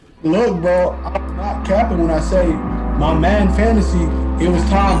Look, bro, I'm not capping when I say my man fantasy. It was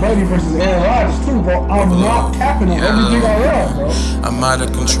Tom Brady versus Aaron Rodgers too, bro. I'm not capping on everything I read, bro. I'm out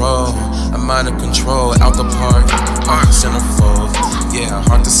of control. I'm out of control. Out the park. Centerfold. Yeah,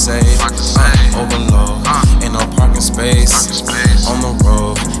 hard to say. Overload. Ain't no parking space. On the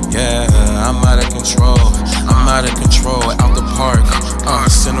road. Yeah, I'm out of control. I'm out of control. Out the park.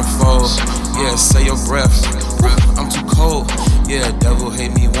 Centerfold. Yeah, say your breath. I'm too cold. Yeah, devil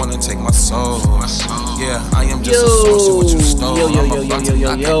hate me, wanna take my soul. Yeah, I am just a source of what you stole.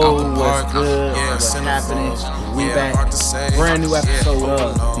 What's good? What's happening? We back. Brand new episode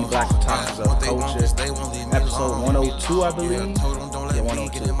of the Black Otakus of Culture. Episode 102, I believe. Yeah,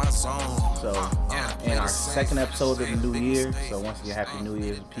 102. So, in our second episode of the new year. So, once again, Happy New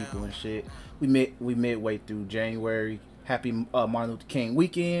Year to people and shit. We midway through January. Happy Martin Luther King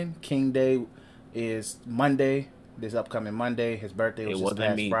weekend. King Day is Monday. This upcoming Monday. His birthday was just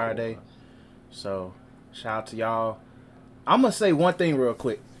last Friday. So, shout out to y'all. I'm going to say one thing real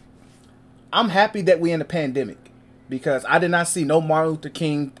quick. I'm happy that we in the pandemic because I did not see no Martin Luther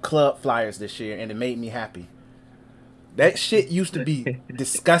King club flyers this year, and it made me happy. That shit used to be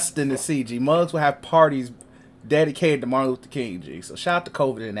disgusting to see, G. Mugs would have parties dedicated to Martin Luther King, G. So, shout out to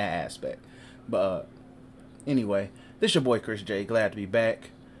COVID in that aspect. But, anyway, this your boy Chris J. Glad to be back.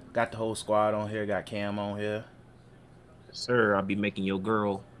 Got the whole squad on here. Got Cam on here. Sir, I'll be making your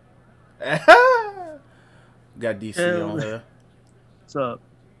girl. Got DC on here. What's up?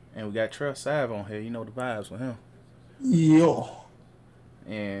 And we got Trust Sav on here. You know the vibes with him. Yo.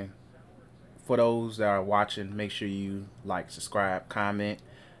 And for those that are watching, make sure you like, subscribe, comment,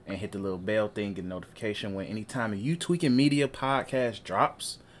 and hit the little bell thing, get a notification when anytime a You Tweaking Media podcast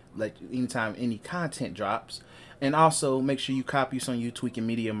drops, like anytime any content drops. And also make sure you copy some You Tweaking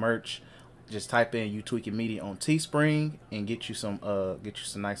Media merch. Just type in You Tweaking Media on Teespring and get you some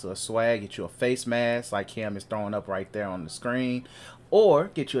nice little swag. Get you a face mask like Cam is throwing up right there on the screen, or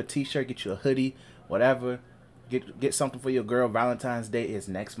get you a t-shirt, get you a hoodie, whatever. Get something for your girl. Valentine's Day is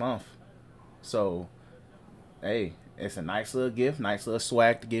next month, so hey, it's a nice little gift, nice little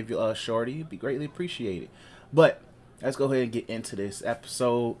swag to give you shorty. It'd be greatly appreciated. But let's go ahead and get into this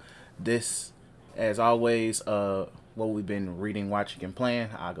episode. This, as always, what we've been reading, watching, and playing.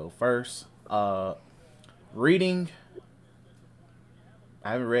 I'll go first. Reading,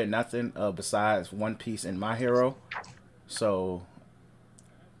 I haven't read nothing besides One Piece and My Hero, so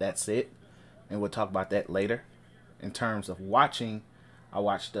that's it, and we'll talk about that later. In terms of watching, I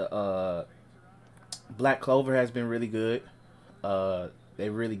watched the Black Clover has been really good. They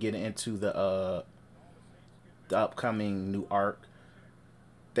really get into the upcoming new arc.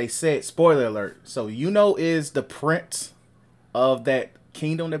 They said, spoiler alert, so is the prince of that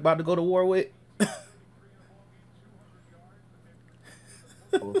kingdom they're about to go to war with.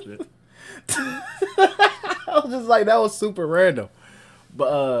 Bullshit. I was just like, that was super random.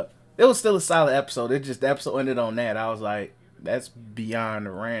 But it was still a solid episode. It just, the episode ended on that. I was like, that's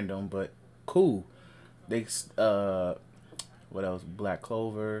beyond random, but cool. They what else? Black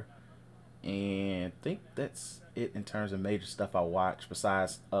Clover. And I think that's it in terms of major stuff I watched,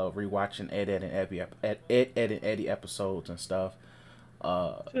 besides rewatching Ed, and Eddie episodes and stuff.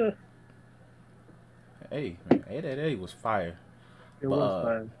 Sure. Hey, man, Ed, Eddie was fire. It was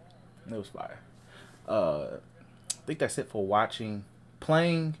fire. It was fire. I think that's it for watching.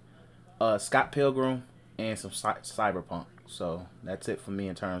 Playing Scott Pilgrim and some Cyberpunk. So that's it for me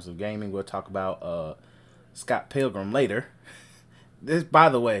in terms of gaming. We'll talk about Scott Pilgrim later. This, by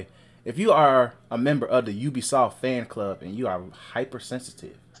the way, if you are a member of the Ubisoft fan club and you are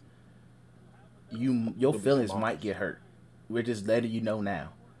hypersensitive, your feelings might get hurt. We're just letting you know now.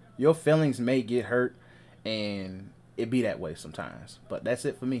 Your feelings may get hurt, and it be that way sometimes. But that's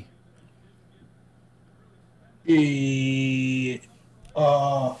it for me.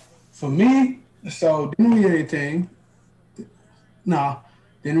 For me, so didn't read anything. Didn't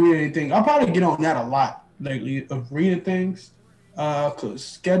read anything. I'll probably get on that a lot lately of reading things. Cause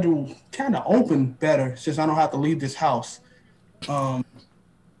schedule kind of open better since I don't have to leave this house.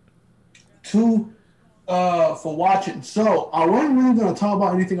 Two, for watching. So I wasn't really gonna talk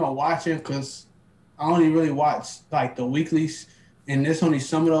about anything I'm watching because I only really watch like the weeklies, and there's only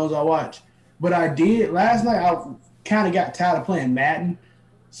some of those I watch. But I did last night. I kind of got tired of playing Madden,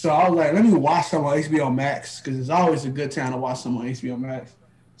 so I was like, let me watch some on HBO Max because it's always a good time to watch some on HBO Max.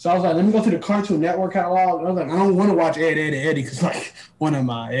 So I was like, let me go to the Cartoon Network catalog. I was like, I don't want to watch Ed, Ed, and Eddie because like one of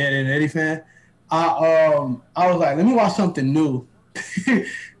my Ed and Eddie fan. I was like, let me watch something new,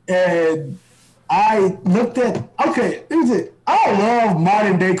 and I looked at I love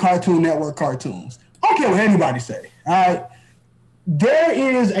modern day Cartoon Network cartoons. I don't care what anybody say. All right, there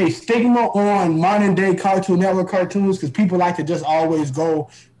is a stigma on modern day Cartoon Network cartoons because people like to just always go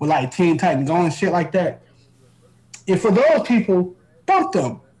with like Teen Titan Go and shit like that. And for those people, fuck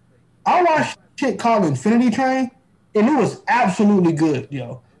them. I watched shit called Infinity Train, and it was absolutely good,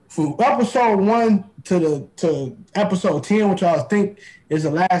 yo. From episode 1 to episode 10, which I think is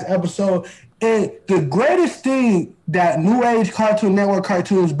the last episode. And the greatest thing that New Age Cartoon Network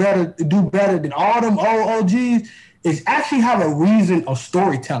cartoons do better than all them old OGs is actually have a reason of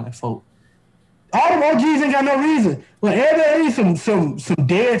storytelling, folks. All them OGs ain't got no reason. Well, there is some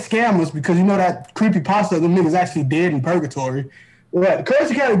dead scammers because you know that creepy pasta them niggas actually dead in purgatory. Right, Courage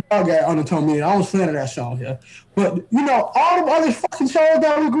the Cowardly Dog got undertold me. I was fan of that show here, but you know all them other fucking shows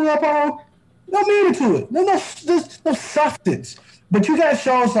that we grew up on, no meaning to it. There's no substance. But you got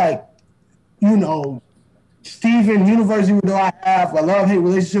shows like, you know, Steven Universe. Even though I have a love-hate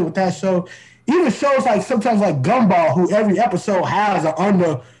relationship with that show, even shows like sometimes like Gumball, who every episode has an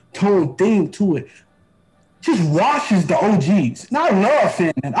undertone theme to it, just washes the OGs. And I love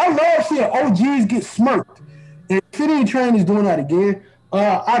seeing that. I love seeing OGs get smirked. Infinity Train is doing that again.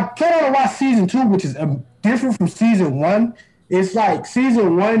 I plan to watch season 2, which is different from season 1. It's like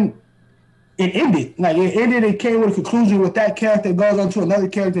season 1, it ended. Like it ended, it came with a conclusion with that character, it goes on to another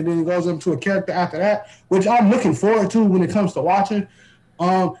character, then it goes on to a character after that, which I'm looking forward to when it comes to watching.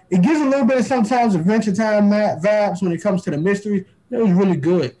 It gives a little bit of sometimes Adventure Time vibes when it comes to the mystery. It was really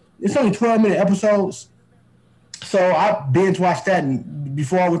good. It's only 12-minute episodes. So I binge watched that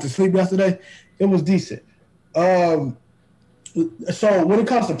before I went to sleep yesterday. It was decent. So when it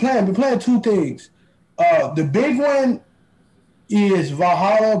comes to playing, we're playing 2 things. The big one is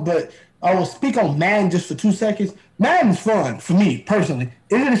Valhalla, but I will speak on Madden just for 2 seconds. Madden's fun for me personally.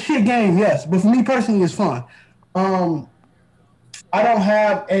 Is it a shit game? Yes, but for me personally, it's fun. I don't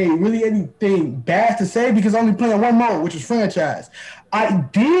have really anything bad to say because I'm only playing one mode, which is franchise. I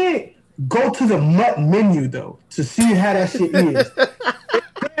did go to the MUT menu though to see how that shit is. It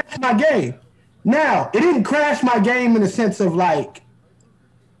crashed my game. Now, it didn't crash my game in the sense of like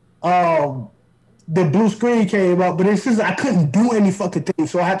the blue screen came up, but it's just I couldn't do any fucking thing,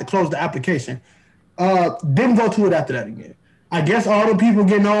 so I had to close the application. Didn't go to it after that again. I guess all the people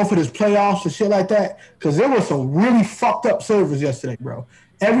getting on for this playoffs and shit like that, because there was some really fucked up servers yesterday, bro.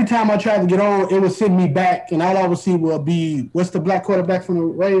 Every time I tried to get on, it would send me back, and all I would see would be, what's the black quarterback from the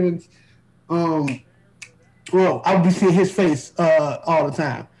Ravens? Well, I would be seeing his face all the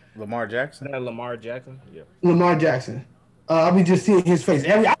time. Lamar Jackson? Lamar Jackson? Yeah. Lamar Jackson. I'll be just seeing his face.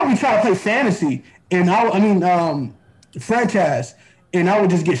 I'll be trying to play fantasy, and franchise, and I would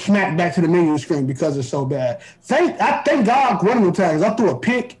just get smacked back to the menu screen because it's so bad. Thank God one of the times I threw a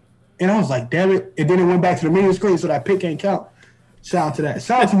pick, and I was like, damn it, and then it went back to the menu screen, so that pick ain't count. Shout out to that.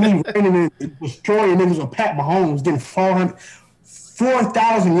 Shout out to me raining and destroying niggas with Pat Mahomes getting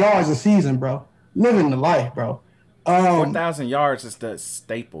 4,000 yards a season, bro. Living the life, bro. 4,000 yards is the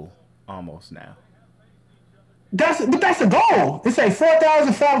staple almost now. That's a goal. It's a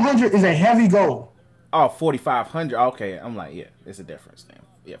 4,500 is a heavy goal. Oh, 4,500. Okay, I'm like, yeah, it's a difference then.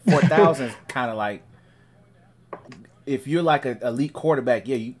 Yeah, 4,000 is kind of like, if you're like an elite quarterback,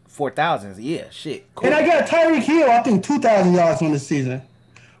 yeah, 4,000 is, yeah, shit. Cool. And I got Tyreek Hill, I think 2,000 yards on this season.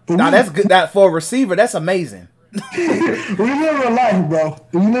 Now that's good. That for a receiver, that's amazing. We live a life, bro.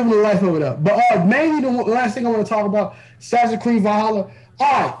 We live a life over there. But mainly the last thing I want to talk about, Assassin's Creed Valhalla.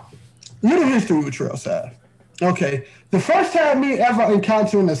 All right, little history with Trail Side. Okay, the first time me ever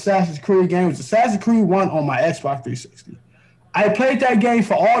encountered an Assassin's Creed game was Assassin's Creed 1 on my Xbox 360. I played that game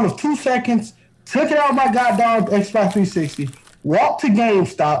for all of 2 seconds, took it out of my goddamn Xbox 360, walked to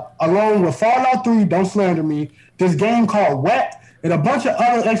GameStop along with Fallout 3, don't slander me, this game called Wet, and a bunch of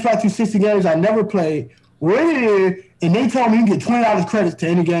other Xbox 360 games I never played, went in, and they told me you can get $20 credits to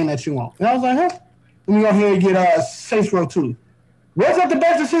any game that you want. And I was like, huh? Let me go ahead and get Saints Row 2. Was that the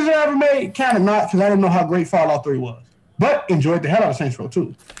best decision I ever made? Kind of not, because I didn't know how great Fallout 3 was. But enjoyed the hell out of Saints Row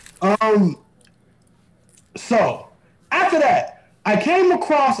 2. So, after that, I came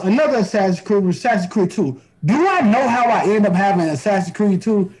across another Assassin's Creed 2. Do I know how I ended up having Assassin's Creed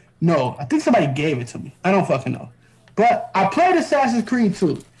 2? No. I think somebody gave it to me. I don't fucking know. But I played Assassin's Creed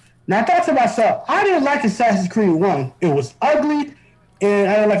 2. Now, I thought to myself, I didn't like Assassin's Creed 1. It was ugly, and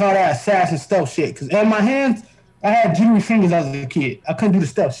I didn't like all that assassin stealth shit. Because in my hands, I had jittery fingers as a kid. I couldn't do the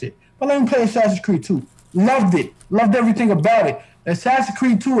stealth shit. But let me play Assassin's Creed 2. Loved it. Loved everything about it. Assassin's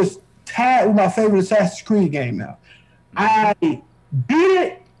Creed 2 is tied with my favorite Assassin's Creed game now. I beat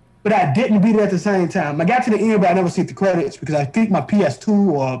it, but I didn't beat it at the same time. I got to the end, but I never seen the credits because I think my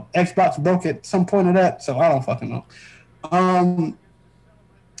PS2 or Xbox broke at some point of that, so I don't fucking know.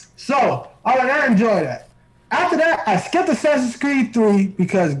 So, I enjoy that. After that, I skipped Assassin's Creed 3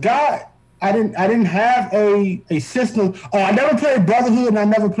 because I didn't have a system. Oh, I never played Brotherhood and I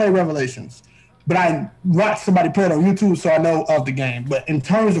never played Revelations. But I watched somebody play it on YouTube, so I know of the game. But in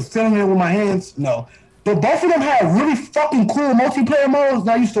terms of filming it with my hands, no. But both of them had really fucking cool multiplayer modes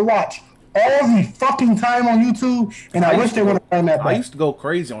that I used to watch all the fucking time on YouTube, and I wish they would have done that back. I used to go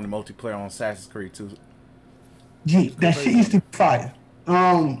crazy on the multiplayer on Assassin's Creed 2. Gee, that shit used to be fire.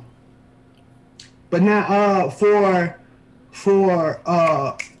 But now for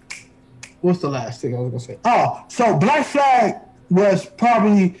what's the last thing I was gonna say? Oh, so Black Flag was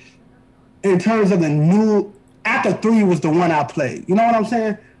probably, in terms of the new, after 3 was the one I played. You know what I'm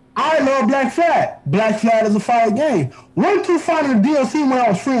saying? I love Black Flag. Black Flag is a fire game. Went to find the DLC when I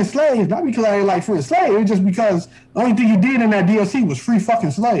was freeing slaves, not because I didn't like freeing slaves, it's just because the only thing you did in that DLC was free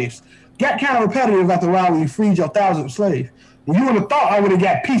fucking slaves. Got kind of repetitive after a while when you freed your 1,000th slave. And you would have thought I would have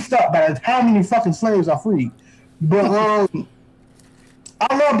got pieced up by how many fucking slaves I freed. But I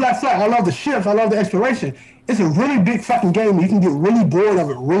love Black Flag. I love the ships. I love the exploration. It's a really big fucking game. You can get really bored of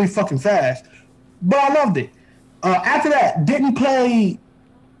it really fucking fast. But I loved it. After that, didn't play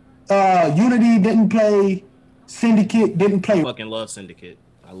Unity, didn't play Syndicate, didn't play... I fucking love Syndicate.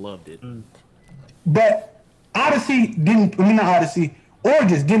 I loved it. But Odyssey didn't... I mean, not Odyssey.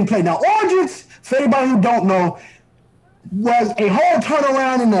 Origins didn't play. Now, Origins, for anybody who don't know, was a whole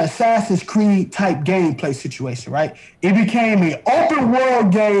turnaround in the Assassin's Creed type gameplay situation, right? It became an open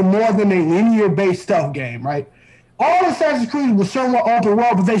world game more than a linear-based stealth game, right? All Assassin's Creed was somewhat open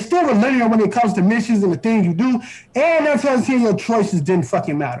world, but they still were linear when it comes to missions and the things you do, and that's why your choices didn't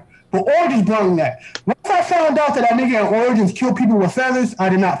fucking matter. But Origins brought that. Once I found out that nigga in Origins killed people with feathers, I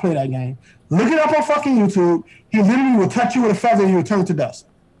did not play that game. Look it up on fucking YouTube. He literally will touch you with a feather and he will turn to dust.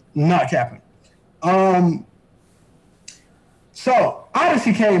 Not capping. So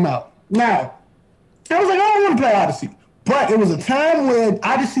Odyssey came out. Now, I was like, I don't want to play Odyssey. But it was a time when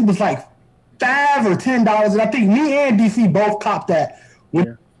Odyssey was like $5 or $10, and I think me and DC both copped that when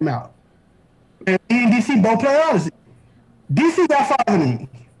it came out. And me and DC both played Odyssey. DC got farther than me.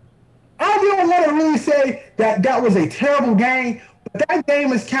 I don't want to really say that that was a terrible game, but that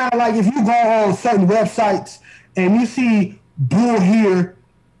game is kind of like if you go on certain websites and you see bull here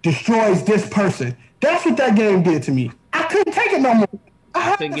destroys this person. That's what that game did to me. I couldn't take it no more. I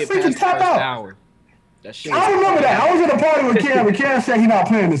had to freaking tap out. Hour. That shit I remember that. I was at a party with Karen, but Karen said he's not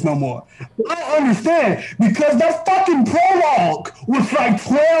playing this no more. I understand, because that fucking prologue was like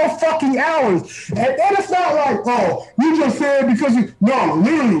 12 fucking hours. And then it's not like, oh, you just said because you... No,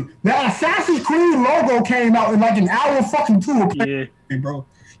 literally, the Assassin's Creed logo came out in like an hour fucking 2 of playing, bro.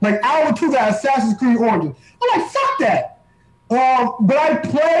 Like hour 2 got Assassin's Creed Origins. I'm like, fuck that. But I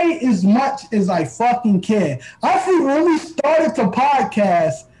play as much as I fucking can. I think when we started the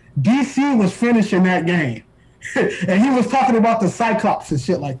podcast, DC was finishing that game. And he was talking about the Cyclops and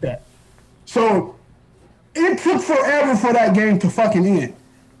shit like that. So it took forever for that game to fucking end.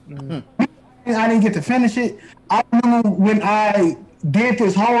 Mm-hmm. I didn't get to finish it. I remember when I did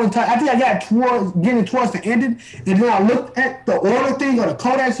this whole entire... I think I got getting towards the ending, and then I looked at the order thing or the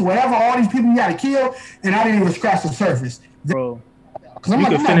codex or whatever, all these people you gotta kill, and I didn't even scratch the surface. Bro, you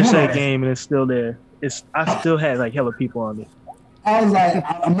can finish that game and it's still there. I still had like hella people on it. I was like,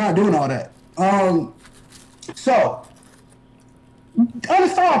 I'm not doing all that. So I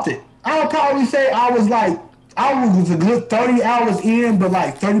stopped it. I would probably say I was a good 30 hours in, but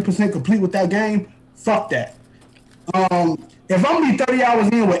like 30% complete with that game. Fuck that. If I'm gonna be 30 hours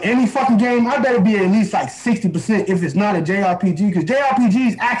in with any fucking game, I better be at least like 60% if it's not a JRPG, because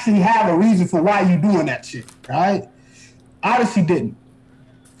JRPGs actually have a reason for why you doing that shit, right? Odyssey didn't.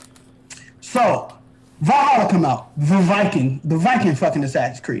 So Valhalla come out, the Viking fucking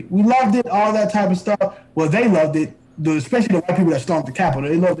Assassin's Creed. We loved it, all that type of stuff. Well, they loved it, especially the white people that stormed the Capitol.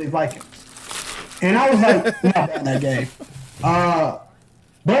 They loved their Vikings. And I was like, not bad in that game.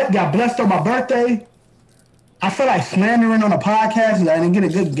 But got blessed on my birthday. I feel like slandering on a podcast because I didn't get a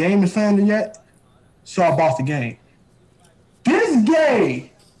good game to slander yet. So I bought the game. This game,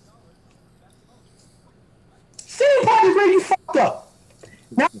 CD Projekt Red, you fucked up.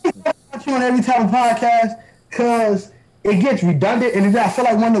 Now you on every type of podcast because it gets redundant, and I feel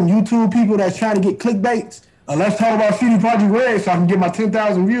like one of them YouTube people that's trying to get clickbaits. Let's talk about CD Projekt Red so I can get my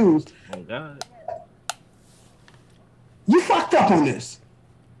 10,000 views. Oh God! You fucked up on this.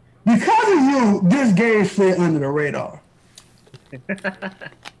 Because of you, this game slid under the radar.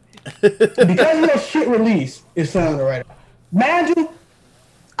 Because of your shit release, it slid under the radar. Mind you,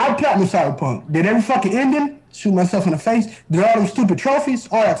 I platinum Cyberpunk. Did every fucking ending, shoot myself in the face, did all them stupid trophies,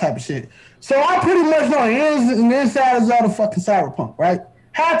 all that type of shit. So I pretty much know the ins and insiders of the fucking Cyberpunk, right?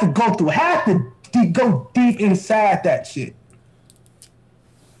 Had to go through, had to go deep inside that shit.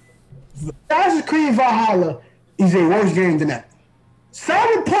 Assassin's Creed Valhalla is a worse game than that.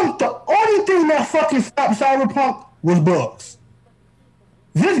 Cyberpunk, the only thing that fucking stopped Cyberpunk was bugs.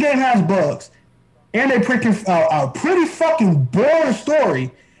 This game has bugs. And a pretty fucking boring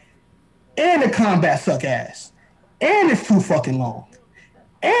story. And the combat suck ass. And it's too fucking long.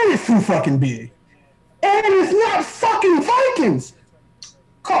 And it's too fucking big. And it's not fucking Vikings.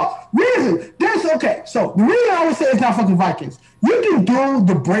 Okay, so the reason I would say it's not fucking Vikings, you can do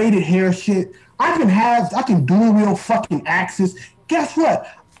the braided hair shit. I can dual wield fucking axes. Guess what?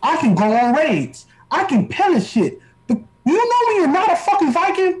 I can go on raids. I can pillage shit. But you know when you're not a fucking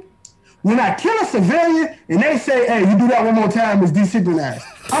Viking? When I kill a civilian and they say, hey, you do that one more time, it's desynchronized.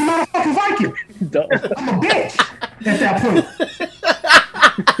 I'm not a fucking Viking. I'm a bitch at that point.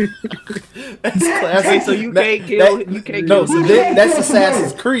 That's classic. So you can't kill. You can't no, kill. so that's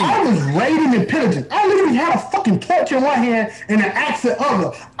Assassin's Creed. I was raiding and pillaging. I literally had a fucking torch in one hand and an axe in the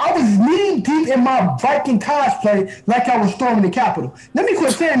other. I was knee deep in my Viking cosplay like I was storming the Capitol. Let me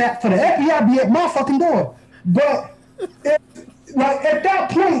quit saying that for the FBI be at my fucking door. But at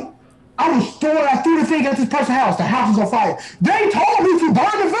that point, I threw the thing at this person's house. The house was on fire. They told me to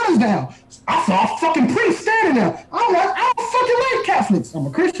burn the village down. I saw a fucking priest standing there. I'm like, I don't fucking like Catholics. I'm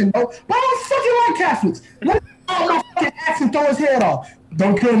a Christian though, but I don't fucking like Catholics. Let me out my fucking axe and throw his head off.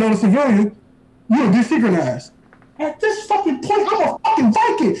 Don't kill another civilian. You're desynchronized. At this fucking point, I'm a fucking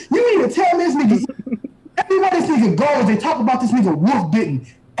Viking. You need to tell me this nigga. Everywhere this nigga goes, they talk about this nigga wolf bitten.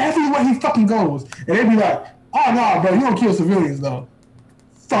 Everywhere he fucking goes. And they be like, oh no, bro, you don't kill civilians though.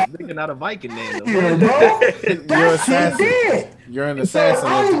 Nigga not a Viking then. Yeah, bro. That shit dead. You're an assassin.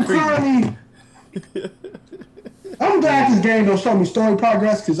 I'm glad this game don't show me story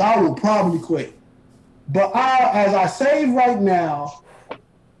progress because I will probably quit. But as I save right now,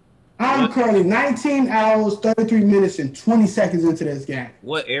 I'm currently 19 hours, 33 minutes, and 20 seconds into this game.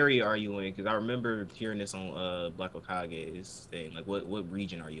 What area are you in? Because I remember hearing this on Black Otakus thing. Like, what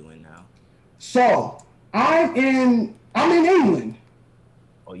region are you in now? So I'm in England.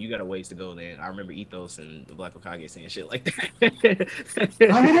 Oh, you got a ways to go then. I remember Ethos and the Black Okage saying shit like that.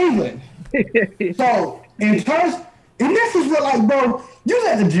 I'm in England. So, and this is what, like, bro, you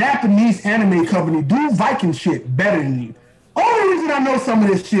let the Japanese anime company do Viking shit better than you. Only reason I know some of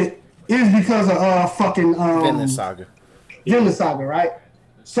this shit is because of fucking Vinland Saga. Vinland Saga, right?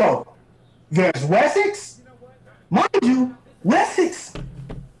 So, there's Wessex. Mind you, Wessex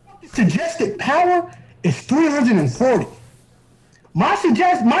suggested power is 340. My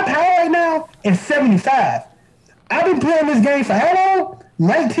power right now is 75. I've been playing this game for how long?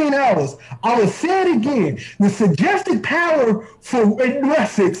 19 hours. I will say it again. The suggested power for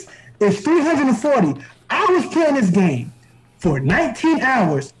Wessex is 340. I was playing this game for 19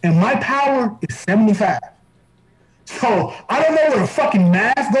 hours and my power is 75. So I don't know where the fucking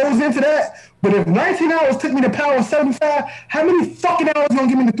math goes into that, but if 19 hours took me to power of 75, how many fucking hours gonna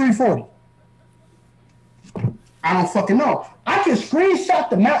give me to 340? I don't fucking know. I can screenshot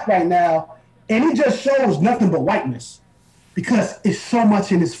the map right now, and it just shows nothing but whiteness because it's so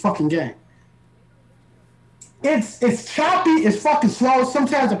much in this fucking game. It's choppy, it's fucking slow.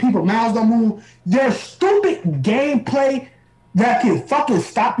 Sometimes the people's mouths don't move. There's stupid gameplay that can fucking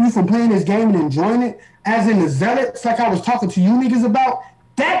stop you from playing this game and enjoying it, as in the Zealots, like I was talking to you niggas about.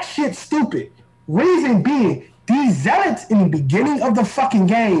 That shit's stupid. Reason being, these Zealots in the beginning of the fucking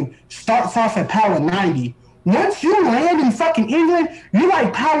game starts off at power 90. Once you land in fucking England, you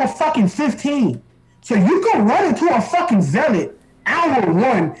like power fucking 15. So you can run into a fucking zealot hour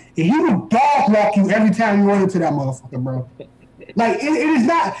one, and he will dog walk you every time you run into that motherfucker, bro. Like it is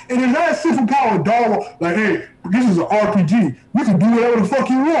not a simple power dog walk. Like, hey, this is an RPG. You can do whatever the fuck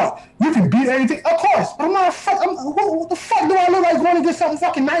you want. You can beat anything. Of course, I'm not what the fuck do I look like going to get something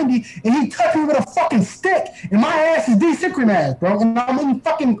fucking 90 and he touch me with a fucking stick and my ass is desynchronized, bro, and I'm in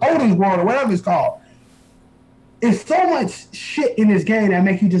fucking Odin's world or whatever it's called. It's so much shit in this game that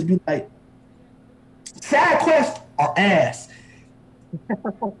make you just be like, side quests are ass.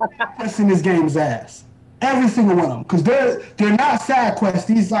 Quests in this game is ass. Every single one of them. Because they're not side quests.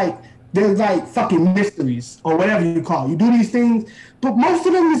 They're like fucking mysteries or whatever you call it. You do these things, but most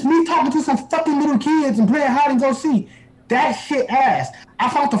of them is me talking to some fucking little kids and playing hide and go seek. That shit ass. I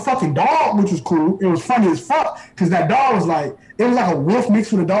found the fucking dog, which was cool. It was funny as fuck because that dog was like, it was like a wolf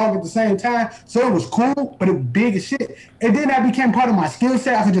mixed with a dog at the same time. So it was cool, but it was big as shit. And then that became part of my skill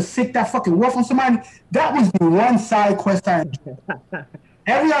set. I could just sick that fucking wolf on somebody. That was the one side quest I enjoyed.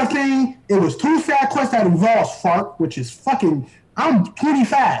 Every other thing, it was 2 side quests that involves fart, which is fucking, I'm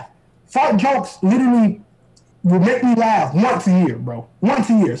 25. Fart jokes literally will make me laugh once a year, bro. Once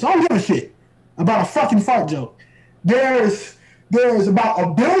a year. So I don't give a shit. about a fucking fart joke. There's about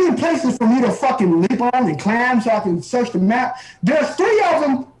 1 billion places for me to fucking leap on and climb so I can search the map. There's 3 of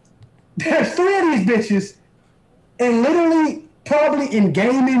them. There's 3 of these bitches, and literally probably in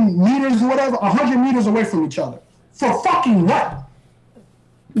gaming meters or whatever, 100 meters away from each other. For fucking what?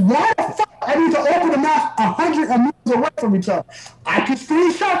 Why the fuck I need to open the map 100 meters away from each other? I can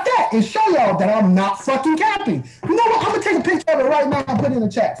screenshot that and show y'all that I'm not fucking capping. You know what? I'm gonna take a picture of it right now and put it in the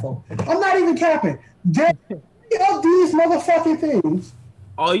chat, folks. I'm not even capping. There's 3 of these motherfucking things.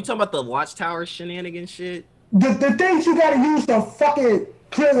 Oh, you talking about the watchtower shenanigan shit? The things you gotta use to fucking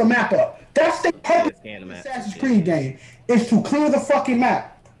clear the map up. That's the purpose of the Assassin's Creed game, is to clear the fucking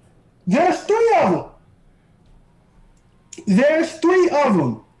map. There's 3 of them. There's 3 of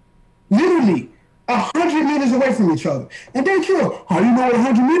them. Literally 100 meters away from each other. And then how you know what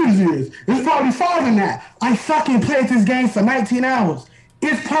 100 meters is? It's probably farther than that. I fucking played this game for 19 hours.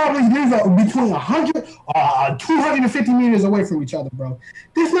 It's probably between 100 or 250 meters away from each other, bro.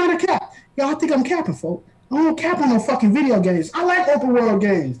 This is not a cap. Y'all think I'm capping, folks. I don't cap on no fucking video games. I like open world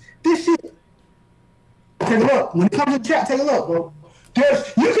games. This shit. Take a look. When it comes to chat, take a look, bro.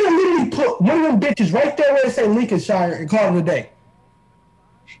 You can literally put one of them bitches right there where they say Lincolnshire and call it a day.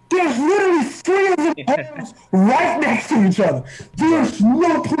 There's literally 3 of them homes right next to each other. There's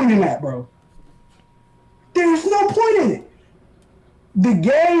no point in that, bro. There's no point in it. The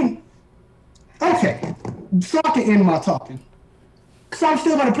game. Okay, so I can end my talking. Because I'm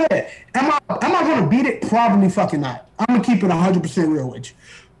still going to play it. Am I going to beat it? Probably fucking not. I'm going to keep it 100% real with you.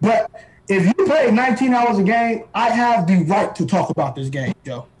 But if you play 19 hours a game, I have the right to talk about this game,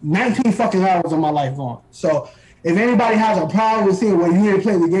 Joe. 19 fucking hours of my life gone. So if anybody has a problem with seeing, well, you didn't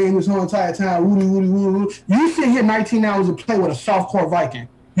play the game this whole entire time, woody, you sit here 19 hours and play with a softcore Viking.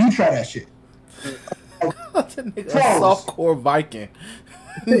 You try that shit. A softcore Viking.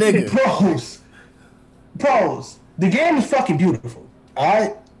 Nigga. Pros. The game is fucking beautiful.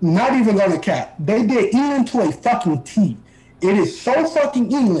 Alright? Not even gonna cap. They did England to a fucking T. It is so fucking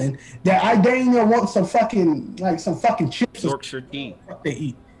England that I dang near want some fucking chips. Yorkshire tea. They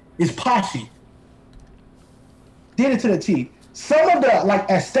eat. It's poshy. Did it to the T. Some of the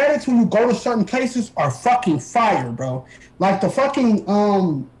aesthetics when you go to certain places are fucking fire, bro. Like the fucking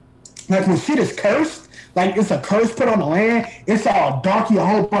when shit is cursed. Like, it's a curse put on the land. It's all darky, a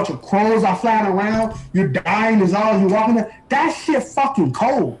whole bunch of crows are flying around. You're dying as all you're walking there. That shit fucking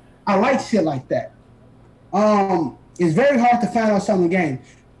cold. I like shit like that. It's very hard to find out something in the game.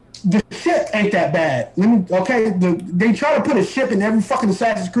 The ship ain't that bad. They try to put a ship in every fucking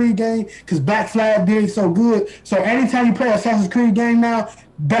Assassin's Creed game because Black Flag did so good. So anytime you play an Assassin's Creed game now,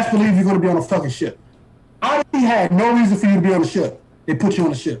 best believe you're going to be on a fucking ship. I had no reason for you to be on the ship. They put you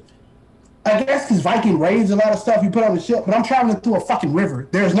on the ship. I guess because Viking raids a lot of stuff you put on the ship, but I'm traveling through a fucking river.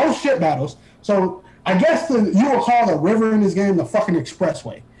 There's no ship battles. So I guess you will call the river in this game the fucking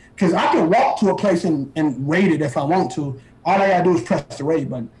expressway. Because I can walk to a place and raid it if I want to. All I gotta do is press the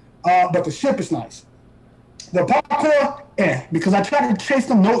raid button. But the ship is nice. The parkour, because I try to chase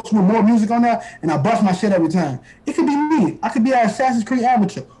them notes with more music on there, and I bust my shit every time. It could be me. I could be an Assassin's Creed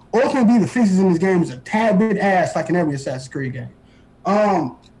amateur. Or it can be the physics in this game is a tad bit ass like in every Assassin's Creed game.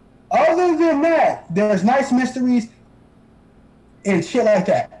 Other than that, there's nice mysteries and shit like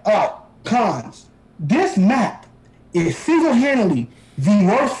that. All right, cons. This map is single-handedly the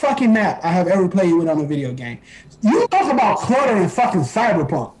worst fucking map I have ever played with on a video game. You talk about clutter in fucking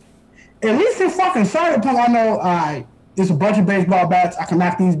Cyberpunk. At least in fucking Cyberpunk, I know, it's a bunch of baseball bats. I can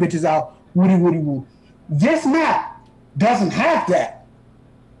knock these bitches out. Woody, woody, woo. This map doesn't have that.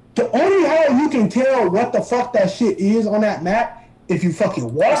 The only how you can tell what the fuck that shit is on that map if you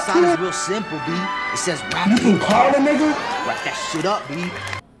fucking walk to it. Real simple, B. It says rap. You can call a nigga. Wrap that shit up, B.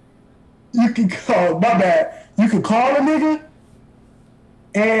 You can call, my bad. You can call a nigga,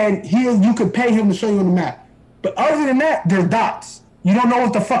 and you can pay him to show you on the map. But other than that, there's dots. You don't know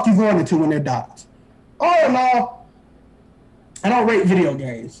what the fuck you're going into when they're dots. All in all, I don't rate video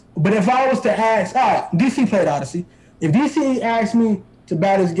games. But if I was to ask, all right, DC played Odyssey. If DC asked me to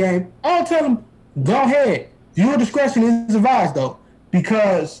buy this game, I'll tell them, go ahead. Your discretion is advised, though.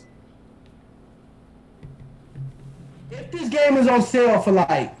 Because if this game is on sale for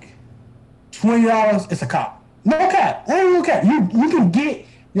like $20, it's a cop. No cap. Ain't no cap. You can get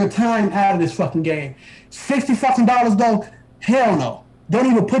your time out of this fucking game. $60 fucking though, hell no. Don't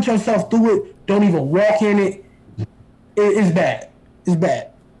even put yourself through it. Don't even walk in it. It's bad. It's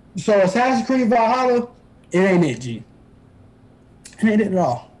bad. So Assassin's Creed Valhalla, it ain't it, G. It ain't it at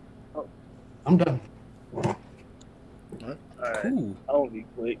all. I'm done. Alright, cool. I'll be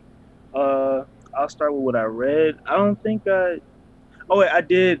quick. I'll start with what I read. I don't think I Oh wait, I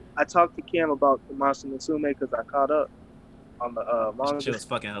did. I talked to Cam about the Monster Musume because I caught up on the manga. Shit was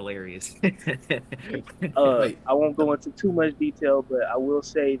fucking hilarious. I won't go into too much detail, but I will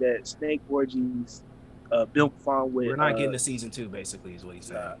say that Snake Orgy's milk farm with. We're not getting to season 2, basically, is what he's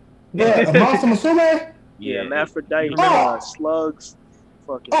saying. Yeah, Monster Musume. Yeah, Hermaphrodite, slugs.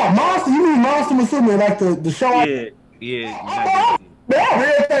 Fucking. Oh, Monster! You mean Monster Musume, like the show? Yeah. Man, I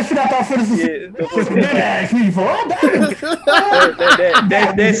read that shit out for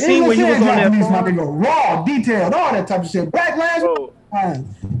that scene where he was on that farm. Raw, detailed, all that type of shit. Black Lantern.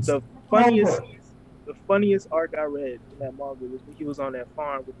 The funniest arc I read in that manga was when he was on that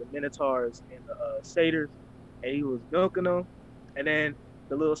farm with the Minotaurs and the satyrs, and he was milking them, and then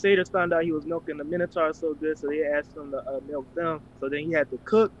the little satyrs found out he was milking the Minotaurs so good, so they asked him to milk them. So then he had to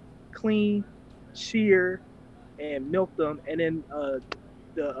cook, clean, shear, and milk them. And then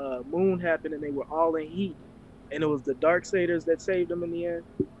the moon happened, and they were all in heat. And it was the dark satyrs that saved them in the end.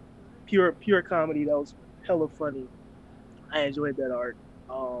 Pure comedy. That was hella funny. I enjoyed that arc.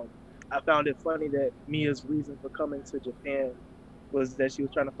 I found it funny that Mia's reason for coming to Japan was that she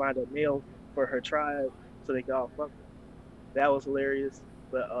was trying to find a male for her tribe so they could all fuck her. That was hilarious.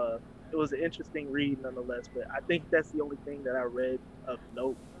 But it was an interesting read nonetheless. But I think that's the only thing that I read of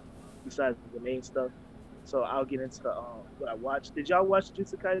note besides the main stuff. So I'll get into what I watched. Did y'all watch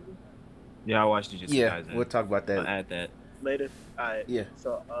Jujutsu Kaisen? Yeah, I watched Jujutsu Kaisen. Yeah, we'll talk about that. I'll add that later. All right. Yeah.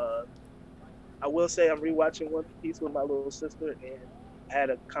 So I will say I'm rewatching One Piece with my little sister, and I had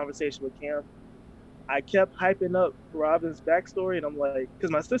a conversation with Cam. I kept hyping up Robin's backstory, and I'm like,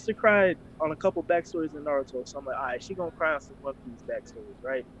 because my sister cried on a couple backstories in Naruto, so I'm like, all right, she gonna cry on some One Piece backstories,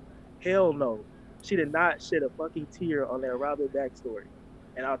 right? Hell no, she did not shed a fucking tear on that Robin backstory,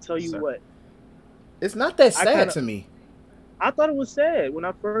 and I'll tell you what, it's not that sad to me. I thought it was sad when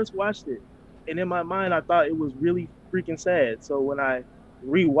I first watched it, and in my mind, I thought it was really freaking sad. So when I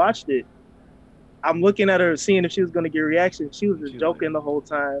rewatched it, I'm looking at her, seeing if she was gonna get a reaction. She was just joking the whole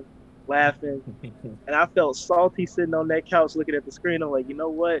time, laughing, and I felt salty sitting on that couch looking at the screen. I'm like, you know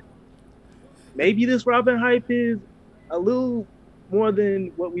what? Maybe this Robin hype is a little more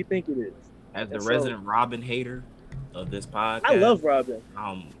than what we think it is. As the resident Robin hater of this podcast, I love Robin.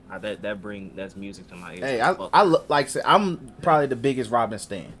 That's music to my ears. Hey, like I said, I'm probably the biggest Robin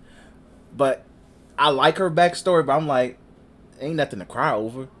stan, but I like her backstory. But I'm like, ain't nothing to cry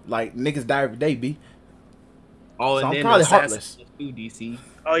over. Like, niggas die every day, B. Oh, so and I'm then probably heartless. DC.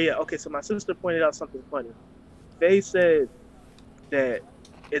 Oh yeah, okay. So my sister pointed out something funny. They said that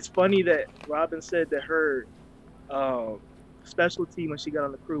it's funny that Robin said that her specialty when she got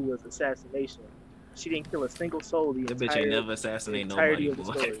on the crew was assassination. She didn't kill a single soul the bitch ain't never assassinate entirety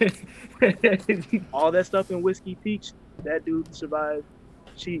nobody. Of the story. All that stuff in Whiskey Peach, that dude survived.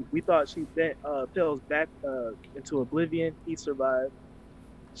 We thought she bent Pills back into oblivion. He survived.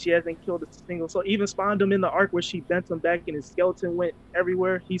 She hasn't killed a single soul. Even spawned him in the arc where she bent him back and his skeleton went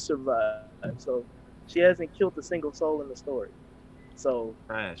everywhere. He survived. So she hasn't killed a single soul in the story. So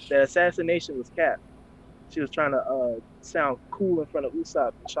that assassination was capped. She was trying to sound cool in front of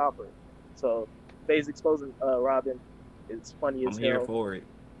Usopp and Chopper. So Faye's exposing Robin is funny as hell. I'm here for it.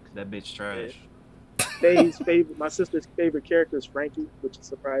 That bitch trash. Faye's my sister's favorite character is Frankie, which is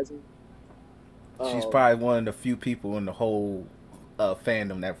surprising. She's probably one of the few people in the whole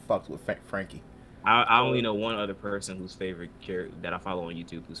fandom that fucks with Frankie. I only know one other person whose favorite character that I follow on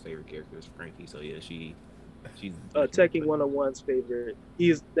YouTube whose favorite character is Frankie. So yeah, she's Tekken 101's favorite.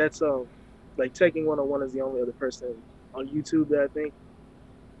 Like Tekken 101 is the only other person on YouTube that I think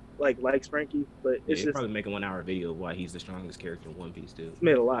likes Frankie, but it's just probably make a 1 hour video of why he's the strongest character in One Piece too. He's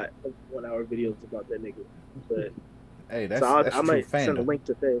made a lot of 1 hour videos about that nigga, but hey, that's I might fandom. Send a link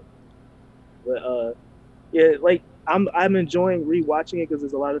to Faye. But yeah, like I'm enjoying rewatching it because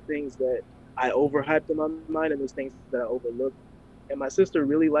there's a lot of things that I overhyped in my mind and there's things that I overlooked. And my sister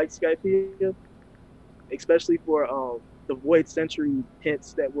really liked Skypiea, especially for the Void Century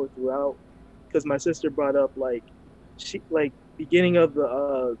hints that were throughout. Because my sister brought up beginning of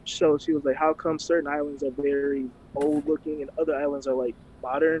the show, she was like, how come certain islands are very old looking and other islands are like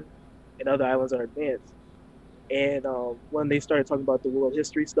modern and other islands are advanced? And when they started talking about the world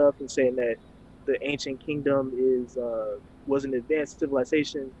history stuff and saying that the ancient kingdom was an advanced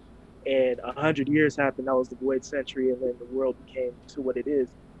civilization and 100 years happened, that was the Void Century, and then the world became to what it is.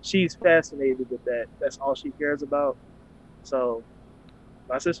 She's fascinated with that. That's all she cares about. So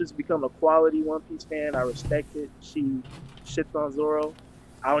my sister's become a quality One Piece fan. I respect it. She shits on Zoro.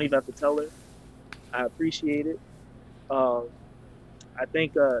 I don't even have to tell her. I appreciate it. I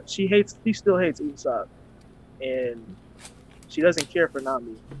think she still hates Usopp, and she doesn't care for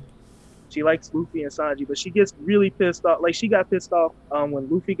Nami. She likes Luffy and Sanji, but she gets really pissed off. Like she got pissed off when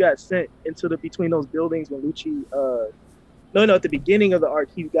Luffy got sent into the between those buildings when Lucci no, at the beginning of the arc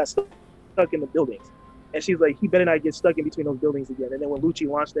he got stuck in the buildings. And she's like, he better not get stuck in between those buildings again. And then when Lucci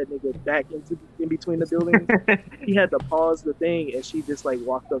launched that nigga back into in between the buildings, he had to pause the thing and she just like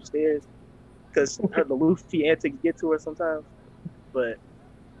walked upstairs because the Luffy antics get to her sometimes. But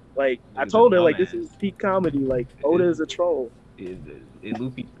like I told her, like this is peak comedy. Like Oda is a troll.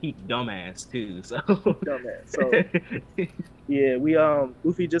 Luffy peak dumbass too. So dumbass. So yeah, we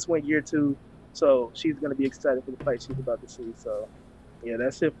Luffy just went year 2, so she's gonna be excited for the fight she's about to see. So yeah,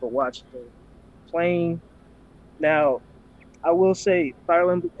 that's it for watching. Playing now, I will say Fire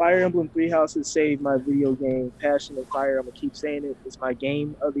Emblem Three Houses saved my video game passion of Fire. I'm gonna keep saying it. It's my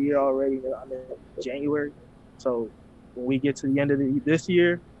game of the year already. I'm in January, so when we get to the end of this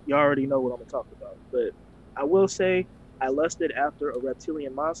year, you already know what I'm gonna talk about. But I will say I lusted after a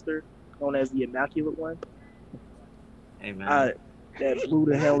reptilian monster known as the Immaculate One. Hey man, that blew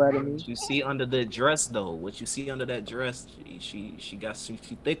the hell out of me. What you see under that dress though? What you see under that dress? She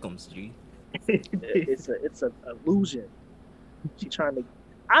thickums, G. It's an illusion. She trying to.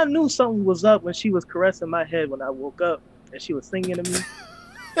 I knew something was up when she was caressing my head when I woke up, and she was singing to me.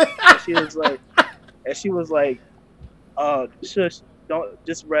 and she was like, shush, don't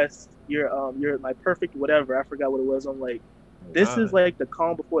just rest. You're my perfect whatever. I forgot what it was. I'm like, this is like the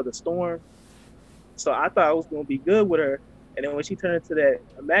calm before the storm. So I thought I was gonna be good with her, and then when she turned into that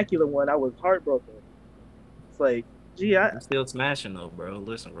Immaculate One, I was heartbroken. It's like, gee, I'm still smashing though, bro.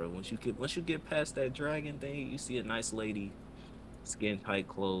 Listen, bro. Once you get past that dragon thing, you see a nice lady, skin tight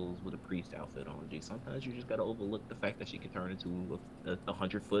clothes with a priest outfit on. Gee, sometimes you just gotta overlook the fact that she can turn into a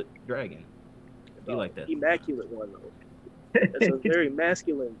 100-foot dragon. Be like that. Immaculate One though. It's a very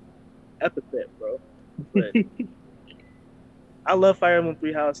masculine epithet, bro. But I love Fire Emblem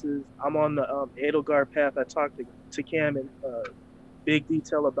Three Houses. I'm on the Edelgard path. I talked to Cam in big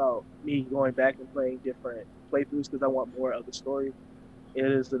detail about me going back and playing different playthroughs because I want more of the story. It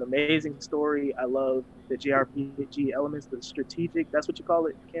is an amazing story. I love the JRPG elements, the strategic. That's what you call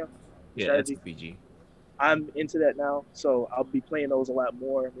it, Cam? Yeah, strategy. RPG. I'm into that now, so I'll be playing those a lot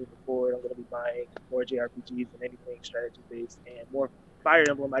more moving forward. I'm going to be buying more JRPGs and anything strategy based and more Fire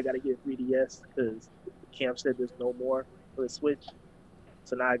Emblem. I got to get 3DS because Cam said there's no more for the Switch.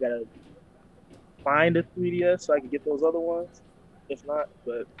 So now I got to find a 3DS so I can get those other ones. If not,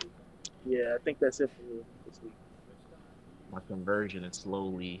 but yeah, I think that's it for me this week. My conversion is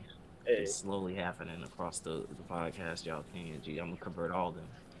slowly happening across the podcast, y'all can. Gee, I'm gonna convert all of them.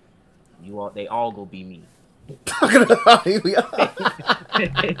 They all go be me.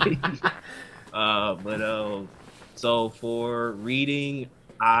 So for reading,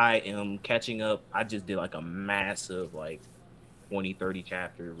 I am catching up. I just did like a massive 20-30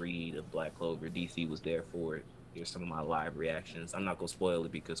 chapter read of Black Clover. DC was there for it. Here's some of my live reactions. I'm not gonna spoil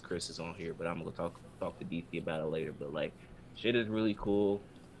it because Chris is on here, but I'm gonna talk to DC about it later. But shit is really cool.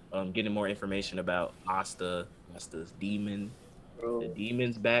 Getting more information about Asta's demon, the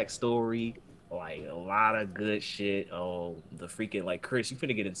demon's backstory, a lot of good shit. Oh, the freaking Chris, you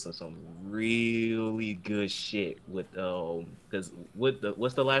finna get into some really good shit with because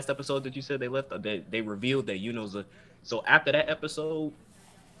what's the last episode that you said they left? They revealed that Yuno's so after that episode,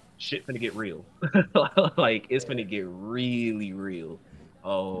 shit finna get real. It's finna get really real.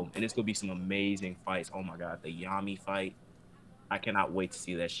 And it's gonna be some amazing fights. Oh my god, the Yami fight. I cannot wait to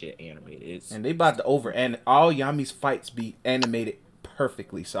see that shit animated. And they about to and all Yami's fights be animated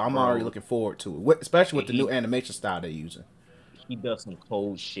perfectly. So I'm already looking forward to it, especially with the new animation style they're using. He does some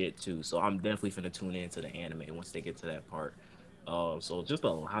cold shit too. So I'm definitely finna tune into the anime once they get to that part. So just a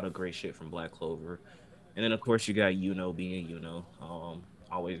lot of great shit from Black Clover. And then of course you got Yuno being Yuno.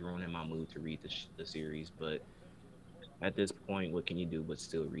 Always ruining my mood to read the series, but at this point, what can you do but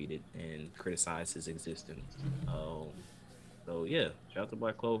still read it and criticize his existence? So yeah, shout out to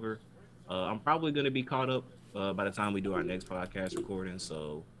Black Clover. I'm probably gonna be caught up by the time we do our next podcast recording,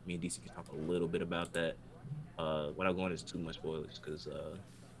 so me and DC can talk a little bit about that. Without going into too much spoilers, because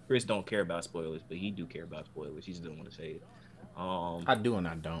Chris don't care about spoilers, but he do care about spoilers. He just don't want to say it. I do and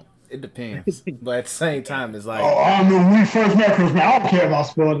I don't. It depends, but at the same time, it's like I don't know. When we first met Chris, man, I don't care about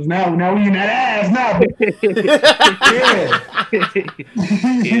spoilers. Now we in that ass now.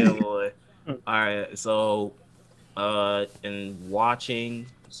 Yeah, boy. All right, so in watching,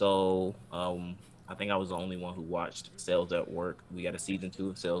 so I think I was the only one who watched Cells at Work. We got a season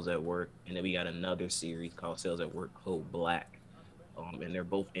 2 of Cells at Work, and then we got another series called Cells at Work Code Black. And they're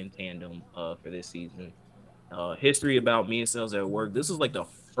both in tandem for this season. History about me and Cells at Work. This is the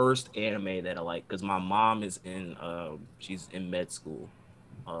first anime that I like because my mom is she's in med school.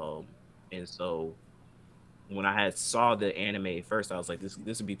 And so when I had saw the anime at first, I was like, this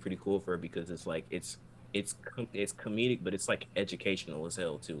would be pretty cool for her because it's like it's comedic, but it's like educational as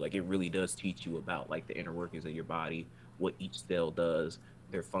hell too. Like it really does teach you about like the inner workings of your body, what each cell does,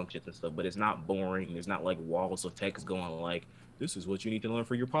 their functions and stuff. But it's not boring. There's not like walls of text going like, this is what you need to learn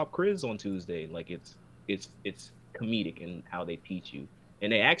for your pop quiz on Tuesday. Like it's comedic in how they teach you,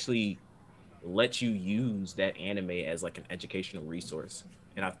 and they actually let you use that anime as like an educational resource.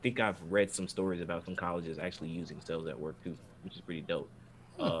 And I think I've read some stories about some colleges actually using cells at work too, which is pretty dope.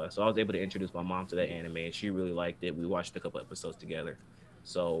 So I was able to introduce my mom to that anime, and she really liked it. We watched a couple episodes together,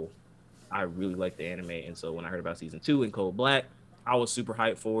 so I really liked the anime. And so when I heard about season two in Cold Black, I was super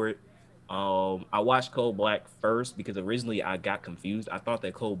hyped for it. I watched Cold Black first because originally I got confused. I thought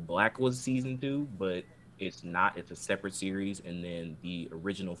that Cold Black was season two, but it's not. It's a separate series, and then the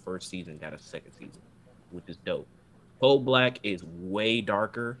original first season got a second season, which is dope. Cold Black is way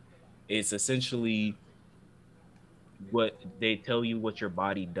darker. It's essentially what they tell you what your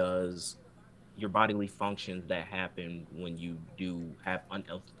body does, your bodily functions that happen when you do have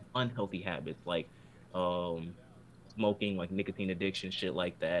unhealthy habits like um smoking, like nicotine addiction, shit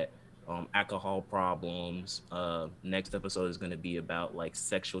like that, alcohol problems. Next episode is going to be about like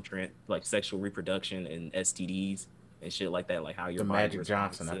like sexual reproduction and STDs and shit like that, like how your The body Magic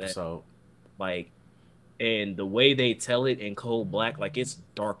responds Johnson to that. episode. Like, and the way they tell it in Cold Black, like it's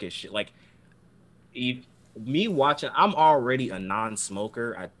dark as shit. Like, if me watching, I'm already a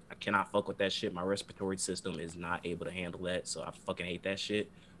non-smoker. I cannot fuck with that shit. My respiratory system is not able to handle that, so I fucking hate that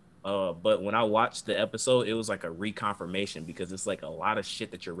shit. But when I watched the episode, it was like a reconfirmation because it's like a lot of shit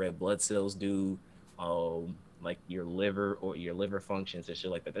that your red blood cells do, like your liver or your liver functions and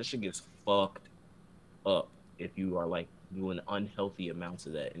shit like that. That shit gets fucked up if you are like doing unhealthy amounts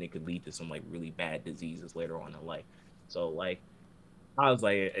of that, and it could lead to some like really bad diseases later on in life. So like I was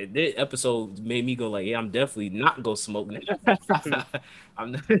like, this episode made me go like, yeah, I'm definitely not gonna smoke now.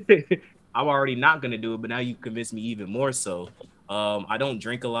 I'm I'm already not gonna do it, but now you convinced me even more so. I don't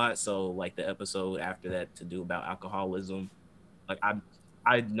drink a lot, so like the episode after that to do about alcoholism, like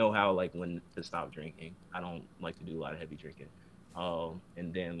I know how like when to stop drinking. I don't like to do a lot of heavy drinking.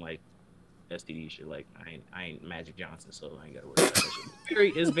 And then like STD shit, like I ain't Magic Johnson, so I ain't gotta worry about that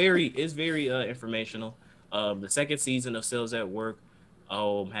shit. It's very informational. The second season of Sales at Work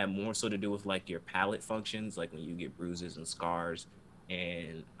had more so to do with like your palate functions, like when you get bruises and scars.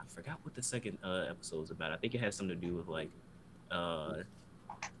 And I forgot what the second episode was about. I think it had something to do with like uh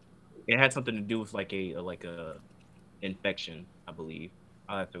it had something to do with like a infection, I believe.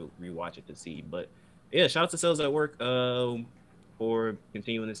 I'll have to rewatch it to see. But yeah, shout out to Sales at Work for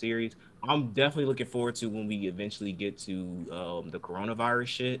continuing the series. I'm definitely looking forward to when we eventually get to the coronavirus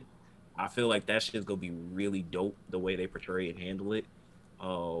shit. I feel like that shit's gonna be really dope the way they portray and handle it.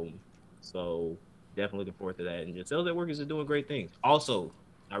 Um, so definitely looking forward to that. And just Sales at Work is just doing great things. Also,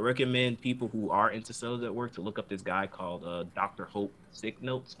 I recommend people who are into Sales at Work to look up this guy called Dr. Hope Sick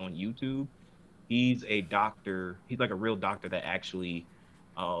Notes on YouTube. He's a doctor. He's like a real doctor that actually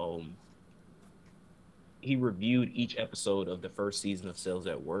um he reviewed each episode of the first season of Sales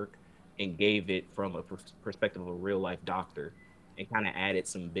at Work and gave it from a perspective of a real life doctor and kind of added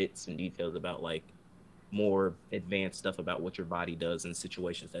some bits and details about like more advanced stuff about what your body does in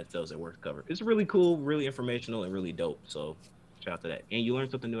situations that Sales at Work cover. It's really cool, really informational, and really dope. So shout out to that. And you learn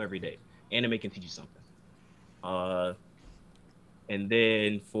something new every day. Anime can teach you something. Uh, and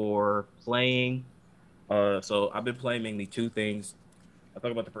then for playing, so I've been playing mainly two things. I'll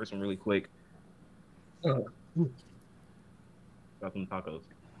talk about the first one really quick. Got some tacos.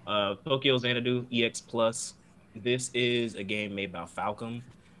 Tokyo Xanadu EX Plus. This is a game made by Falcom,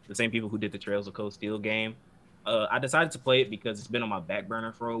 the same people who did the Trails of Cold Steel game. I decided to play it because it's been on my back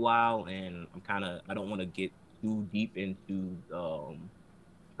burner for a while, and I don't want to get too deep into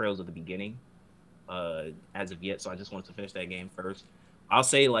Trails of the Beginning as of yet. So I just wanted to finish that game first. I'll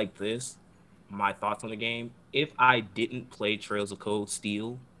say like this: my thoughts on the game. If I didn't play Trails of Cold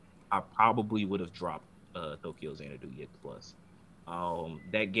Steel, I probably would have dropped Tokyo Xanadu EX Plus.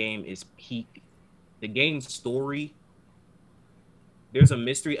 That game is peak. The game's story, there's a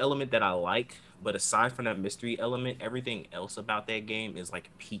mystery element that I like, but aside from that mystery element, everything else about that game is like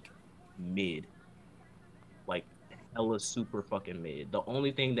peak mid, like hella super fucking mid. The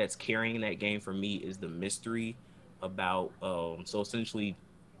only thing that's carrying that game for me is the mystery about so essentially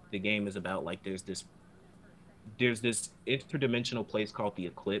the game is about like there's this interdimensional place called the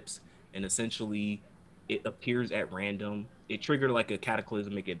Eclipse, and essentially it appears at random. It triggered like a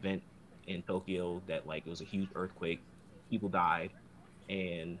cataclysmic event in Tokyo that like it was a huge earthquake, people died,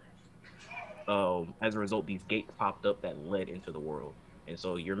 and as a result, these gates popped up that led into the world. And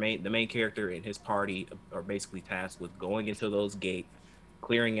so the main character and his party are basically tasked with going into those gates,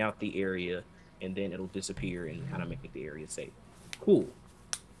 clearing out the area, and then it'll disappear and kind of make the area safe. Cool.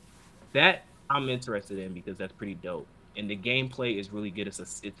 That I'm interested in because that's pretty dope. And the gameplay is really good. It's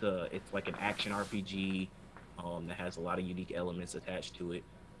like an action RPG that has a lot of unique elements attached to it,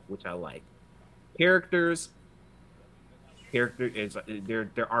 which I like. Characters, character is they're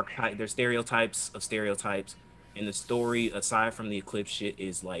archetype, they're stereotypes of stereotypes, and the story aside from the Eclipse shit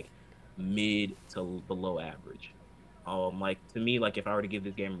is like mid to below average. Like to me, like if I were to give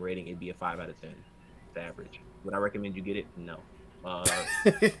this game a rating, it'd be a 5 out of 10. It's average. Would I recommend you get it? No.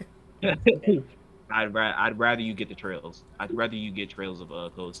 I'd rather you get the Trails. I'd rather you get Trails of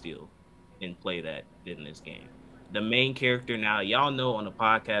Cold Steel and play that than this game. The main character now, y'all know on the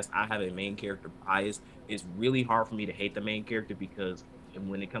podcast, I have a main character bias. It's really hard for me to hate the main character because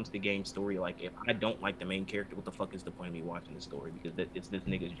when it comes to game story, like if I don't like the main character, what the fuck is the point of me watching the story? Because it's this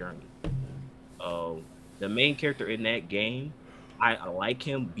nigga's journey. The main character in that game, I like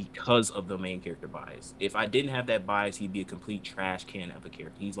him because of the main character bias. If I didn't have that bias, he'd be a complete trash can of a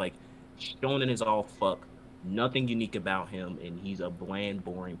character. He's like shonen is all fuck, nothing unique about him, and he's a bland,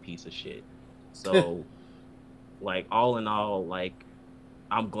 boring piece of shit. So, like all in all, like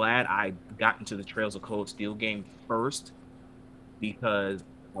I'm glad I got into the Trails of Cold Steel game first because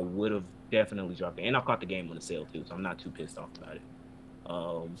I would have definitely dropped it, and I caught the game on the sale too, so I'm not too pissed off about it.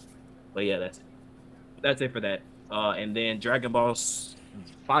 But yeah, that's it for that. And then Dragon Ball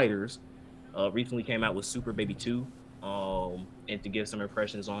Fighters recently came out with Super Baby 2. And to give some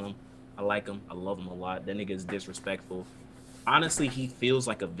impressions on him, I like him. I love him a lot. That nigga is disrespectful. Honestly, he feels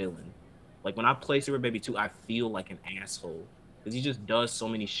like a villain. Like when I play Super Baby 2, I feel like an asshole because he just does so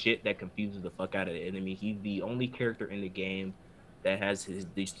many shit that confuses the fuck out of the enemy. He's the only character in the game that has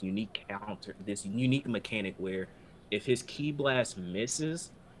this unique mechanic where if his Ki Blast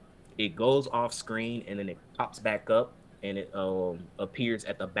misses, it goes off screen and then it pops back up and it appears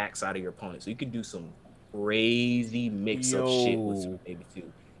at the backside of your opponent. So you can do some crazy mix up shit with Super Baby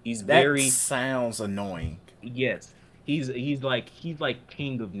 2. That sounds annoying. Yes. He's like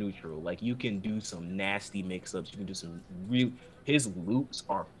king of neutral. Like you can do some nasty mix ups. You can do some his loops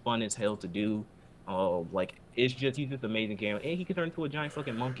are fun as hell to do. Like he's just amazing game. And he can turn into a giant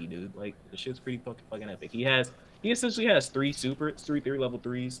fucking monkey, dude. Like the shit's pretty fucking epic. He essentially has three level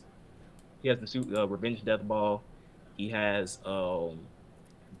 3s. He has the Revenge Death Ball. He has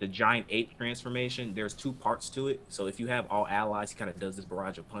the Giant Ape transformation. There's 2 parts to it. So if you have all allies, he kind of does this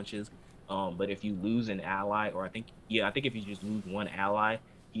barrage of punches. But if you lose an ally, or I think if you just lose one ally,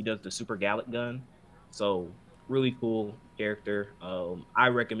 he does the Super Gallic Gun. So really cool character. I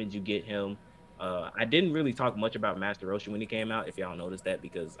recommend you get him. I didn't really talk much about Master Roshi when he came out, if y'all noticed that,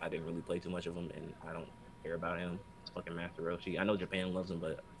 because I didn't really play too much of him and I don't care about him. It's fucking Master Roshi. I know Japan loves him,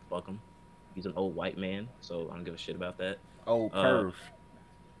 but fuck him. He's an old white man, so I don't give a shit about that. Old perv.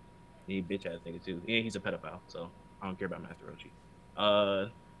 He bitch ass nigga too. Yeah, he's a pedophile, so I don't care about Master Roshi.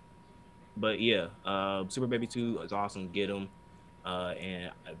 But yeah, Super Baby 2 is awesome. Get him.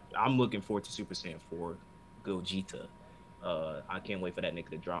 And I'm looking forward to Super Saiyan 4 Gogeta. I can't wait for that nigga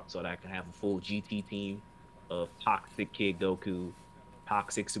to drop so that I can have a full GT team of Toxic Kid Goku,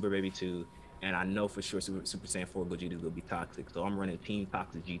 Toxic Super Baby 2, and I know for sure Super Saiyan 4 Gogeta is going to be toxic. So I'm running Team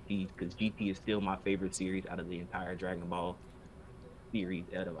Toxic GT because GT is still my favorite series out of the entire Dragon Ball series.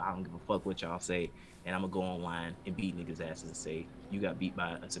 I don't give a fuck what y'all say. And I'm going to go online and beat niggas' asses and say, you got beat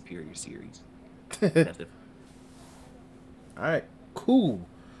by a superior series. That's it. All right, cool.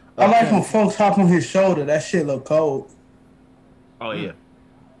 I like when folks hop on his shoulder. That shit look cold. Oh, yeah.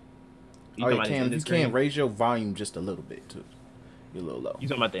 You can raise your volume just a little bit, too. You're a little low. You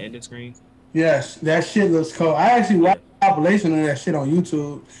talking about the ending screen? Yes, that shit looks cold. I actually watched the compilation of that shit on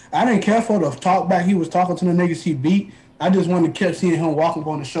YouTube. I didn't care for the talk back he was talking to the niggas he beat. I just wanted to keep seeing him walk up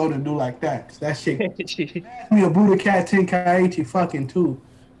on the shoulder and do like that. Cause that shit me a Buddha Cat Tenkaichi fucking too.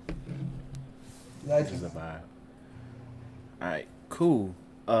 That's a vibe. Alright, cool.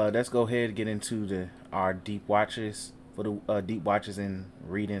 Let's go ahead and get into our deep watches for the deep watches and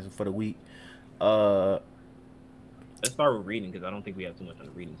readings for the week. Let's start with reading because I don't think we have too much on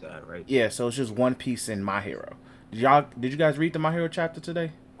the reading side, right? Yeah, so it's just One Piece and My Hero. Did you guys read the My Hero chapter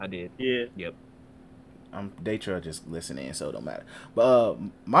today? I did. Yeah. Yep. Daytra just listening, so it don't matter. But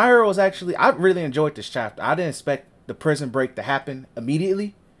My Hero was actually, I really enjoyed this chapter. I didn't expect the prison break to happen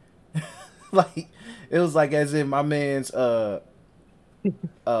immediately. Like it was like as if my man's one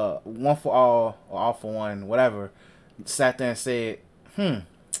for all or all for one, whatever, sat there and said,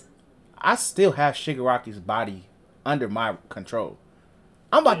 I still have Shigaraki's body under my control.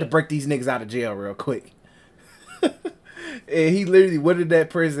 I'm about to break these niggas out of jail real quick. And he literally went in that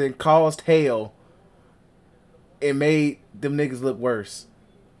prison, caused hell, and made them niggas look worse.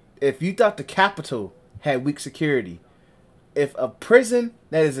 If you thought the Capitol had weak security, if a prison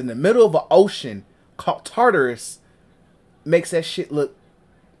that is in the middle of an ocean called Tartarus makes that shit look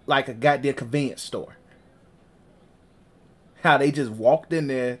like a goddamn convenience store. How they just walked in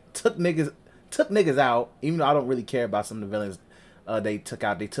there, took niggas out, even though I don't really care about some of the villains they took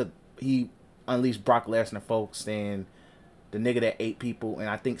out. He unleashed Brock Lesnar folks and the nigga that ate people, and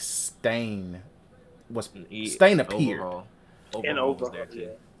I think Stain appeared. Overhaul was there too. Yeah.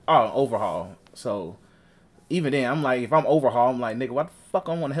 Oh, Overhaul. So even then, I'm like, if I'm Overhaul, I'm like, nigga, why the fuck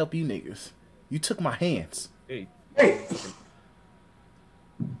I want to help you niggas? You took my hands. Hey, Hey,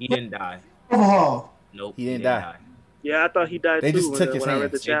 he didn't die. Overhaul. Nope, He didn't die. Yeah, I thought he died They too. just took his when I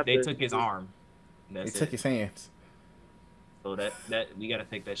read the hands. chapter. They took his arm. They That's took it. his hands. So that we gotta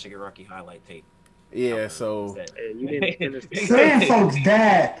take that Shigaraki highlight tape. Yeah, so Hey, you didn't finish the Saying folks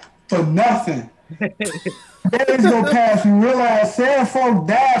died for nothing. Days go past, you realize saying folks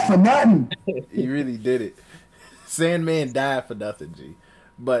died for nothing. he really did it. Sandman died for nothing, G.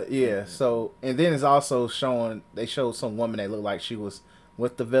 But yeah, so and then it's also showing they showed some woman that looked like she was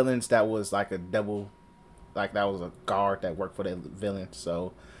with the villains that was like a double, like that was a guard that worked for the villain.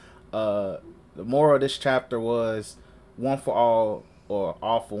 So the moral of this chapter was one for all or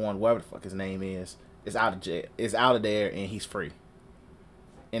all for one, whatever the fuck his name is out of jail, is out of there, and he's free.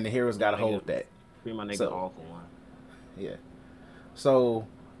 And the heroes gotta hold that. Free my nigga So- all for one. Yeah. So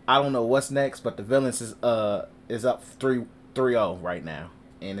I don't know what's next, but the villains is up 3-0 right now,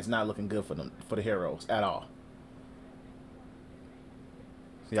 and it's not looking good for the heroes at all.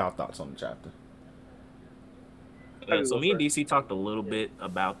 Y'all thoughts on the chapter? So me and DC talked a little bit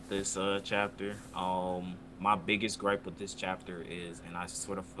about this chapter. My biggest gripe with this chapter is, and I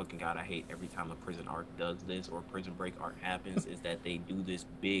sort of fucking God, I hate every time a prison arc does this or prison break arc happens, is that they do this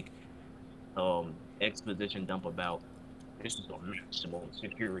big exposition dump about this is a maximum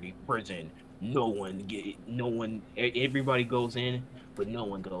security prison. Everybody goes in, but no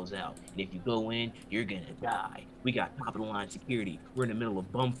one goes out. And if you go in, you're gonna die. We got top of the line security. We're in the middle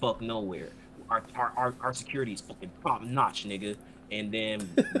of bumfuck nowhere. Our security is fucking top notch, nigga. And then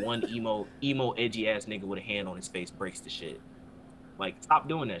one emo edgy ass nigga with a hand on his face breaks the shit. Like, stop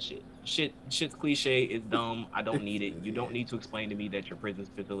doing that shit. Shit's cliche. It's dumb. I don't need it. You don't need to explain to me that your prison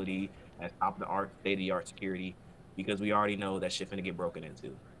facility has top of the art, state of the art security, because we already know that shit finna get broken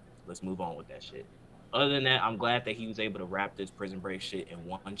into. Let's move on with that shit. Other than that, I'm glad that he was able to wrap this prison break shit in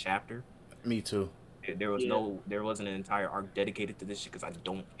one chapter. Me too. There wasn't an entire arc dedicated to this shit because I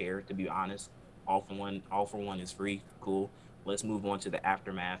don't care, to be honest. All for one is free. Cool. Let's move on to the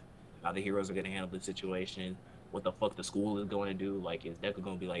aftermath. How the heroes are gonna handle the situation. What the fuck the school is going to do? Like, is Deku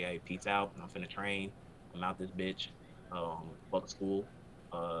gonna be like, hey, peace out, I'm finna train, I'm out this bitch, fuck school,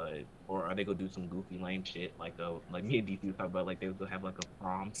 or are they gonna do some goofy lame shit like me and DC talk about, like they will have like a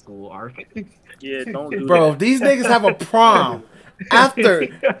prom school arc? Yeah, don't do Bro, that. if these niggas have a prom after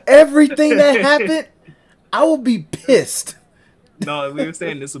everything that happened, I will be pissed. No, we were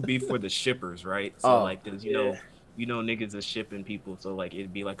saying this would be for the shippers, right? So Oh. like, cause you know niggas are shipping people, so like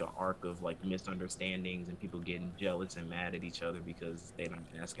it'd be like an arc of like misunderstandings and people getting jealous and mad at each other because they're not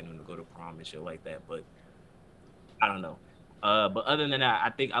asking them to go to prom and shit like that. But I don't know. But other than that, I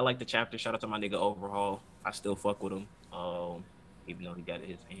think I like the chapter. Shout out to my nigga Overhaul. I still fuck with him. Even though he got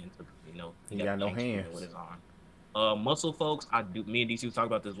his hands, He got no gangster hands. with his arm. Muscle folks, I do. Me and DC was talking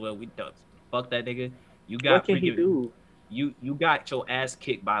about this. Well, we fuck that nigga. You got What can he do? You got your ass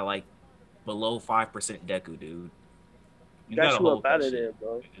kicked by like below 5% Deku, dude. You Got gotta you hold up out that of shit. there,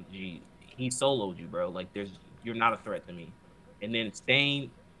 bro. Gee, he soloed you, bro. Like you're not a threat to me. And then Stain,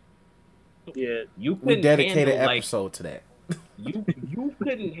 Yeah, you We couldn't dedicated handle, like, episode to that. you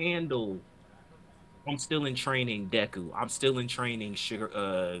couldn't handle. I'm still in training, Deku. I'm still in training,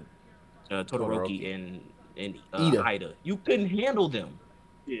 Todoroki and Ida. You couldn't handle them.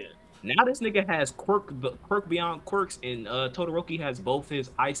 yeah. Now this nigga has quirk beyond quirks, and Todoroki has both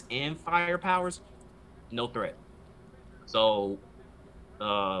his ice and fire powers. No threat. So,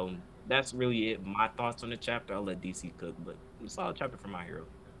 that's really it. My thoughts on the chapter. I'll let DC cook, but it's a solid chapter for my hero.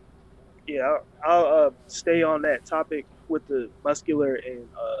 Yeah, I'll stay on that topic with the muscular and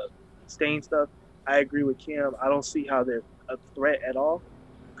Stain stuff. I agree with Kim. I don't see how they're a threat at all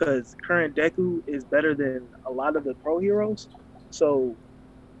because current Deku is better than a lot of the pro heroes. So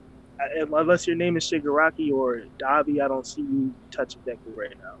unless your name is Shigaraki or Dabi, I don't see you touching Deku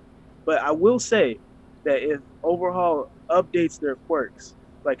right now. But I will say that if Overhaul updates their quirks,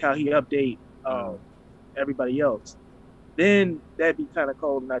 like how he update everybody else, then that'd be kind of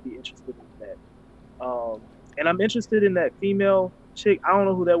cold, and I'd be interested in that. And I'm interested in that female chick. I don't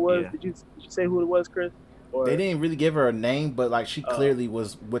know who that was. Yeah. Did you say who it was, Chris? Or They didn't really give her a name, but like she clearly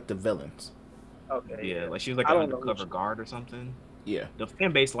was with the villains. okay, Yeah, like she was like I an don't know undercover guard or something. Yeah, The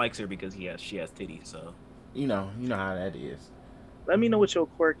fan base likes her because she has titties. So you know how that is. Let me know what your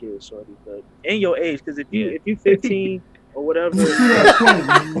quirk is, shorty, but and your age, because if you Yeah. if you 15 or whatever, Let's see that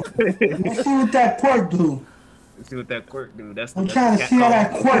quirk, man. Let's see what that quirk do. let's see what that quirk do. I'm trying to see how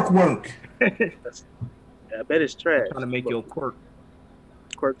that quirk work. I bet it's trash. Trying to make your quirk.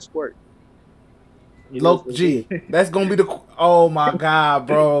 quirk squirt. Loc G, that's gonna be the. Oh my god,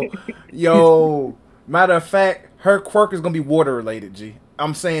 bro, yo. Matter of fact, her quirk is gonna be water related. G,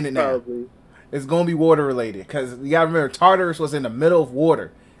 I'm saying it now. Probably. It's gonna be water related because you gotta remember Tartarus was in the middle of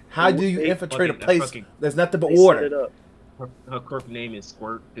water. How do you infiltrate a place there's nothing but water? Her quirk name is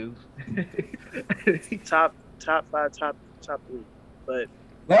Squirt, dude. top 5, top 3. But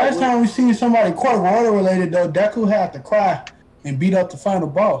Last time we seen somebody quirk water related though, Deku had to cry and beat up the final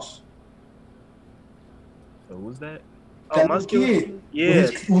boss. So who's that? That my kid, yeah,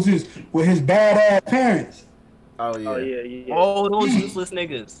 with his badass parents. Oh yeah. Oh, those useless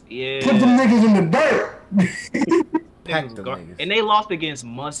niggas. Yeah. Put them niggas in the dirt. Pack them niggas. And they lost against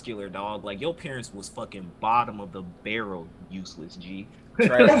Muscular, dog. Like, your parents was fucking bottom of the barrel, useless, G.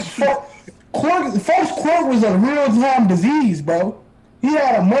 Folks Quirk was a real-time disease, bro. He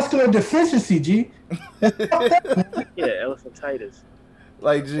had a muscular deficiency, G. Yeah, elephantitis.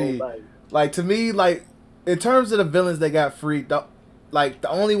 Like, G. Like, to me, like, in terms of the villains that got freed, the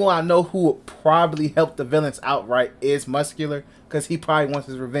only one I know who would probably help the villains outright is Muscular, because he probably wants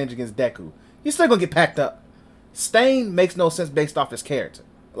his revenge against Deku. He's still gonna get packed up. Stain makes no sense based off his character.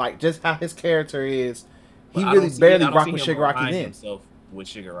 Like, just how his character is, he really barely rocked with Shigaraki then. With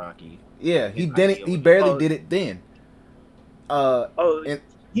Shigaraki. Yeah, he barely did it then.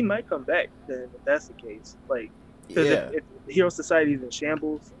 He might come back then if that's the case. Like, because if Hero Society is in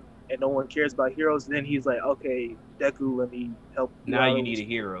shambles and no one cares about heroes, then he's like, okay, Deku, let me help. Now you need a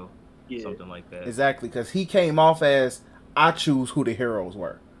hero. Yeah. Something like that. Exactly, because he came off as, I choose who the heroes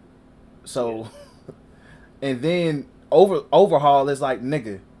were. So, and then Overhaul is like,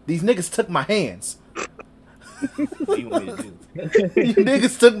 nigga, these niggas took my hands. What do you want me to do? You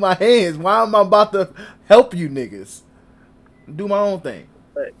niggas took my hands. Why am I about to help you niggas? Do my own thing.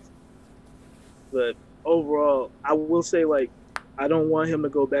 But overall, I will say, like, I don't want him to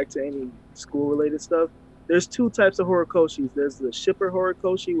go back to any school-related stuff. There's 2 types of Horikoshis. There's the shipper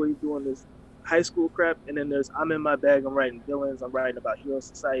Horikoshi, where he's doing this high school crap, and then there's I'm in my bag, I'm writing villains, I'm writing about Hero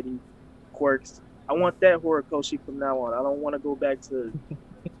Society, quirks. I want that Horikoshi from now on. I don't want to go back to...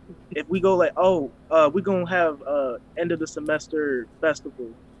 If we go like, we're going to have end of the semester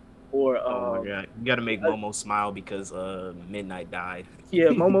festival. Or, oh my God. You got to make Momo smile because Midnight died. Yeah,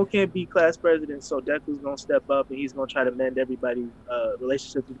 Momo can't be class president, so Deku's going to step up and he's going to try to mend everybody's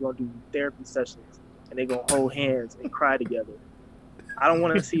relationships. He's going to do therapy sessions and they're going to hold hands and cry together. I don't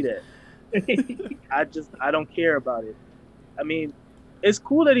want to see that. I don't care about it. I mean, it's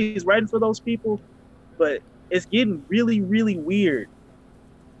cool that he's writing for those people, but it's getting really, really weird.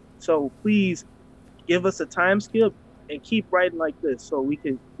 So please give us a time skip and keep writing like this so we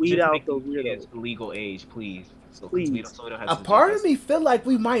can weed out those weirdos. Legal age, please. So please. We don't have a part of me feel like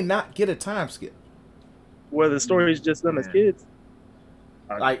we might not get a time skip. Where the story is just them as kids.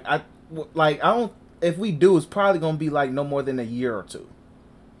 I don't. If we do, it's probably gonna be like no more than a year or 2.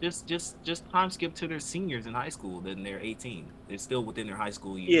 Just time skip to their seniors in high school. Then they're 18. They're still within their high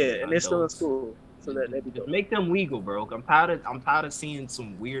school years. Yeah, and they're still in school. So that they just make them legal, bro. I'm tired of seeing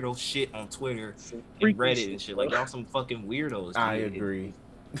some weirdo shit on Twitter and Reddit and shit. Like, y'all some fucking weirdos. I agree.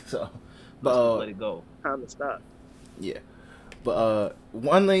 So, but let it go. Time to stop. Yeah, but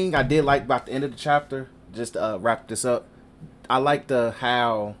one thing I did like about the end of the chapter, just to wrap this up, I liked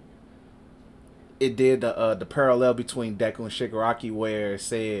how it did the parallel between Deku and Shigaraki, where it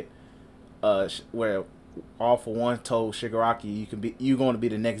said, where All For One told Shigaraki, you're going to be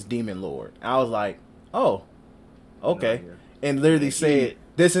the next Demon Lord. I was like, oh, okay. And literally said,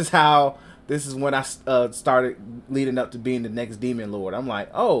 this is when I started leading up to being the next Demon Lord. I'm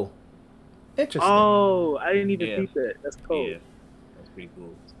like, oh, interesting. Oh, I didn't even think that. That's cool. Yeah. That's pretty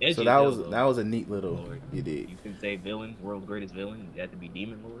cool. So that was a neat little Lord. You did. You can say villain, world's greatest villain. You have to be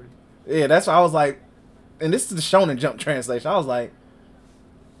Demon Lord. Yeah, that's why I was like, and this is the Shonen Jump translation. I was like,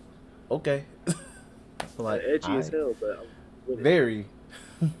 okay. Like edgy as hell, but very,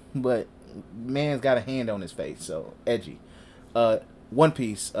 but man's got a hand on his face, so edgy. One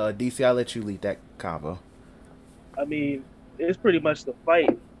Piece, DC, I'll let you lead that convo. I mean, it's pretty much the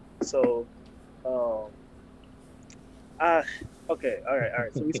fight. So, okay, all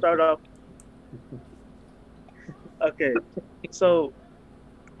right. So we start off. Okay, so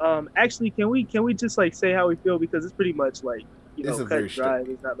actually, can we just like say how we feel, because it's pretty much like It's a cut very and dry. straight.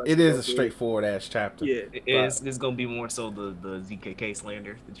 There's not much It to is go a through. straightforward ass chapter. Yeah, It's gonna be more so the ZKK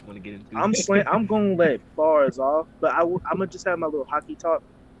slander that you want to get into. I'm gonna let bars off, but I'm gonna just have my little hockey talk.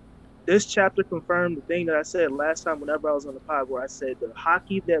 This chapter confirmed the thing that I said last time whenever I was on the pod, where I said the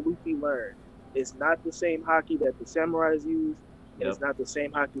hockey that Luffy learned is not the same hockey that the samurais use, and it's not the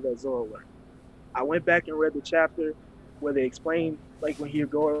same hockey that Zoro learned. I went back and read the chapter where they explain, like when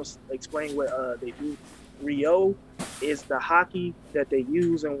Hyogoro explain what they do. Ryo is the hockey that they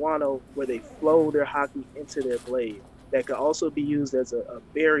use in Wano, where they flow their hockey into their blade. That could also be used as a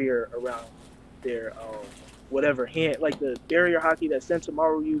barrier around their whatever hand, like the barrier hockey that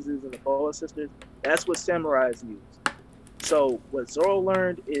Sentomaru uses in the Boa Sisters. That's what samurais use. So what Zoro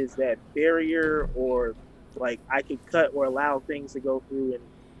learned is that barrier, or like I could cut or allow things to go through and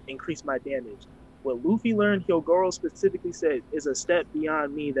increase my damage. What Luffy learned, Hyogoro specifically said, is a step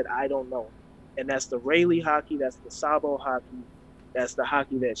beyond me that I don't know. And that's the Rayleigh hockey, that's the Sabo hockey, that's the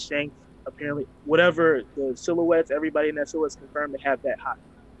hockey that Shanks apparently, whatever the silhouettes, everybody in that silhouette's confirmed to have that hockey.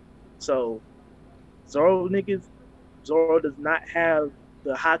 So Zoro does not have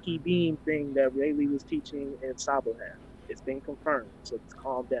the hockey beam thing that Rayleigh was teaching and Sabo had. It's been confirmed, so just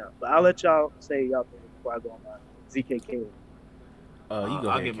calm down. But I'll let y'all say y'all thing before I go on my ZKK.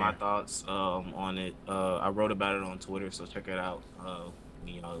 I'll give my thoughts on it. I wrote about it on Twitter, so check it out.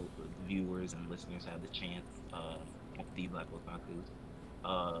 Viewers and listeners have the chance. The Black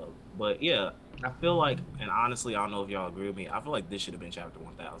Otakus. But yeah, I feel like, and honestly, I don't know if y'all agree with me. I feel like this should have been chapter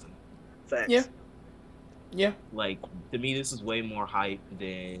 1000. Facts. Yeah. Like, to me, this is way more hype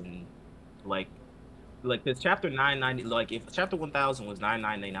than like this chapter 990. Like, if chapter 1000 was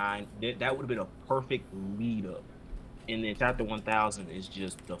 999, that would have been a perfect lead up. And then chapter 1000 is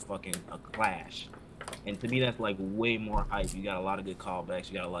just a clash. And to me, that's like way more hype. You got a lot of good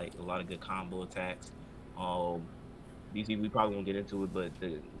callbacks. You got like a lot of good combo attacks. DC, we probably won't get into it, but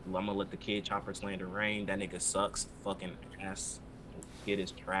I'm gonna let the kid Chopper slander reign. That nigga sucks. Fucking ass. Kid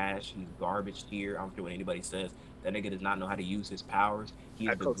is trash. He's garbage tier. I don't care what anybody says. That nigga does not know how to use his powers. He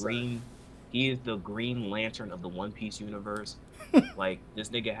is the Green Lantern of the One Piece universe. Like, this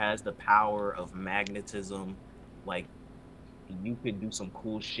nigga has the power of magnetism. Like, you could do some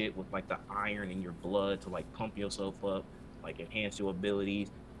cool shit with like the iron in your blood to like pump yourself up, like enhance your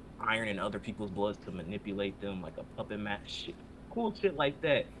abilities. Iron in other people's bloods to manipulate them, like a puppet match shit. Cool shit like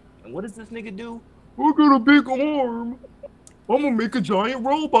that. And what does this nigga do? I got a big arm. I'm gonna make a giant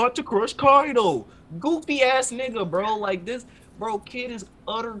robot to crush Kaido. Goofy ass nigga, bro. Like, this, bro, kid is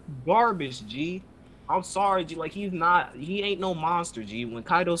utter garbage, G. I'm sorry, G. Like, he ain't no monster, G. When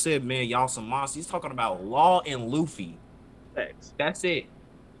Kaido said, man, y'all some monsters, he's talking about Law and Luffy. Thanks. That's it.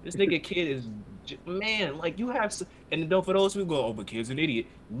 This nigga kid is, man, like, you have, and then for those who go, oh, but kid's an idiot.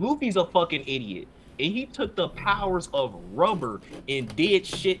 Luffy's a fucking idiot. And he took the powers of rubber and did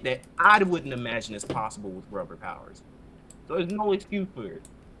shit that I wouldn't imagine is possible with rubber powers. So there's no excuse for it.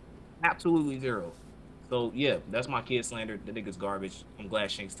 Absolutely zero. So yeah, that's my kid slander. The nigga's garbage. I'm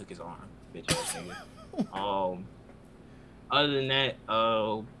glad Shanks took his arm. Bitch ass nigga. Other than that,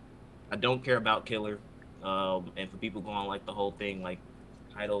 I don't care about Killer. And for people going like the whole thing, like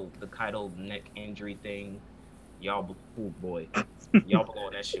the Kaido neck injury thing, y'all, oh boy, y'all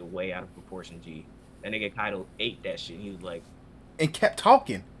blowing that shit way out of proportion, G. That nigga Kaido ate that shit. He was like, and kept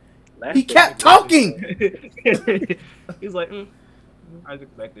talking. He kept talking. He's like, I was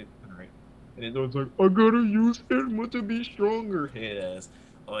expected. All right. And then Zoro's like, I gotta use Enma to be stronger. Head ass.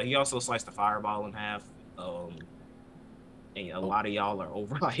 He also sliced the fireball in half. And a lot of y'all are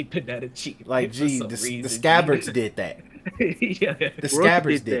overhyping that achievement. Like, gee, the Scabbards did that. Yeah. The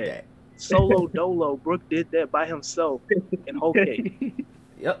Scabbards did that. Solo Dolo, Brook did that by himself in Whole Cake.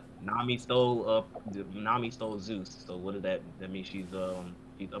 Yep. Nami stole Zeus. So what did that mean? She's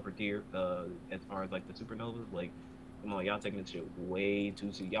upper tier as far as like the supernovas. Like, come on, y'all taking this shit way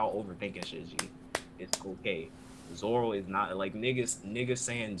too serious. Y'all overthinking shit, G. It's okay. Zoro is not, like, niggas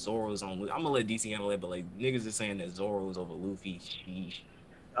saying Zoro's on Luffy. I'm gonna let DC handle it, but like, niggas is saying that Zoro's over Luffy. Sheesh.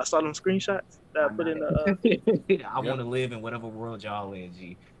 I saw them screenshots that I put in the I want to live in whatever world y'all in,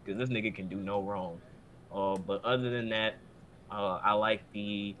 G, because this nigga can do no wrong. But other than that, I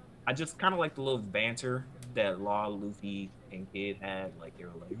just kind of like the little banter that Law, Luffy, and Kid had. Like, they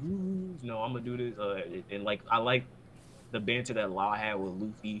were like, no, I'm gonna do this. And like, I like the banter that Law had with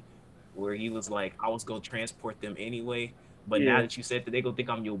Luffy, where he was like, I was gonna transport them anyway. But now that you said that, they gonna think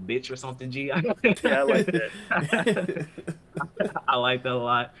I'm your bitch or something, G. Yeah, I like that. I like that a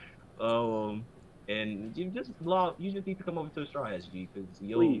lot. And you just need to come over to the Straw Hats, G, because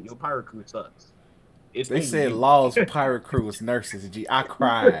your pirate crew sucks. They said Law's pirate crew was nurses. G, I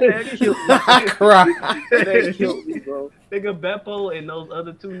cried. I cried. That killed me, bro. Nigga Beppo and those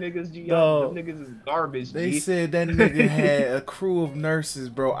other two niggas, G, Dog. them niggas is garbage. They G. said that nigga had a crew of nurses,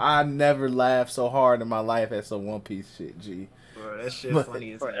 bro. I never laughed so hard in my life at some One Piece shit, G. Bro, that shit But-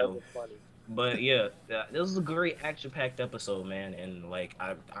 funny as Forever hell. funny. But yeah, this was a great action-packed episode, man. And like,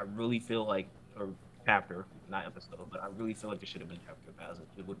 I really feel like, or chapter, not episode, but I really feel like it should have been chapter pass.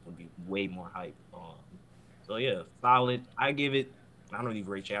 It would be way more hype. So yeah, solid. I give it. I don't really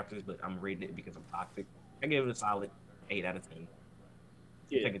rate chapters, but I'm rating it because I'm toxic. I give it a solid 8 out of 10.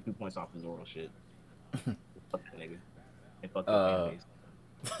 Yeah. Taking 2 points off the Zoro shit. Fuck that nigga. And fuck that fan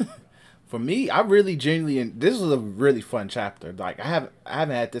base. For me, I really genuinely, and this was a really fun chapter. Like I haven't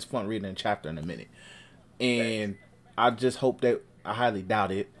had this fun reading a chapter in a minute, and I just hope that I highly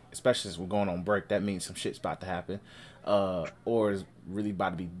doubt it, especially since we're going on break. That means some shit's about to happen, or is really about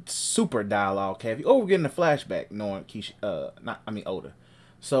to be super dialogue heavy. Or we're getting a flashback, knowing Oda.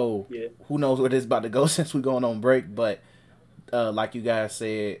 So Yeah. who knows where this is about to go since we're going on break. But like you guys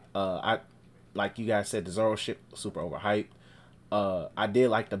said, the Zoro shit was super overhyped. I did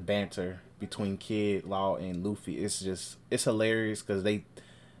like the banter between Kid, Law, and Luffy. It's hilarious because they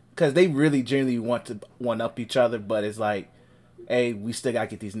really genuinely want to one up each other, but it's like, hey, we still gotta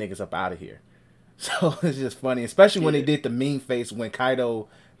get these niggas up out of here. So it's just funny, especially when they did the mean face when Kaido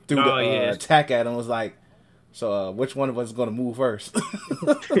threw the attack at him. Was like, so which one of us is gonna move first?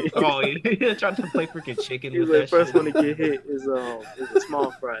 Oh, yeah, trying to play freaking chicken. He was with like, that first shit. one to get hit is a small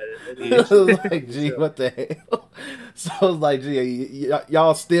fry. It was like, gee, what the hell? So it's like, gee,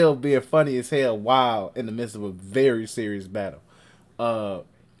 y'all still being funny as hell while in the midst of a very serious battle.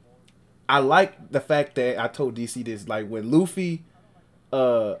 I like the fact that I told DC this, like when Luffy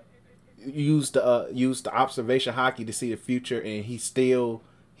used the observation hockey to see the future, and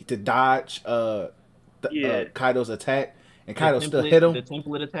to dodge Kaido's attack, and Kaido still hit him. The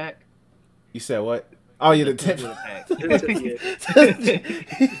template attack. You said what? Oh yeah, the template template.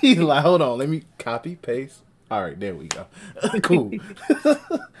 He's like, hold on, let me copy paste. All right, there we go. Cool.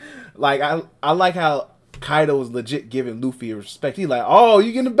 Like I like how Kaido was legit giving Luffy respect. He's like, oh,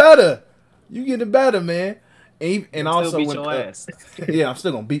 you getting better, man. And also beat when, your ass. Yeah, I'm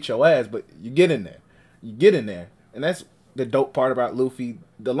still gonna beat your ass, but you get in there, and that's the dope part about Luffy.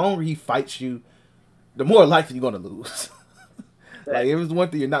 The longer he fights you, the more likely you're gonna lose. Like, it was one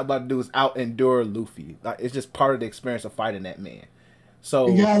thing you're not about to do is out endure Luffy. Like, it's just part of the experience of fighting that man. So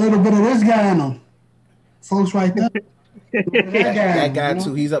you got a little bit of this guy in him, folks, right there. that guy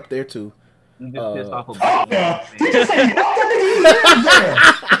too. He's up there too. You just pissed off a Oh, bunch yeah. of He just said, "Oh, that nigga, he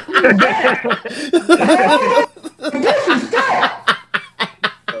is there."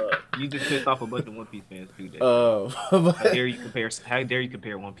 You just pissed off a bunch of One Piece fans too. How dare you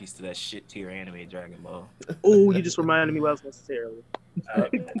compare One Piece to that shit tier anime Dragon Ball? Oh, you just reminded me what I was going to say earlier.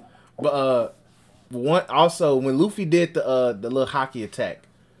 But when Luffy did the little hockey attack,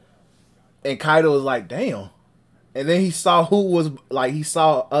 and Kaido was like, damn, and then he saw he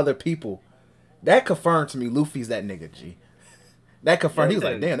saw other people. That confirmed to me Luffy's that nigga, G. That confirmed. He was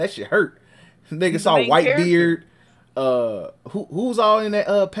like, damn, that shit hurt. Nigga saw Whitebeard. Who's all in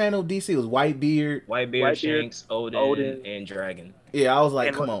that panel? DC it was Whitebeard, Shanks, Odin, and Dragon. Yeah, I was like,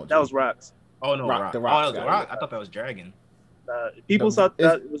 And come on, that was Rocks. Oh no, Rock, Rock. the Rock Oh, that was guy. Rock. I thought that was Dragon. People No, thought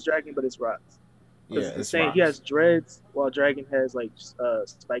that it was Dragon, but it's Rocks. yeah, It's the it's same. He Rocks. has dreads, while Dragon has like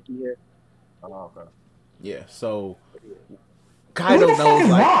spiky hair. Oh, okay. Yeah, so Who Kaido the fuck knows is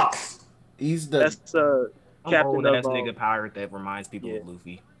like Rocks? he's the That's I'm Captain old ass of nigga pirate that reminds people yeah. of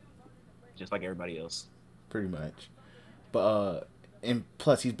Luffy, just like everybody else. pretty much. But and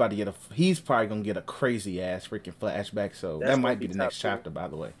plus he's probably gonna get a crazy ass freaking flashback, so That's that gonna might be be the top next tier. chapter, by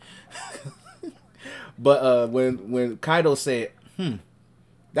the way. But when Kaido said,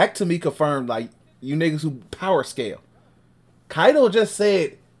 that to me confirmed like you niggas who power scale. Kaido just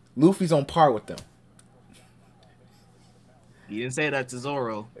said Luffy's on par with them. He didn't say that to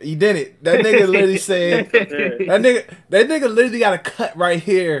Zoro. He did it. That nigga literally said that nigga literally got a cut right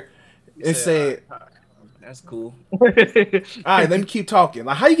here and said, "That's cool." all right, let me keep talking.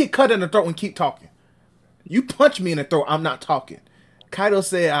 Like, how you get cut in the throat and keep talking? You punch me in the throat, I'm not talking. Kaido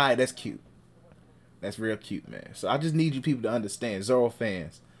said, all right, that's cute. That's real cute, man. So I just need you people to understand, Zoro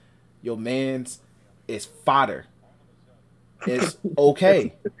fans, your man's is fodder. It's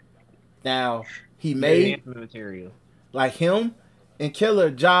okay. Now, he made, material. like him and Killer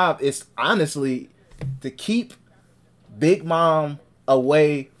job is honestly to keep Big Mom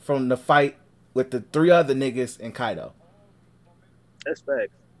away from the fight with the 3 other niggas and Kaido. That's facts.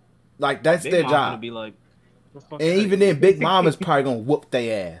 Like, that's Big their Mom's job. gonna be like, And even then, Big Mom is probably gonna whoop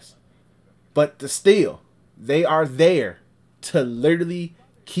their ass. But still, they are there to literally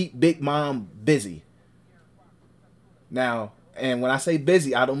keep Big Mom busy. Now, and when I say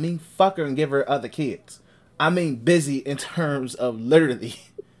busy, I don't mean fuck her and give her other kids. I mean busy in terms of literally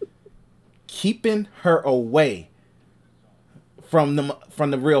keeping her away from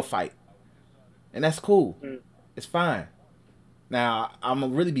the real fight. And that's cool. It's fine. Now, I'm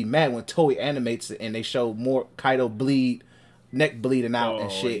going to really be mad when Toei animates it and they show more Kaido neck bleeding out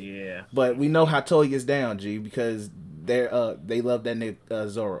and shit. Yeah. But we know how Toei gets down, G, because they love that nigga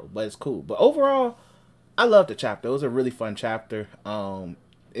Zoro. But it's cool. But overall, I love the chapter. It was a really fun chapter.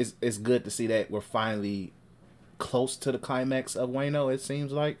 It's good to see that we're finally close to the climax of Wano, it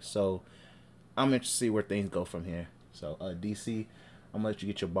seems like. So I'm interested to see where things go from here. So DC, I'm gonna let you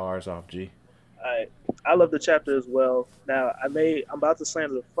get your bars off, G. I love the chapter as well. Now I'm about to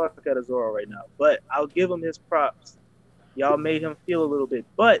slander the fuck out of Zoro right now, but I'll give him his props. Y'all made him feel a little bit,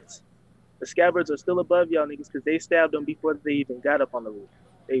 but the scabbards are still above y'all niggas because they stabbed him before they even got up on the roof.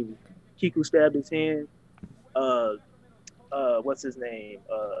 Kiku stabbed his hand. What's his name?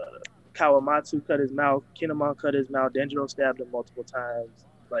 Kawamatsu cut his mouth. Kinemon cut his mouth. Denjiro stabbed him multiple times.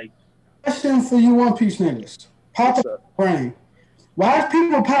 Like, question for you, One Piece niggas. Pop up brain. Why is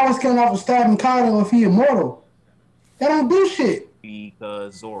people power scaling off of stabbing Kaido if he immortal? That don't do shit.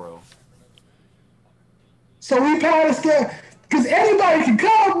 Because Zoro. So we power scale because anybody can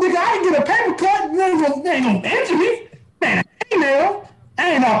come, nigga. I can get a paper cut. They ain't gonna injure me. Man,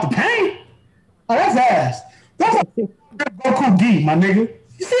 I ain't off the paint. Oh, that's ass. That's a Goku D, my nigga.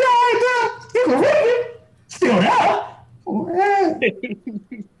 You see that right there? You can rip it. Still there.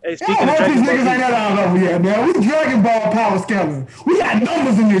 Hey, speaking of these Dragon niggas Ball, ain't that all over yet, man. We Dragon Ball power scaling. We got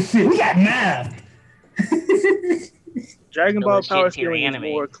numbers in this shit. We got math. Dragon Ball shit power to your scaling is anime.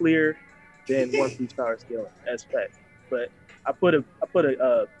 more clear than One Piece power scaling as fact. But I put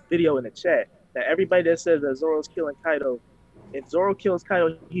a video in the chat that everybody that says that Zoro's killing Kaido, if Zoro kills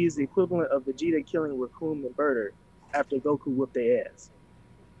Kaido, he's the equivalent of Vegeta killing Raccoon and Birder after Goku whooped their ass.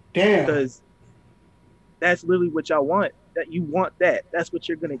 Damn. Because that's literally what y'all want. That you want that. That's what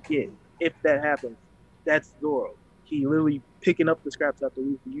you're gonna get if that happens. That's Zoro. He literally picking up the scraps after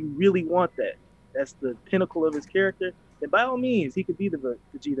Luffy. You really want that. That's the pinnacle of his character. And by all means, he could be the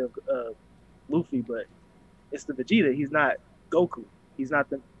Vegeta Luffy, but it's the Vegeta. He's not Goku. He's not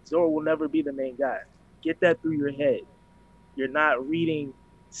the Zoro. Will never be the main guy. Get that through your head. You're not reading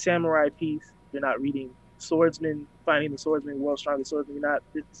Samurai Piece. You're not reading Swordsman, finding the swordsman, world's strongest swordsman.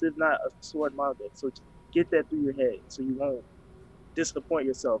 This is not a sword manga. So just get that through your head so you won't disappoint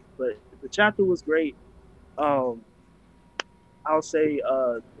yourself. But the chapter was great. I'll say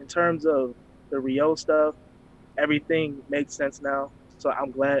in terms of the Rio stuff, everything makes sense now. So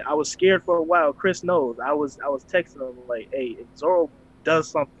I'm glad. I was scared for a while. Chris knows. I was texting him like, hey, if Zoro does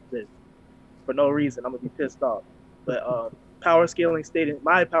something for no reason, I'm gonna be pissed off. But my power scaling stayed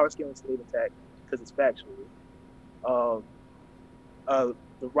intact because it's factual. The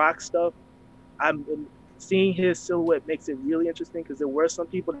rock stuff, seeing his silhouette makes it really interesting because there were some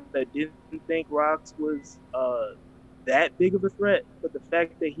people that didn't think Rocks was that big of a threat, but the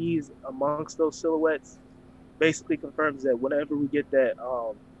fact that he's amongst those silhouettes basically confirms that whenever we get that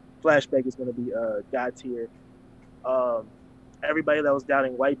flashback is going to be God tier. Everybody that was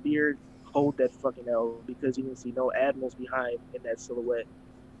doubting Whitebeard, hold that fucking L because you didn't see no admirals behind in that silhouette.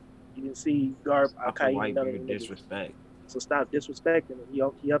 You didn't see Garb, Akai, none of them disrespect. So stop disrespecting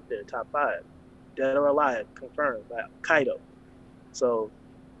him. He up there, top 5. Dead or alive, confirmed by Kaido. So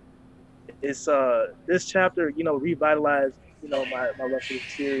it's this chapter, revitalized, my love for the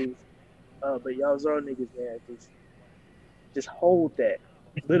series. But y'all Zoro niggas, man, just hold that.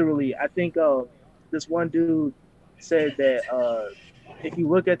 Literally, I think this one dude said that if you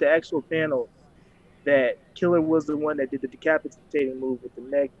look at the actual panel, that Killer was the one that did the decapitating move with the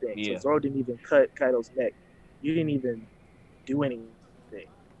neck thing. Yeah. So Zoro didn't even cut Kaido's neck. You didn't even do anything.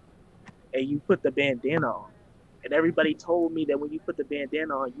 And you put the bandana on. And everybody told me that when you put the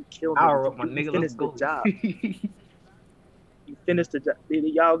bandana on, you killed him. You finished the job. You finished the job.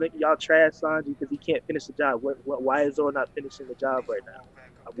 Y'all trash Sanji because he can't finish the job. Why is Zoro not finishing the job right now?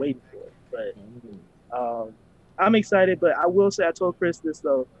 I'm waiting for it. But I'm excited. But I will say, I told Chris this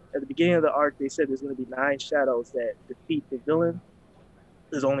though. At the beginning of the arc, they said there's going to be 9 shadows that defeat the villain.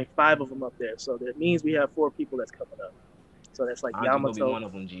 There's only 5 of them up there. So that means we have 4 people that's coming up. So that's like Yamato. Be one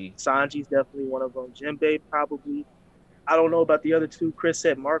of them, G. Sanji's definitely one of them. Jinbei probably. I don't know about the other 2. Chris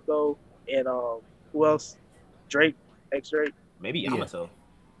said Marco and who else? Drake, X-Drake. Maybe Yamato.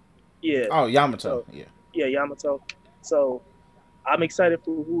 Yeah. Oh, Yamato. So, yeah, Yamato. So I'm excited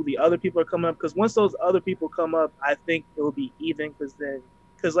for who the other people are coming up because once those other people come up, I think it will be even because then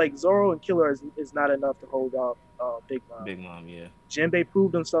because like Zoro and Killer is not enough to hold off Big Mom. Big Mom, yeah. Jinbei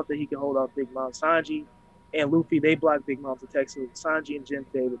proved himself that he can hold off Big Mom. Sanji and Luffy, they blocked Big Mom's attacks. So Sanji and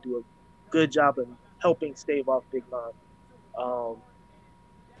Jinbei would do a good job in helping stave off Big Mom.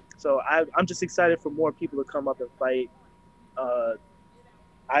 So I'm just excited for more people to come up and fight.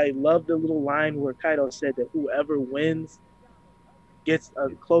 I love the little line where Kaido said that whoever wins gets a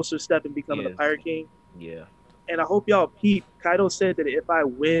closer step in becoming the Pirate King. Yeah. And I hope y'all peep. Kaido said that if I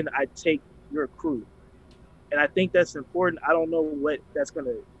win, I take your crew. And I think that's important. I don't know what that's going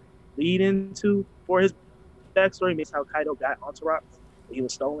to lead into for his backstory. Maybe how Kaido got onto Rocks. He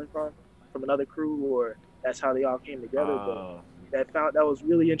was stolen from another crew, or that's how they all came together. But that was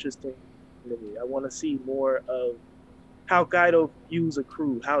really interesting to me. I want to see more of how Kaido views a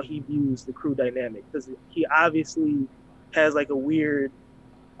crew, how he views the crew dynamic. Because he obviously has like a weird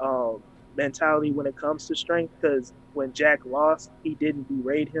mentality when it comes to strength. Because when Jack lost, he didn't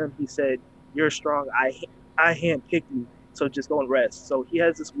berate him. He said, "You're strong. I handpicked you, so just go and rest." So he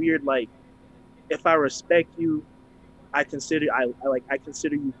has this weird like, if I respect you, I consider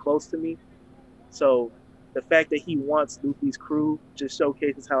you close to me. So the fact that he wants Luffy's crew just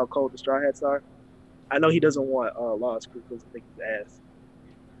showcases how cold the Straw Hats are. I know he doesn't want Law's crew because he thinks his ass,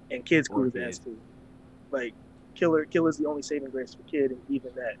 and Kid's crew is ass too. Like Killer's the only saving grace for Kid, and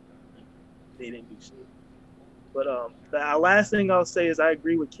even that they didn't do shit. But the last thing I'll say is I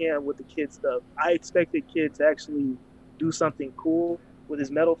agree with Cam with the Kid stuff. I expected Kid to actually do something cool with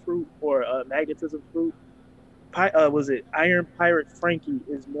his metal fruit or magnetism fruit. Was it Iron Pirate Frankie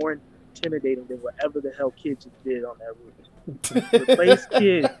is more intimidating than whatever the hell Kid just did on that route. Replace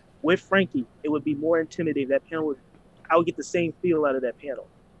Kid with Frankie, it would be more intimidating. That panel I would get the same feel out of that panel.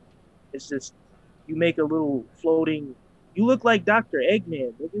 It's just you make a little floating. You look like Dr.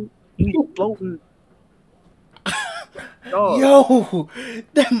 Eggman, nigga. You floating. Oh. Yo,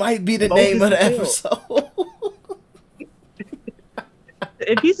 that might be the name of the episode.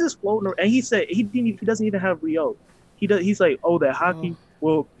 If he's just floating around, and he said he doesn't even have Rio. He's like, oh, that hockey.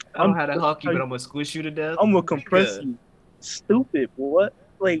 Well, I don't have that hockey, but I'm gonna squish you to death. I'm gonna compress you. Stupid, what?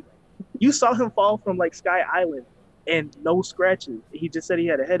 Like, you saw him fall from like Sky Island and no scratches. He just said he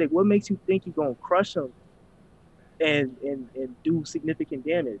had a headache. What makes you think you're gonna crush him and do significant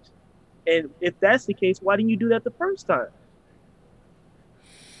damage? And if that's the case, why didn't you do that the first time?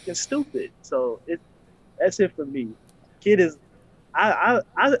 It's stupid. So that's it for me. Kid is I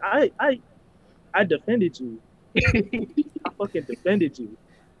defended you. I fucking defended you,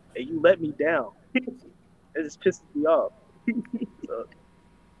 and you let me down. It just pisses me off. So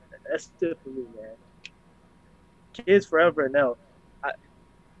that's it for me, man. Kids forever now.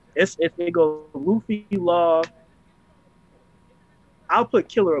 If they go Luffy, Law, I'll put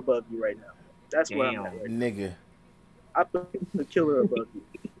Killer above you right now. That's what I'm at right now. Nigga. I put the Killer above you.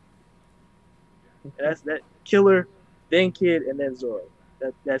 And that's that Killer, then Kid, and then Zoro.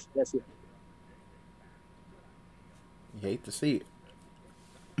 That's it. You hate to see it.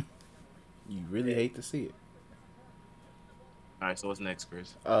 You really hate to see it. All right, so what's next,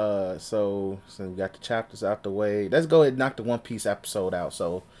 Chris? So we got the chapters out the way. Let's go ahead and knock the One Piece episode out.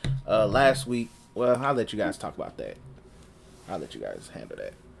 So, last week, well, I'll let you guys talk about that. I'll let you guys handle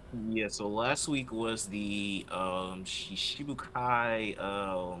that. Yeah, so last week was the Shichibukai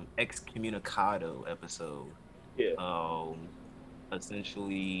Excommunicado episode. Yeah.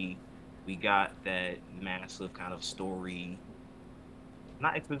 Essentially, we got that massive kind of story,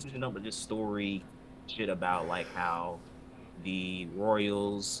 not exposition, but just story shit about like how the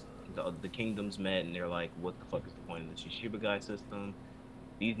royals, the kingdoms met, and they're like, what the fuck is the point of the Shichibukai system?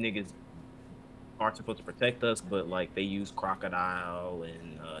 These niggas are supposed to protect us, but like they use Crocodile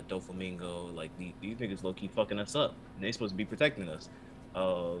and Doflamingo. Like these niggas low key fucking us up. And they supposed to be protecting us.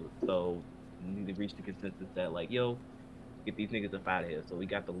 So we need to reach the consensus that like, yo, get these niggas up out of here. So we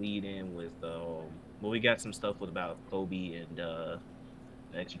got the lead in with we got some stuff with about Kobe and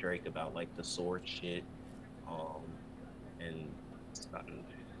Next Drake about like the sword shit. And I'm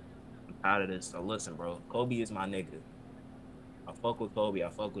proud of this. So listen, bro, Kobe is my nigga. I fuck with Kobe. I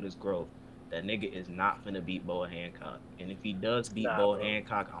fuck with his growth. That nigga is not finna beat Boa Hancock. And if he does beat Boa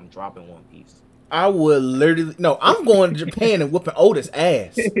Hancock, I'm dropping One Piece. I would literally... No, I'm going to Japan and whooping Otis'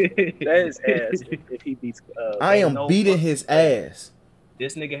 ass. That is ass if he beats... I am beating his ass.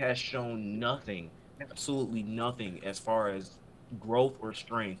 This nigga has shown nothing, absolutely nothing, as far as growth or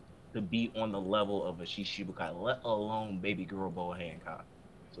strength to be on the level of a Shichibukai, let alone baby girl Boa Hancock.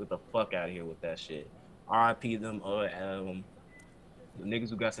 So get the fuck out of here with that shit. R.I.P. them... the niggas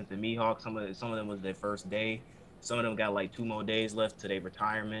who got sent to Mihawk, some of them was their first day. Some of them got like 2 more days left to their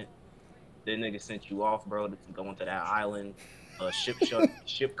retirement. Then niggas sent you off, bro, to go into that island.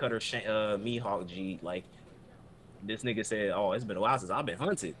 ship cutter Mihawk G. Like this nigga said, "Oh, it's been a while since I've been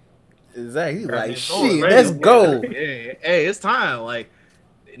hunted." Exactly. Grabbing Like his sword, shit, ready let's to go. yeah, hey, it's time. Like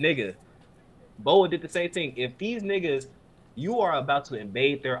nigga, Boa did the same thing. If these niggas, you are about to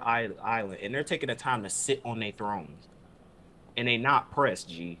invade their island, and they're taking the time to sit on their thrones, and they not pressed,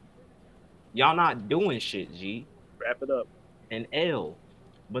 G. Y'all not doing shit, G. Wrap it up. And L.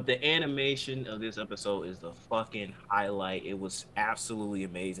 But the animation of this episode is the fucking highlight. It was absolutely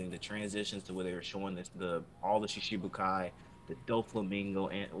amazing. The transitions to where they were showing the all the Shishibukai, the Doflamingo,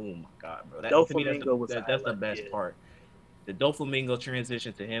 and oh my god, bro, that to me Doflamingo was a that's the highlight, best yeah. part. The Doflamingo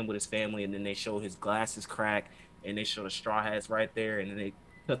transition to him with his family, and then they show his glasses crack, and they show the straw hats right there, and then they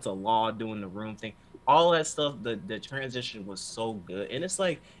cut to Law doing the room thing. All that stuff, the transition was so good, and it's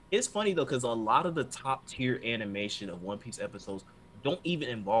like it's funny though because a lot of the top tier animation of One Piece episodes don't even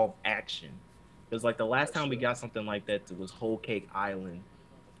involve action. Because like the last time we got something like that was Whole Cake Island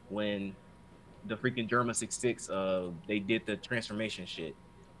when the freaking Germa 66 they did the transformation shit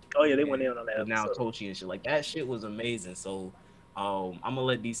Oh yeah, they went in on that with now episode. Tochi and shit. Like that shit was amazing. So I'm gonna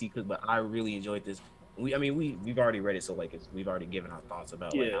let DC cook, but I really enjoyed this. We've already read it, so like we've already given our thoughts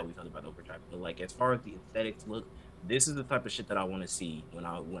about like Yeah. how we felt about Overdrive. But like as far as the aesthetics look, this is the type of shit that I want to see when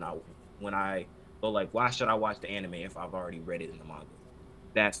I go like, why should I watch the anime if I've already read it in the manga?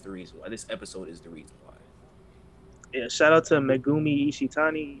 That's the reason why. This episode is the reason why. Yeah, shout out to Megumi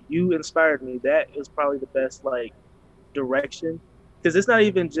Ishitani. You inspired me. That is probably the best like direction, because it's not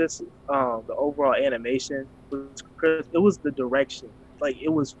even just the overall animation. It was the direction. Like it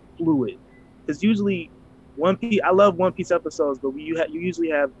was fluid. Because usually, I love One Piece episodes, but you usually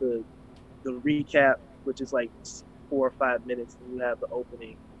have the recap, which is like 4 or 5 minutes, and you have the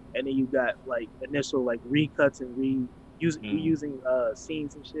opening, and then you got like initial like recuts and reusing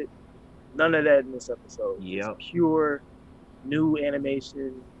scenes and shit. None of that in this episode. Yep. It's pure new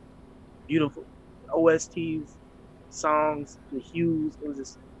animation, beautiful OSTs, songs, the hues. It was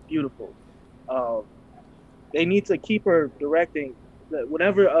just beautiful. They need to keep her directing.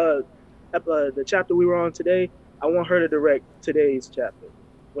 Whenever the chapter we were on today, I want her to direct today's chapter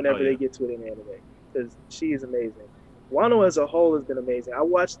whenever they get to it in anime, because she is amazing. Wano as a whole has been amazing. I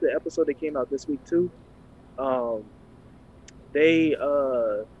watched the episode that came out this week too. They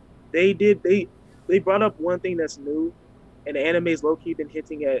brought up one thing that's new, and the anime's low-key been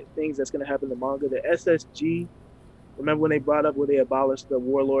hinting at things that's going to happen in the manga. The SSG, remember when they brought up where they abolished the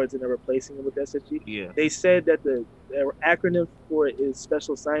warlords and they're replacing them with SSG? Yeah. They said that the acronym for it is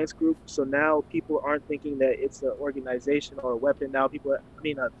Special Science Group, so now people aren't thinking that it's an organization or a weapon. Now people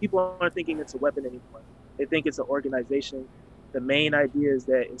aren't thinking it's a weapon anymore. They think it's an organization. The main idea is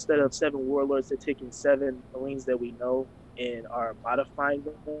that instead of 7 warlords, they're taking 7 Marines that we know and are modifying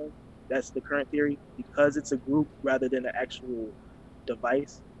them. That's the current theory, because it's a group rather than an actual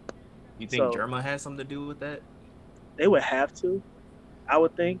device. You think Germa has something to do with that? They would have to, I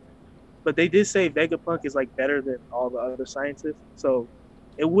would think. But they did say Vegapunk is like better than all the other scientists. So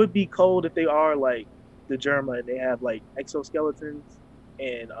it would be cold if they are like the Germa and they have like exoskeletons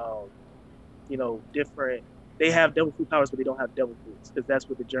and different. They have devil fruit powers, but they don't have devil fruits, because that's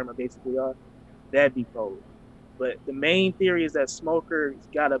what the Germa basically are. That'd be cold. But the main theory is that Smoker's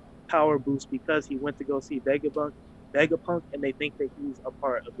got a power boost because he went to go see Vegapunk, and they think that he's a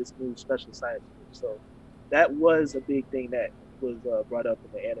part of this new special science group. So that was a big thing that was brought up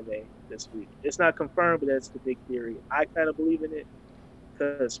in the anime this week. It's not confirmed, but that's the big theory. I kind of believe in it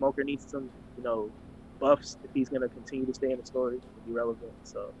because Smoker needs some, buffs if he's going to continue to stay in the story and be relevant.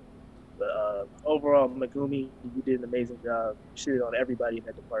 So, but overall, Megumi, you did an amazing job. You shitted on everybody in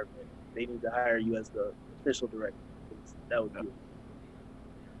that department. They need to hire you as the official director. That would be it.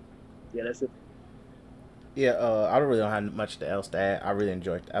 Yeah, that's it. Yeah, I don't really have much else to add. I really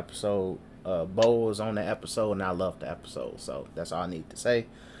enjoyed the episode. Bo was on the episode, and I loved the episode, so that's all I need to say.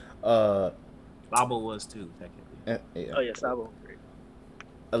 Sabo was too, technically. Yeah. Oh yeah, Sabo was great.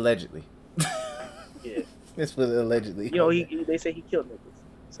 Allegedly. Yeah. This was allegedly. They say he killed niggas,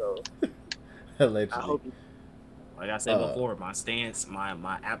 so allegedly. I hope he. Like I said before, my stance,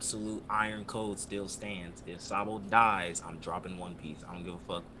 my absolute iron code still stands. If Sabo dies, I'm dropping One Piece. I don't give a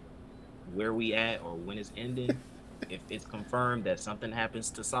fuck where we at or when it's ending. If it's confirmed that something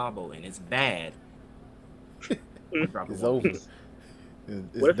happens to Sabo and it's bad, I'm dropping It's One over. Piece.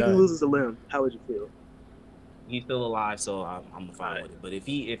 What if he loses a limb? How would you feel? He's still alive, so I'm fine with it. But if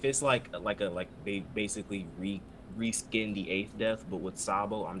it's like they basically reskin the 8th death, but with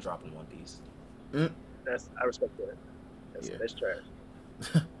Sabo, I'm dropping One Piece. I respect that. That's trash.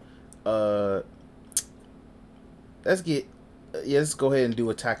 Let's get Yeah, let's go ahead and do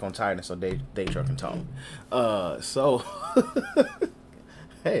Attack on Titan so Daytruck can talk. So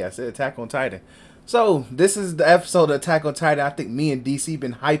hey, I said Attack on Titan. So this is the episode of Attack on Titan. I think me and DC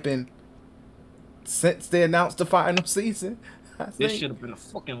been hyping since they announced the final season. This should have been the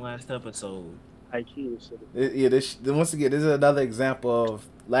fucking last episode. Yeah, once again, this is another example of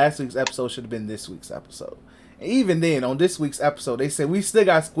last week's episode should have been this week's episode. And even then, on this week's episode, they said we still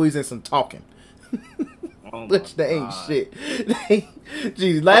got to squeeze in some talking. Which they ain't shit.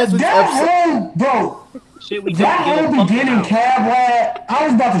 Geez, last week's episode, bro. Shit, we that whole beginning cab ride, I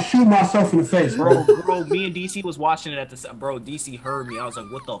was about to shoot myself in the face, bro. Me and DC was watching it at the bro. DC heard me. I was like,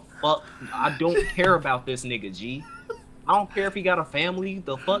 "What the fuck? I don't care about this nigga, G. I don't care if he got a family.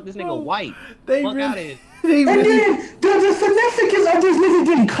 The fuck, this nigga white. They fuck really, out of it." And then the significance of this nigga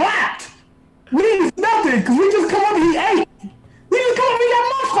getting clapped. We didn't nothing because we just come up and he ate. We just come up and we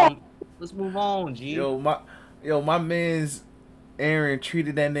got muscle. Let's move on, G. Yo, my man's Aaron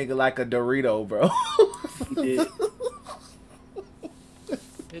treated that nigga like a Dorito, bro. He did.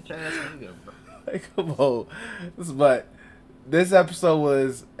 Bitch ass nigga, bro. Like, come on. But this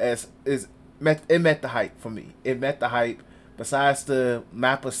episode met the hype for me. It met the hype. Besides the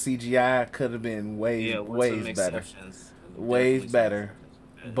map of CGI could have been way better. Way better.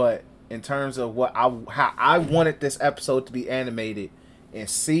 But in terms of how I wanted this episode to be animated and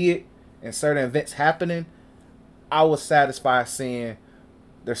see it and certain events happening, I was satisfied seeing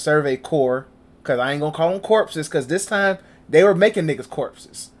the Survey Corps, because I ain't gonna call them corpses, because this time they were making niggas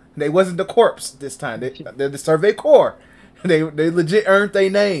corpses. They wasn't the corpse this time. They're the Survey Corps. They legit earned their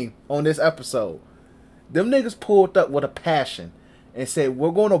name on this episode. Them niggas pulled up with a passion and said,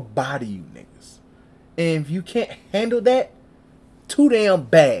 we're gonna body you niggas. And if you can't handle that, too damn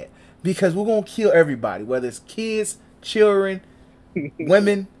bad. Because we're gonna kill everybody. Whether it's kids, children,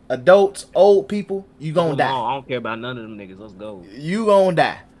 women, adults, old people, you gonna die. I don't care about none of them niggas. Let's go. You gonna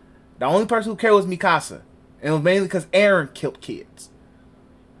die. The only person who cared was Mikasa. And it was mainly because Aaron killed kids.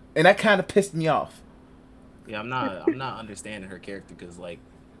 And that kind of pissed me off. Yeah, I'm not understanding her character because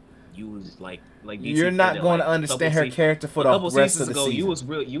you was like you're not going to understand her character for the rest of the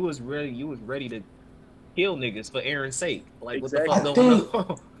season. You was ready to kill niggas for Aaron's sake. Like exactly. What the fuck going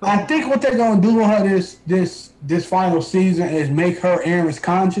on? I think what they're gonna do with her this final season is make her Aaron's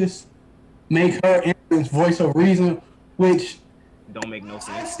conscious, make her Aaron's voice of reason, which don't make no sense.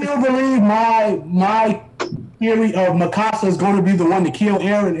 I still believe my theory of Mikasa is going to be the one to kill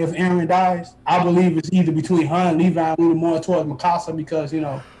Aaron if Aaron dies. I believe it's either between her and Levi. I'm leaning more towards Mikasa because,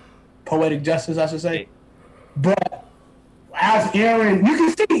 poetic justice, I should say. But as Aaron,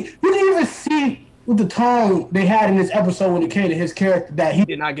 you can even see with the tone they had in this episode when it came to his character that he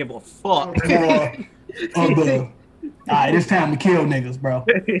did not give a fuck. Alright, it's time to kill niggas, bro.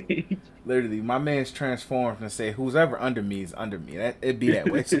 Literally, my man's transformed and said, "Who's ever under me is under me." It'd be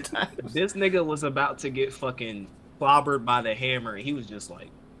that way sometimes. This nigga was about to get fucking clobbered by the hammer, and he was just like,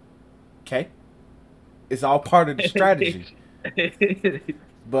 "Okay, it's all part of the strategy."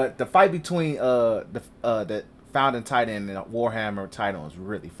 But the fight between the Founding Titan and Warhammer Titan was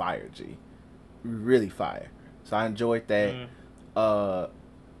really fire, G. Really fire. So I enjoyed that.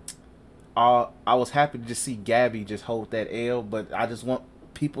 I was happy to just see Gabby just hold that L, but I just want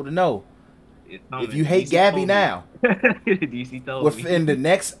people to know, if you hate Gabby now, DC told within the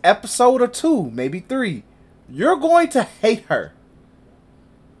next episode or 2, maybe 3, you're going to hate her.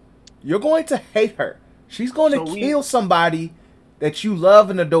 You're going to hate her. She's going to kill somebody that you love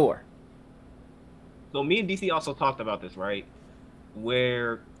and adore. So me and DC also talked about this, right?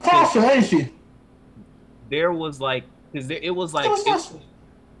 Where Sasha, ain't she? There was it was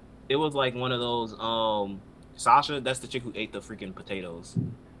like one of those Sasha, that's the chick who ate the freaking potatoes.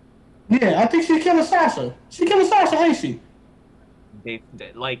 Yeah, I think she killed Sasha. She killed Sasha, ain't she?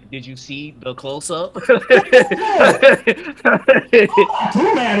 Did you see the close up? I'm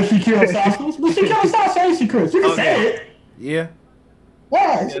too mad if she killed Sasha, but she killed Sasha, ain't she, Chris? You can say it. Yeah.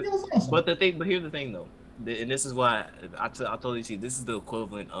 Why? She killed Sasha. But here's the thing though, and this is why I totally see this is the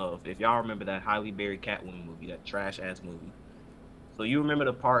equivalent of, if y'all remember that Halle Berry Catwoman movie, that trash ass movie. So you remember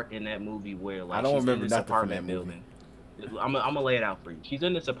the part in that movie where I don't she's remember in this nothing from that apartment building. I'm gonna lay it out for you. She's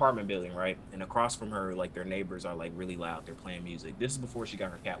in this apartment building, right? And across from her, their neighbors are really loud. They're playing music. This is before she got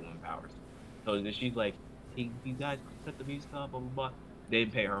her Catwoman powers. So then she's like, "Hey, you guys cut the music up, blah blah blah." They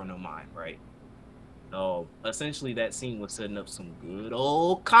didn't pay her no mind, right? So essentially, that scene was setting up some good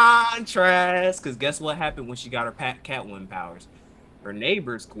old contrast. Because guess what happened when she got her Catwoman powers? Her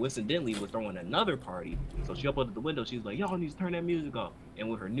neighbors coincidentally were throwing another party, so she opened up the window. She was like, "Y'all need to turn that music off." And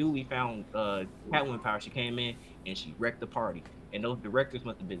with her newly found Catwoman power, she came in and she wrecked the party. And those directors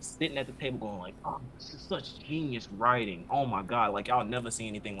must have been sitting at the table going like, oh, this is such genius writing. Oh my God, like y'all never see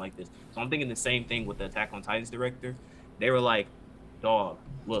anything like this. So I'm thinking the same thing with the Attack on Titans director. They were like, dog,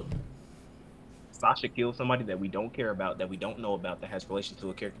 look, Sasha killed somebody that we don't care about, that we don't know about, that has relation to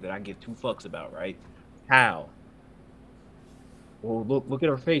a character that I give two fucks about, right? How? Well, look at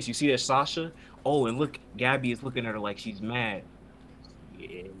her face. You see that Sasha? Oh, and look, Gabby is looking at her like she's mad.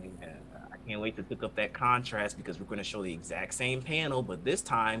 Yeah, I can't wait to pick up that contrast because we're going to show the exact same panel, but this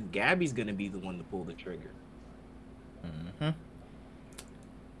time Gabby's going to be the one to pull the trigger. Mm-hmm.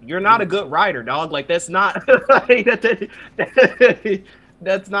 You're not a good writer, dog. Like that's not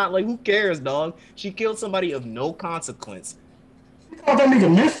that's not like who cares, dog. She killed somebody of no consequence. She called that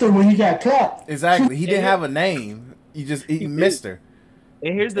nigga Mister when he got clapped. Exactly. He didn't have a name. He Mister.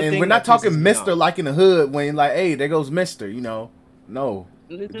 And here's the thing. And we're not talking Mister like in the hood when like, hey, there goes Mister. You know, no.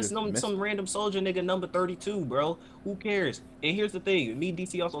 It's just some random soldier nigga number 32, bro. Who cares? And here's the thing. Me and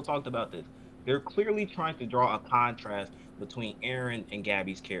DC also talked about this. They're clearly trying to draw a contrast between Aaron and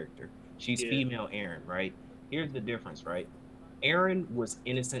Gabby's character. She's female Aaron, right? Here's the difference, right? Aaron was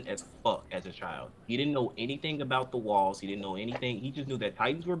innocent as fuck as a child. He didn't know anything about the walls. He didn't know anything. He just knew that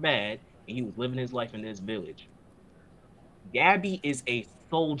Titans were bad, and he was living his life in this village. Gabby is a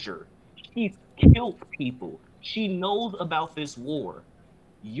soldier. She's killed people. She knows about this war.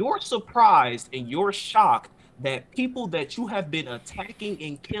 You're surprised and you're shocked that people that you have been attacking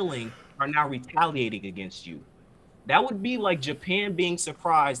and killing are now retaliating against you. That would be like Japan being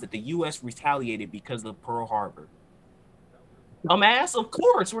surprised that the U.S. retaliated because of Pearl Harbor. Dumbass, of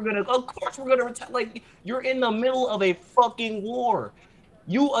course we're gonna retaliate. Like, you're in the middle of a fucking war.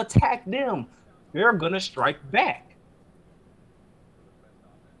 You attack them, they're gonna strike back.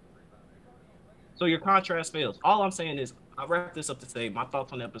 So your contrast fails. All I'm saying is, I'll wrap this up to say my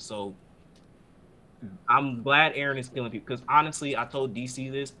thoughts on the episode. I'm glad Aaron is killing people because honestly, I told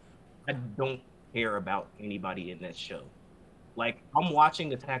DC this. I don't care about anybody in that show. Like, I'm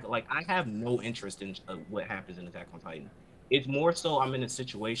watching Attack. Like, I have no interest in what happens in Attack on Titan. It's more so I'm in a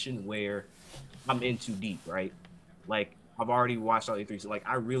situation where I'm in too deep, right? Like, I've already watched all the three. So, like,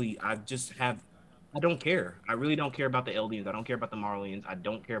 I don't care. I really don't care about the Eldians. I don't care about the Marlians. I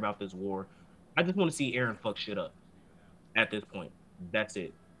don't care about this war. I just want to see Aaron fuck shit up. At this point, that's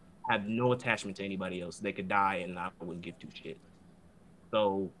it. I have no attachment to anybody else. They could die, and I wouldn't give two shits.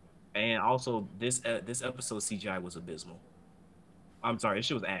 So, and also this episode CGI was abysmal. I'm sorry, this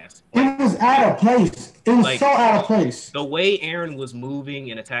shit was ass. It was out of place. It was so out of place. The way Aaron was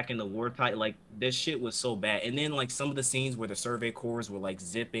moving and attacking the war tight, like this shit was so bad. And then like some of the scenes where the Survey Corps were like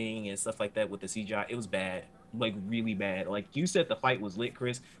zipping and stuff like that with the CGI, it was bad, like really bad. Like you said, the fight was lit,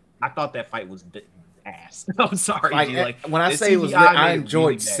 Chris. I thought that fight was ass. I'm sorry. Like when I say it was lit, I enjoyed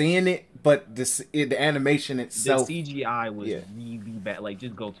really seeing it, but the animation itself, the CGI was really bad. Like,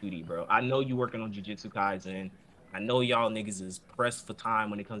 just go 2D, bro. I know you working on Jujutsu Kaisen. I know y'all niggas is pressed for time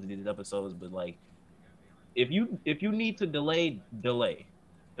when it comes to these episodes, but like, if you need to delay,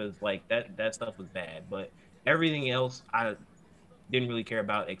 because like that stuff was bad. But everything else, I didn't really care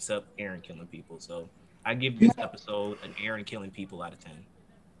about except Aaron killing people. So I give this episode an Aaron killing people out of 10.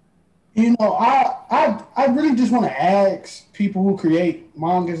 You know, I really just want to ask people who create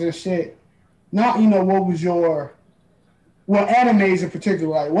mangas and shit, not, you know, what animes in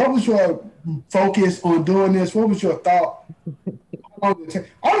particular, like, what was your focus on doing this? What was your thought? All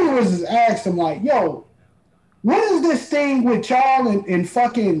I was just ask them, like, yo, what is this thing with y'all and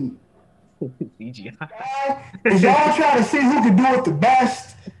fucking CGI? Is y'all trying to see who can do it the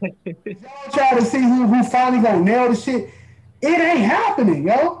best? Is y'all trying to see who finally gonna nail the shit? It ain't happening,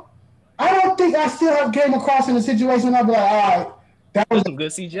 yo. I don't think I still have came across in a situation I'd be like, all right, that was some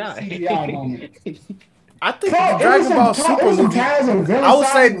good CGI moment. I think the Dragon Ball Super movie, I would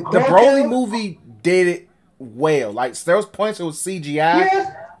say the Broly movie did it well. Like, there was points it was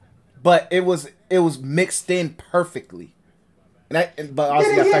CGI, but it was mixed in perfectly. But also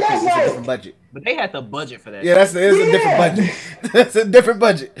the fact that it's a different budget. But they had the budget for that. Yeah, it's a different budget. That's a different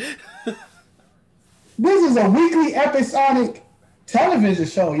budget. This is a weekly episodic television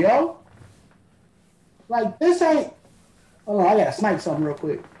show, yo. Like, this ain't. Hold on, I gotta snipe something real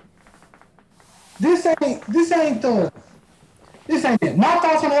quick. This ain't it. My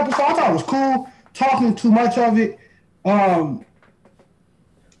thoughts on the episode, I thought it was cool. Talking too much of it. You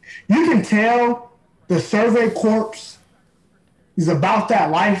can tell the Survey Corps is about that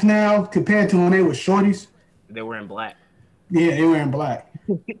life now compared to when they were shorties. They were in black. Yeah, they were in black.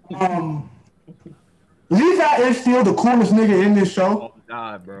 Levi is still the coolest nigga in this show. Oh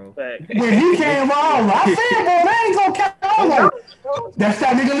God, bro. When he came on, I said, bro, they ain't gonna count. I was like, that's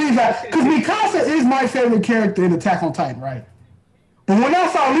that nigga Levi. Because Mikasa is my favorite character in Attack on Titan, right? But when I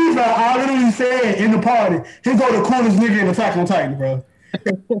saw Levi, I literally said in the party, he go the coolest nigga in Attack on Titan, bro.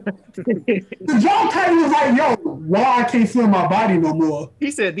 The John Titan was like, yo, why I can't feel my body no more?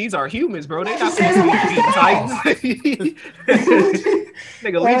 He said these are humans, bro. They not supposed to be Titans.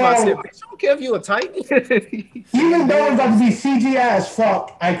 Nigga, Levi said, I don't care if you a Titan. Even though it's about to be CGI as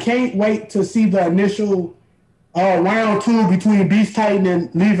fuck, I can't wait to see the initial round 2 between Beast Titan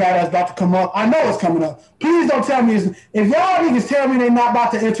and Levi that's about to come up. I know it's coming up. Please don't tell me if y'all niggas tell me they're not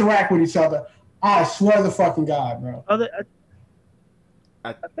about to interact with each other, I swear to fucking God, bro.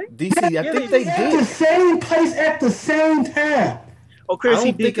 I think they did. At the same place at the same time. Oh, Chris, I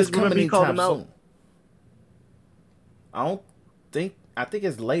he don't did think it's because remember coming he called anytime him out. soon. I think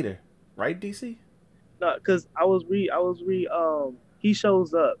it's later, right, DC? No, because he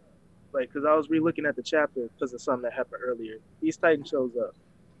shows up, like, because I was re-looking at the chapter because of something that happened earlier. Beast Titan shows up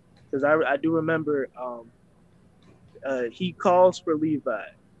because I do remember he calls for Levi,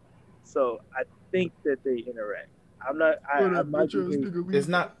 so I think that they interact. I'm not.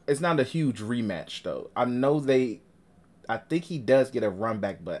 It's not a huge rematch though. I think he does get a run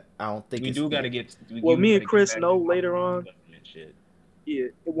back, but I don't think we do got to get. Well, me and Chris know later on. Yeah,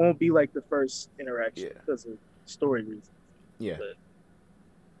 it won't be like the first interaction because of story reasons. Yeah.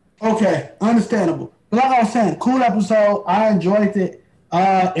 But. Okay, understandable. But like I was saying, cool episode. I enjoyed it.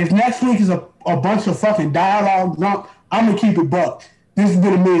 If next week is a bunch of fucking dialogue, no, I'm gonna keep it buck. This has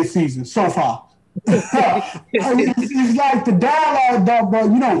been a mid-season so far. It's like the dialogue, though, bro.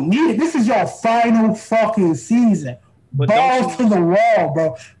 You don't need it. This is your final fucking season. But balls to the wall,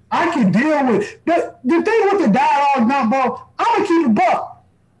 bro. I can deal with the thing with the dialogue now, bro. I'm gonna keep it buck.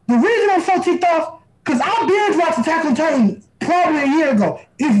 The reason I'm so ticked off, because I binge watched Attack on Titan probably a year ago.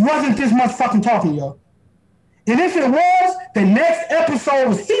 It wasn't this much fucking talking, yo. And if it was, the next episode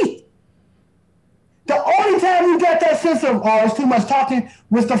was heat. The only time you got that sense of, oh, it's too much talking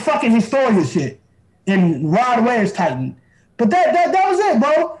was the fucking Historia shit and Rod Ware's Titan. But that was it,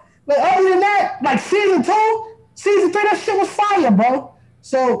 bro. Like, other than that, like season 2, season 3, that shit was fire, bro.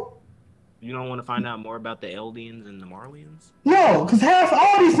 So you don't want to find out more about the Eldians and the Marlians? No, because half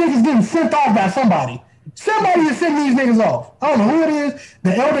all these niggas getting sent off by somebody. Somebody is sending these niggas off. I don't know who it is.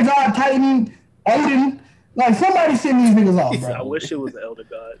 The Elder God Titan, Odin. Like somebody sending these niggas off, bro. I wish it was the Elder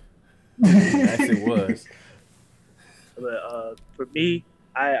God. Yes, it was. But for me,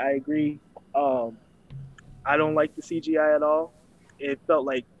 I agree. I don't like the CGI at all. It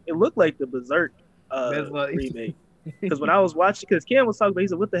looked like the Berserk remake. Because when I was watching, because Cam was talking about, he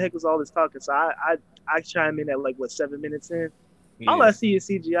said, "What the heck was all this talking?" So I chime in at 7 minutes in. Yeah. All I see is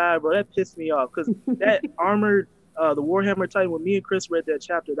CGI, bro. That pissed me off because that armored, the Warhammer Titan. When me and Chris read that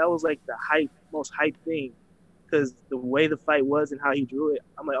chapter, that was like the most hype thing. Because the way the fight was and how he drew it,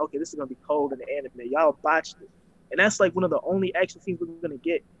 I'm like, okay, this is gonna be cold in the anime. Y'all botched it, and that's like one of the only action scenes we're gonna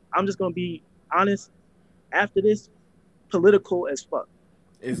get. I'm just gonna be honest. After this, political as fuck.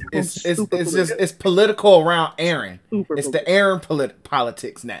 It's political around Aaron. It's the Aaron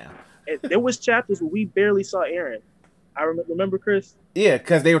politics now. And there was chapters where we barely saw Aaron. I remember Chris. Yeah,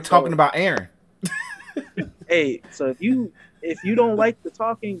 because they were talking about Aaron. Hey, so if you don't like the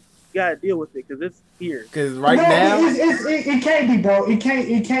talking, you gotta deal with it because it's here. Because now it can't be, bro. It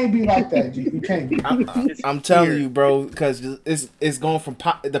can't be like that. G. It can't be. I'm telling you, bro. Because it's going from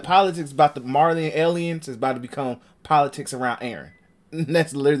the politics about the Marlian aliens is about to become politics around Aaron.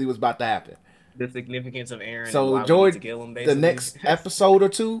 That's literally what's about to happen. The significance of Aaron. So enjoy the next episode or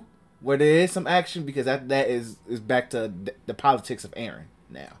two where there is some action because that is back to the politics of Aaron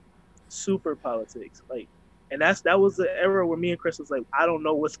now. Super politics, and that was the era where me and Chris was like, I don't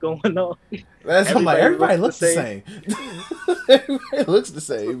know what's going on. Everybody looks the same. Everybody looks the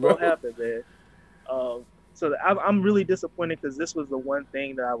same, bro. What happened, man? So I'm really disappointed because this was the one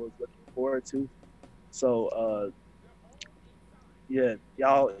thing that I was looking forward to. So. Yeah,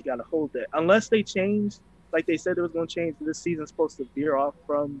 y'all gotta hold that. Unless they change, like they said it was gonna change, this season's supposed to veer off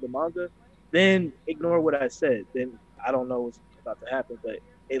from the manga, then ignore what I said. Then I don't know what's about to happen. But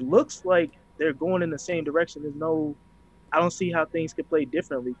it looks like they're going in the same direction. I don't see how things could play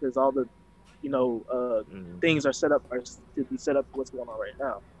differently because all the, things are set up to be set up for what's going on right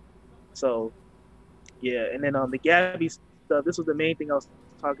now. So, yeah, and then the Gabby stuff. This was the main thing I was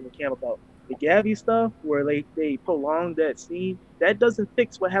talking to Cam about. The Gabby stuff, where they prolonged that scene, that doesn't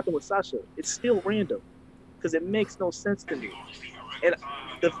fix what happened with Sasha. It's still random because it makes no sense to me. And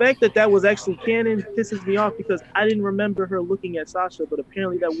the fact that was actually canon pisses me off because I didn't remember her looking at Sasha, but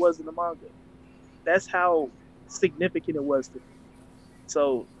apparently that was in the manga. That's how significant it was to me.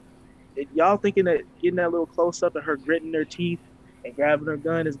 So, y'all thinking that getting that little close up and her gritting her teeth and grabbing her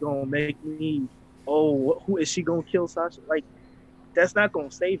gun is gonna make me, who is she gonna kill Sasha? Like, that's not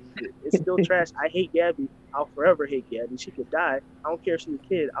gonna save it. It's still trash. I hate Gabby. I'll forever hate Gabby. She could die. I don't care if she's a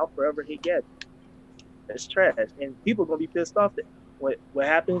kid. I'll forever hate Gabby. That's trash, and people are gonna be pissed off that what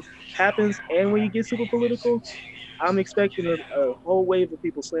happens. And when you get super political, I'm expecting a whole wave of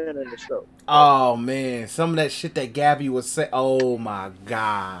people slandering the show. Oh man, some of that shit that Gabby was saying. Oh my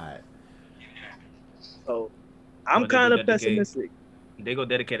god. So I'm kind of pessimistic. They go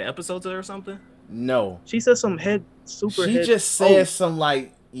dedicate an episode to her or something? No. She said some She just said some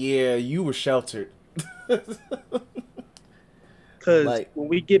like, yeah, you were sheltered. Because like, when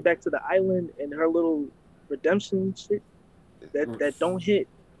we get back to the island and her little redemption shit, that don't hit.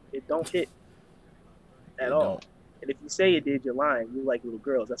 It don't hit at all. Don't. And if you say it did, you're lying. You like little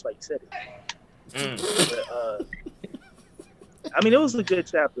girls. That's why you said it. But, I mean, it was a good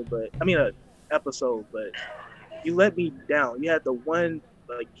chapter, episode, but you let me down. You had the one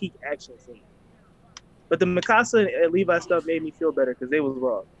like peak action scene. But the Mikasa and Levi stuff made me feel better because they was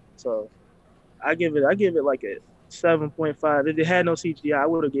raw. So I give it like a 7.5. If it had no CGI, I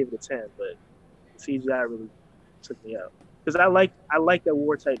would have gave it a 10. But the CGI really took me out because I like that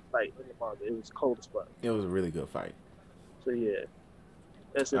war type fight in the manga. It was cold as fuck. It was a really good fight. So yeah,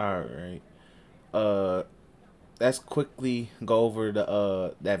 that's it. All right. Let's quickly go over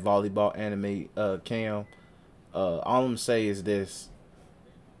the that volleyball anime Cam. All I'm gonna say is this.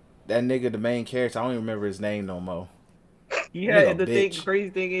 That nigga, the main character, I don't even remember his name no more. Yeah, the crazy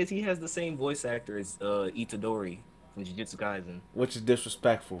thing is he has the same voice actor as Itadori from Jujutsu Kaisen. Which is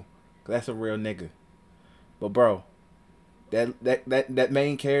disrespectful. Cause that's a real nigga. But bro, that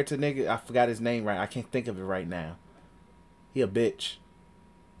main character nigga, I forgot his name right. I can't think of it right now. He a bitch.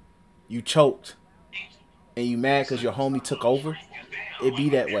 You choked. And you mad cause your homie took over? It be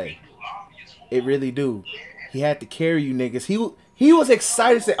that way. It really do. He had to carry you niggas. He was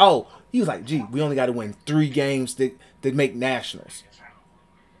excited to say, oh, he was like, gee, we only got to win 3 games to make nationals.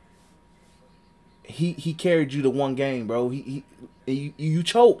 He carried you to 1 game, bro. You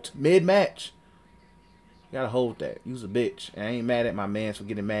choked mid-match. You got to hold that. You was a bitch. And I ain't mad at my mans for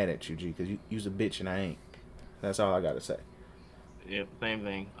getting mad at you, G, because you was a bitch and I ain't. That's all I got to say. Yeah, same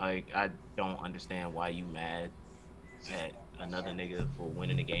thing. Like, I don't understand why you mad at another nigga for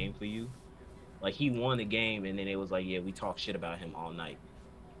winning the game for you. Like, he won the game, and then it was like, yeah, we talk shit about him all night.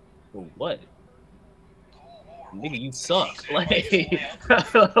 For what? Nigga, you suck. Like,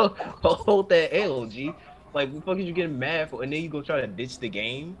 hold that L, G. Like, what the fuck is you getting mad for? And then you go try to ditch the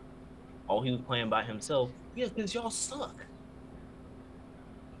game? Oh, he was playing by himself. Yeah, because y'all suck.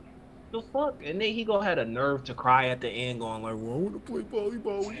 The fuck? And then he gonna have a nerve to cry at the end going like, well, I want to play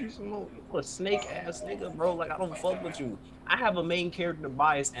volleyball with you some more. You a snake ass nigga, bro. Like, I don't fuck with you. I have a main character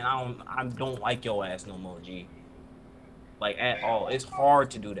bias and I don't like your ass no more, G. Like, at all. It's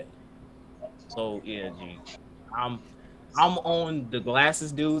hard to do that. So yeah, G. I'm on the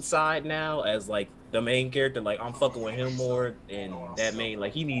glasses dude side now as like the main character. Like, I'm fucking with him more and that main,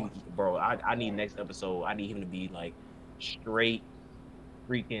 like, he need, bro, I need next episode, I need him to be like straight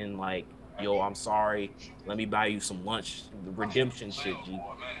freaking like, yo, I'm sorry, let me buy you some lunch, the redemption shit, G.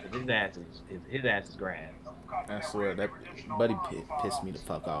 His ass is grass. I swear that buddy pissed me the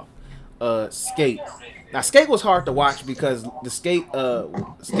fuck off. Skate. Now Skate was hard to watch because the Skate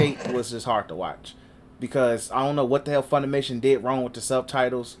was just hard to watch because I don't know what the hell Funimation did wrong with the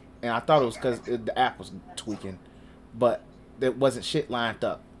subtitles, and I thought it was because the app was tweaking, but there wasn't shit lined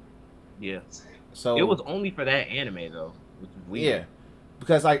up. Yeah. So it was only for that anime though, which is weird. Yeah.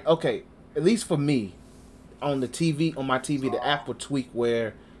 Because, like, okay, at least for me, on my TV, the app will tweak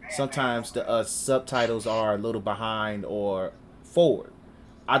where sometimes the subtitles are a little behind or forward.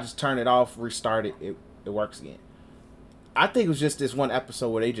 I just turn it off, restart it, it works again. I think it was just this one episode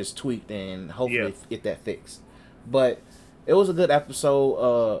where they just tweaked and hopefully get that fixed. But it was a good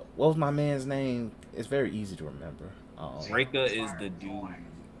episode. What was my man's name? It's very easy to remember. Reika is the dude,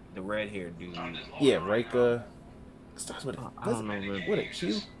 the red-haired dude. Yeah, Reika. Starts with I don't know what a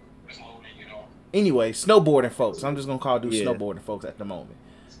Q. Anyway, snowboarding folks. I'm just gonna call dude snowboarding folks at the moment.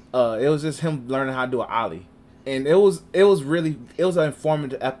 It was just him learning how to do an ollie, and it was an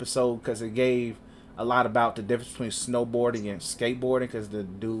informative episode because it gave a lot about the difference between snowboarding and skateboarding because the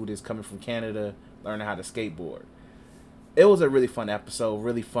dude is coming from Canada learning how to skateboard. It was a really fun episode,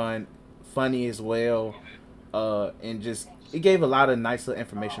 really funny as well, and just. It gave a lot of nice little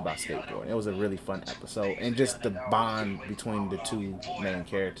information about skateboarding. It was a really fun episode. And just the bond between the 2 main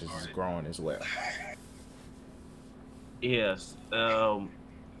characters is growing as well. Yes.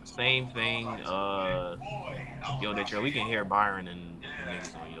 Same thing. Yo, Nature, we can hear Byron and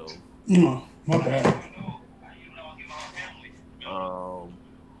niggas on yo. No, my bad.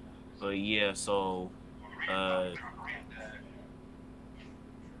 But yeah, so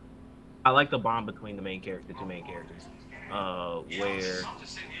I like the bond between the two main characters, where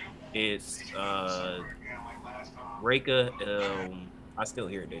it's Reika. I still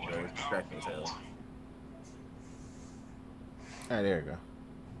hear it, Detroit. It's distracting as hell. Ah, there you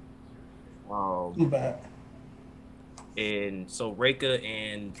go. Too bad. And so Reika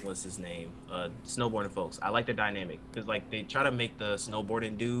and what's his name, snowboarding folks. I like the dynamic because like they try to make the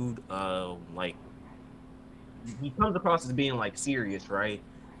snowboarding dude, like he comes across as being like serious, right?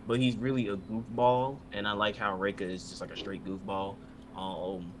 But he's really a goofball, and I like how Reika is just like a straight goofball.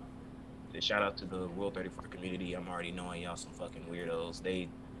 Um, and shout out to the Rule 34 community. I'm already knowing y'all some fucking weirdos.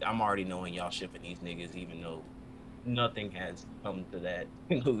 I'm already knowing y'all shipping these niggas, even though nothing has come to that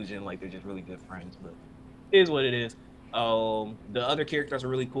conclusion. Like they're just really good friends, but it is what it is. The other characters are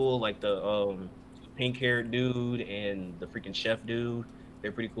really cool, like the pink haired dude and the freaking chef dude.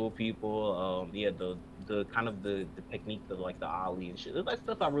 They're pretty cool people. Yeah, the kind of the technique of like the ollie and shit. That's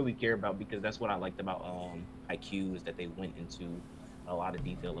stuff I really care about because that's what I liked about IQ is that they went into a lot of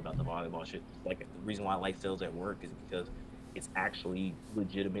detail about the volleyball shit. Like the reason why I like Sales at Work is because it's actually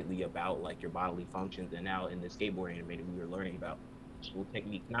legitimately about like your bodily functions. And now in the skateboard animated, we were learning about actual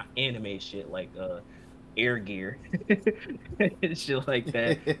technique, not anime shit like air gear and shit like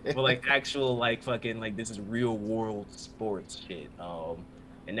that, but like actual like fucking like this is real world sports shit.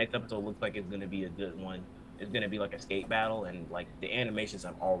 And next episode looks like it's gonna be a good one. It's gonna be like a skate battle, and like the animations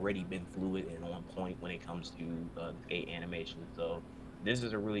have already been fluid and on point when it comes to skate animation. So this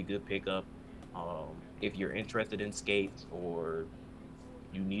is a really good pickup. If you're interested in skates or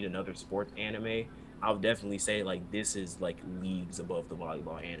you need another sports anime, I'll definitely say like this is like leagues above the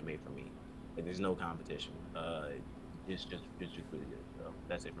volleyball anime for me. Like there's no competition. It's just really good. So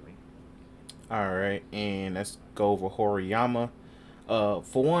that's it for me. All right, and let's go over Horiyama.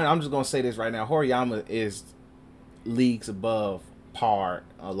 For one, I'm just gonna say this right now. Horiyama is leagues above par.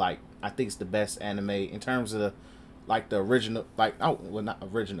 Like I think it's the best anime in terms of like the original. Like well, not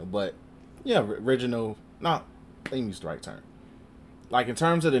original, but yeah, original. Not let me use the right term. Like in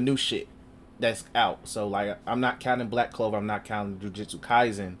terms of the new shit that's out. So like I'm not counting Black Clover. I'm not counting Jujutsu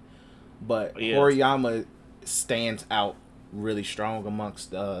Kaisen. But yes. Horiyama stands out really strong amongst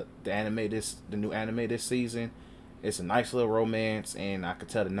the new anime this season. It's a nice little romance, and I could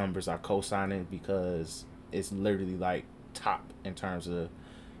tell the numbers are co-signing because it's literally like top in terms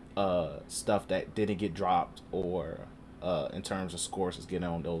of stuff that didn't get dropped or in terms of scores is getting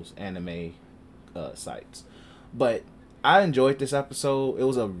on those anime sites. But I enjoyed this episode. It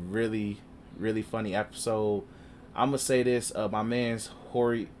was a really, really funny episode. I'm gonna say this, my man's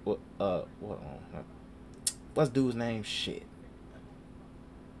Hori, what's dude's name? Shit.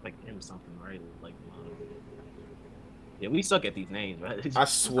 Like him something, right? Like, yeah, we suck at these names, right? I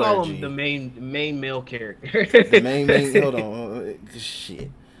swear, call him the main male character. The main, hold on, shit,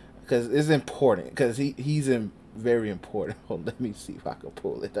 because it's important, because he's very important. Hold on, let me see if I can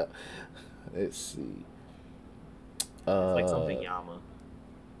pull it up. Let's see. It's like something Yama.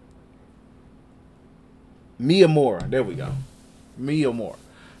 Miyamura, there we go. Miyamura.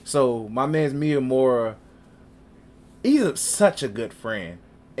 So my man's Miyamura, he's such a good friend,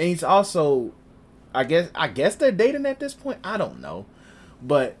 and he's also, I guess they're dating at this point. I don't know,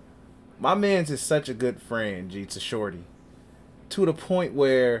 but my man's is such a good friend, G, to Shorty, to the point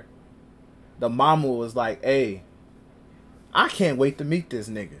where the mama was like, "Hey, I can't wait to meet this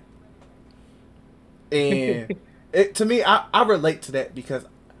nigga," and to me, I relate to that because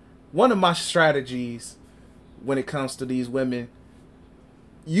one of my strategies when it comes to these women,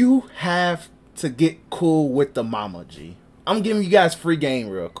 you have to get cool with the mama, G. I'm giving you guys free game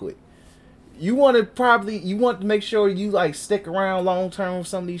real quick. You want to make sure you like stick around long term with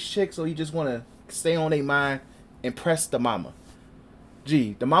some of these chicks, or you just want to stay on their mind, impress the mama.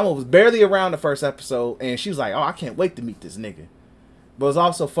 G, the mama was barely around the first episode, and she was like, "Oh, I can't wait to meet this nigga." But it's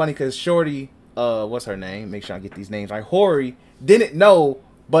also funny because Shorty, what's her name? Make sure I get these names right. Hori didn't know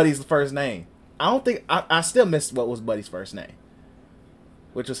Buddy's first name. I still missed what was Buddy's first name,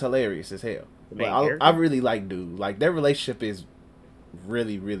 which was hilarious as hell. But I really like dude. Like their relationship is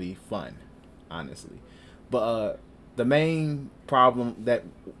really, really fun, honestly. But the main problem that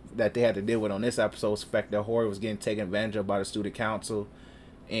they had to deal with on this episode was the fact that Hori was getting taken advantage of by the student council,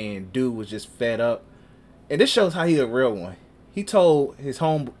 and dude was just fed up. And this shows how he's a real one. He told his the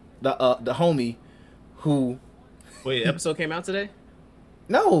homie who. Wait, the episode came out today?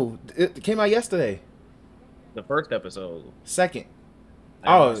 No, it came out yesterday. The first episode. Second.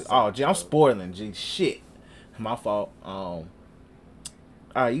 Gee, I'm spoiling. Gee, shit, my fault. All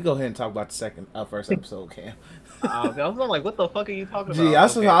right, you go ahead and talk about the first episode, Cam. I was like, what the fuck are you talking Gee,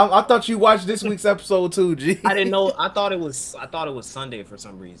 about? Okay. I thought you watched this week's episode too, G. I didn't know. I thought it was Sunday for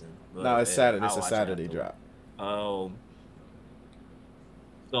some reason. But No, it's Saturday. It's I'll a watch Saturday it drop.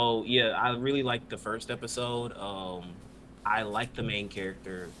 So yeah, I really liked the first episode. I like the main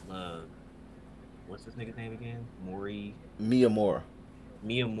character. What's this nigga's name again? Mia Moore.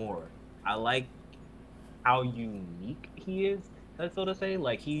 I like how unique he is. That's so to say.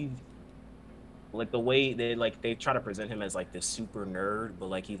 Like he's like the way they try to present him as like this super nerd, but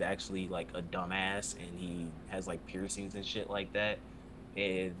like he's actually like a dumbass and he has like piercings and shit like that.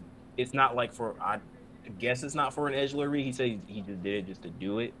 And it's not like I guess it's not for an edgelord read. He said he just did it just to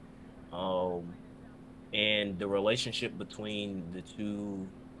do it. And the relationship between the two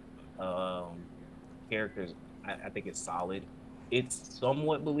characters, I think it's solid. It's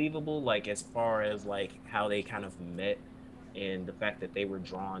somewhat believable, like as far as like how they kind of met and the fact that they were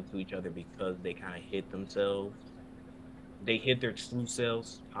drawn to each other because they kind of hid themselves. They hid their true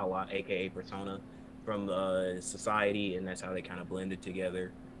selves, aka persona, from society, and that's how they kind of blended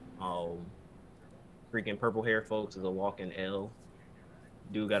together. Freaking purple hair folks is a walking L.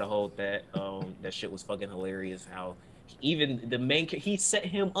 Dude got to hold that. That shit was fucking hilarious. How even the he set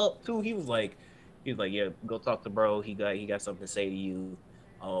him up too. He was like, yeah, go talk to bro. He got something to say to you.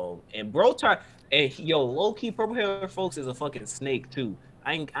 And bro tried, and low key purple hair folks is a fucking snake too.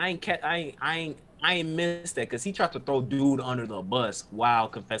 I ain't missed that because he tried to throw dude under the bus while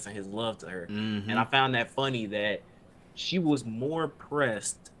confessing his love to her. And I found that funny that she was more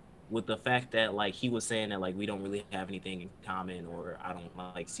pressed with the fact that like he was saying that like we don't really have anything in common, or I don't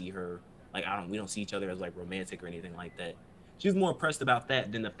like see her, like we don't see each other as like romantic or anything like that. She was more impressed about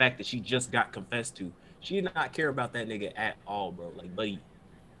that than the fact that she just got confessed to. She did not care about that nigga at all, bro. Like, buddy,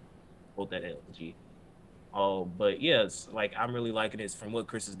 hold that LG. Oh, but yes, like I'm really liking this. From what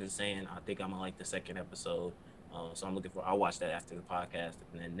Chris has been saying, I think I'm gonna like the second episode. So I'm looking for. I'll watch that after the podcast,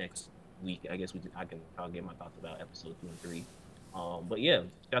 and then next week, I guess I can probably get my thoughts about episode 2 and 3. But yeah,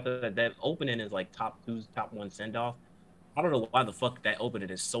 got that opening is like top one send off. I don't know why the fuck that opening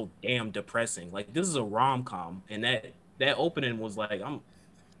is so damn depressing. Like this is a rom-com, and that opening was like,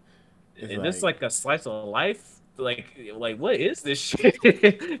 is this like a slice of life? Like what is this shit?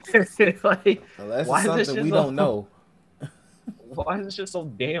 Like, Unless it's something we don't know. Why is this just so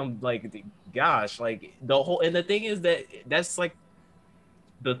damn like, gosh, like the whole, and the thing is that's like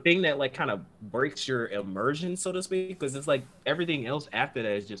the thing that like kind of breaks your immersion, so to speak, because it's like everything else after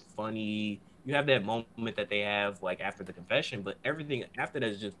that is just funny. You have that moment that they have like after the confession, but everything after that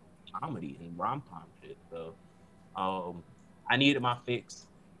is just comedy and rom-com shit. So I needed my fix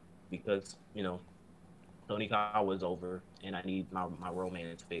because Tony Kyle was over and I need my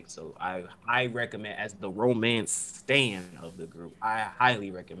romance fix. So I recommend, as the romance stan of the group, I highly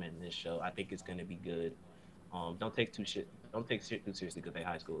recommend this show. I think it's gonna be good. Don't take shit too seriously because they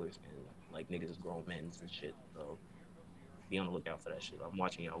high schoolers and like niggas is grown men and shit. So be on the lookout for that shit. I'm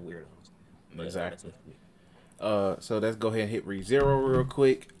watching y'all weirdos. But, exactly. So let's go ahead and hit ReZero real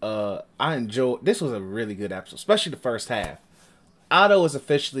quick. I enjoyed. This was a really good episode, especially the first half. Otto is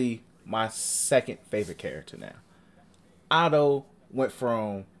officially my second favorite character now. Otto went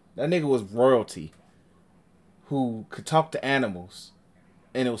from, that nigga was royalty who could talk to animals,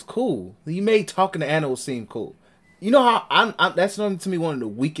 and it was cool. He made talking to animals seem cool. You know how I'm that's to me one of the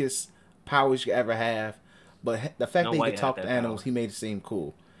weakest powers you could ever have, but the fact that he could talk to animals, he made it seem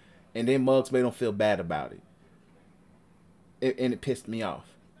cool. And then Muggs made him feel bad about it. And it pissed me off.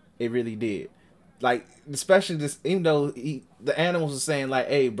 It really did. Like, especially this, even though the animals were saying like,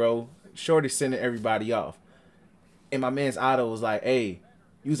 "Hey, bro, Shorty's sending everybody off," and my man's Otto was like, "Hey,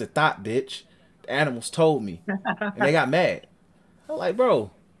 you's a thought, bitch. The animals told me," and they got mad. I'm like, "Bro,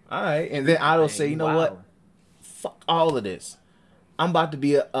 all right." And then Otto say, "You know what? Fuck all of this. I'm about to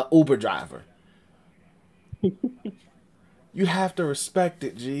be a Uber driver." You have to respect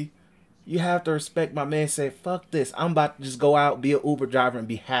it, G. You have to respect my man. Say, "Fuck this. I'm about to just go out, be an Uber driver, and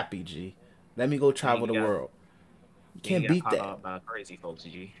be happy, G. Let me go travel the world." You can't beat that. Crazy folks,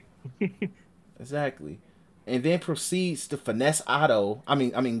 G. Exactly. And then proceeds to finesse Otto. I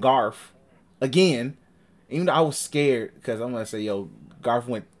mean Garth again. Even though I was scared because I'm gonna say, yo, Garth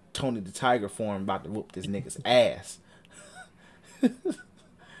went Tony the Tiger form, about to whoop this nigga's ass. And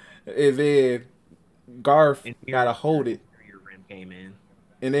then Garth gotta hold it. Ram came in.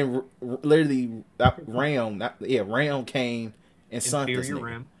 And then literally Ram came and sunk this nigga.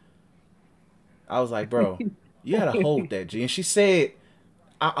 Ram. I was like, bro, you gotta hold that, G. And she said,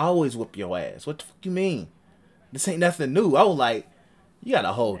 "I always whoop your ass." What the fuck you mean? This ain't nothing new. I was like, you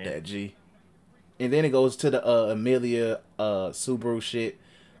gotta hold that, G. And then it goes to the Amelia Subaru shit.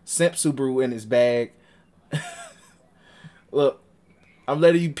 Simp Subaru in his bag. Look, I'm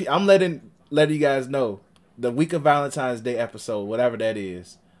letting you guys know the week of Valentine's Day episode, whatever that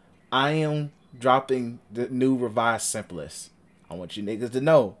is. I am dropping the new revised simplest. I want you niggas to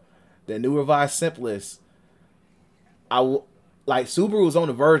know the new revised simplest. Like Subaru was on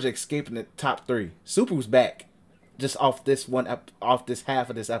the verge of escaping the top 3. Subaru's back, just off this off this half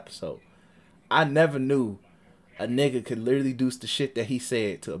of this episode. I never knew a nigga could literally do the shit that he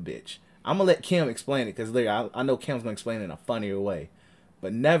said to a bitch. I'm gonna let Kim explain it because I know Kim's gonna explain it in a funnier way,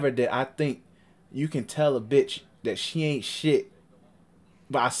 but never did I think you can tell a bitch that she ain't shit,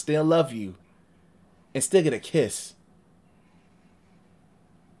 but I still love you, and still get a kiss.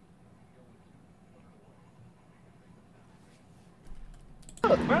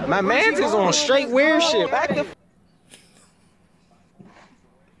 My man's is on straight weird shit. Back the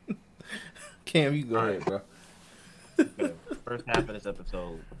Cam, you go ahead, bro. Okay. First half of this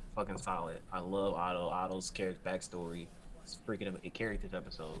episode, fucking solid. I love Otto. Otto's character backstory. It's freaking. It carried this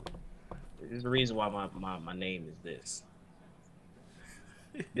episode. There's the reason why my name is this.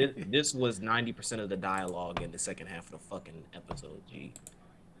 This was 90% of the dialogue in the second half of the fucking episode. G.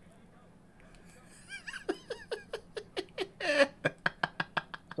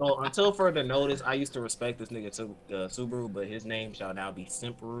 So until further notice, I used to respect this nigga Subaru, but his name shall now be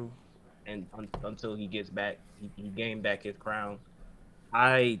Simperu, and until he gets back, he gained back his crown.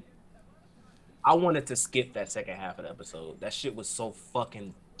 I wanted to skip that second half of the episode. That shit was so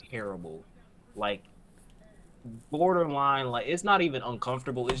fucking terrible, like borderline. Like it's not even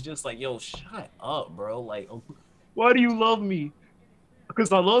uncomfortable. It's just like, yo, shut up, bro. Like, why do you love me?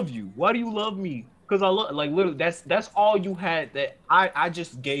 Because I love you. Why do you love me? Because I love, like, literally, that's all you had. That I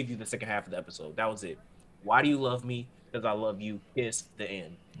just gave you the second half of the episode. That was it. Why do you love me? Because I love you. Kiss, the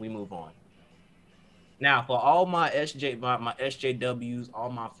end. We move on. Now, for all my my SJWs, all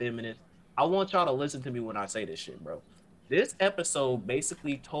my feminists, I want y'all to listen to me when I say this shit, bro. This episode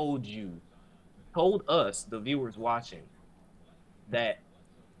basically told us, the viewers watching, that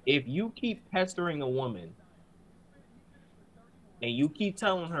if you keep pestering a woman and you keep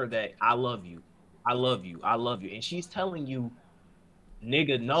telling her that I love you, I love you, I love you, and she's telling you,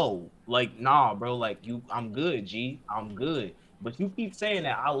 nigga, no, like, nah, bro, like, I'm good, G, I'm good, but you keep saying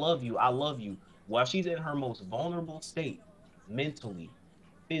that I love you, while she's in her most vulnerable state, mentally,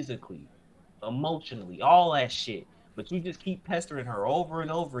 physically, emotionally, all that shit, but you just keep pestering her over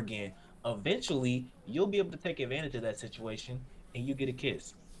and over again. Eventually, you'll be able to take advantage of that situation, and you get a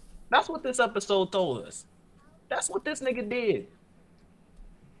kiss. That's what this episode told us. That's what this nigga did.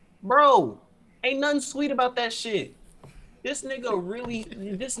 Bro, ain't nothing sweet about that shit. This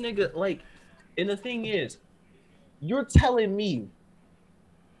nigga, like, and the thing is, you're telling me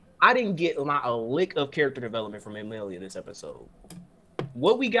I didn't get not a lick of character development from Amelia this episode.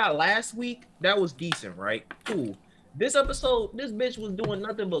 What we got last week, that was decent, right? Cool. This episode, this bitch was doing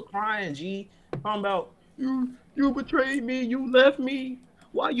nothing but crying, G. Talking about, you betrayed me, you left me,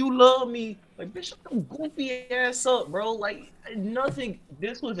 why you love me? Like, bitch, shut your goofy ass up, bro. Like, nothing.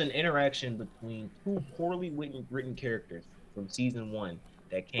 This was an interaction between two poorly written characters from season 1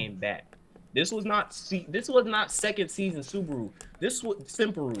 that came back. This was not second season Subaru. This was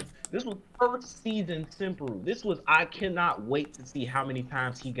Simperu. This was first season Simperu. This was, I cannot wait to see how many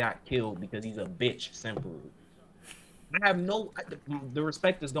times he got killed because he's a bitch Simperu. I have the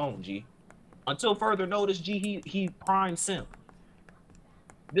respect is gone, G. Until further notice, G, he prime simp.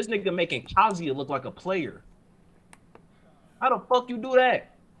 This nigga making Kazuya look like a player. How the fuck you do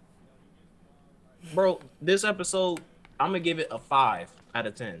that? Bro, this episode, I'm gonna give it a 5 out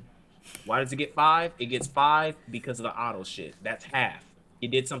of 10. Why does it get 5? It gets 5 because of the auto shit. That's half. He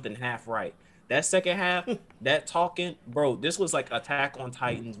did something half right. That second half, that talking, bro, this was like Attack on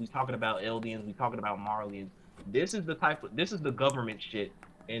Titans. We talking about Eldians. We talking about Marlians. This is the government shit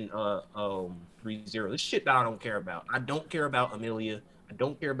in 3-0. This shit that I don't care about. I don't care about Amelia. I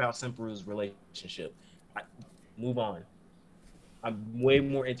don't care about Simperu's relationship. Move on. I'm way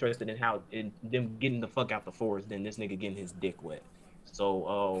more interested in them getting the fuck out the forest than this nigga getting his dick wet.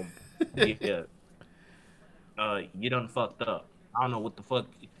 So, yeah. You done fucked up. I don't know what the fuck.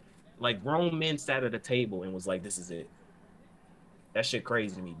 Like, grown men sat at a table and was like, this is it. That shit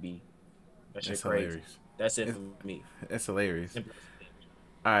crazy to me, B. That shit crazy. Hilarious. That's it for me. That's hilarious.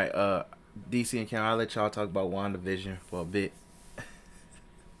 All right, DC and Cam, I'll let y'all talk about WandaVision for a bit.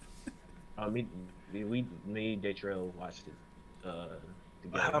 Me and Detrell watched it.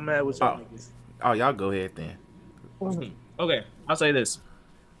 How mad was y'all niggas? Oh, y'all go ahead then. Okay, I'll say this.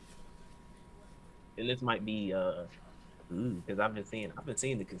 And this might be because I've been seeing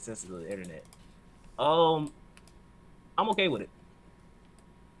the consensus of the internet. I'm okay with it.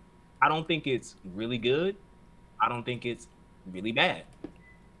 I don't think it's really good. I don't think it's really bad.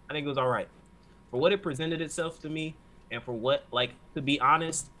 I think it was all right for what it presented itself to me, and for what, like, to be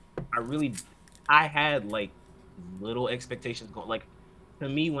honest, I had like little expectations going. Like, to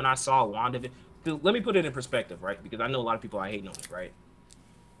me, when I saw WandaVision, let me put it in perspective, right? Because I know a lot of people I hate on it, right?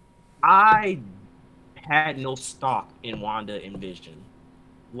 I had no stock in Wanda and Vision.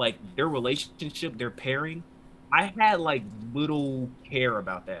 Like, their relationship, their pairing, I had like little care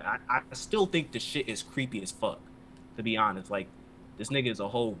about that. I still think the shit is creepy as fuck, to be honest. Like, this nigga is a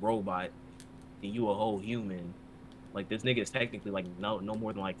whole robot and you a whole human. Like, this nigga is technically like no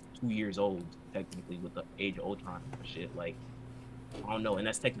more than like 2 years old, technically, with the Age of Ultron and shit. Like, I don't know, and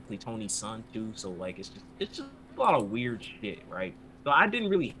that's technically Tony's son too. So like, it's just a lot of weird shit, right? So I didn't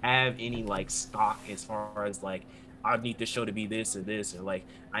really have any like stock as far as like I need the show to be this or this, or like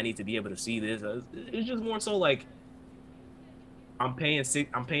I need to be able to see this. It's just more so like I'm paying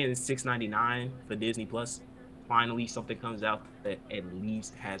 $6.99 for Disney Plus. Finally, something comes out that at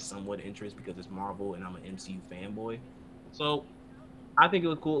least has somewhat interest because it's Marvel and I'm an MCU fanboy. So I think it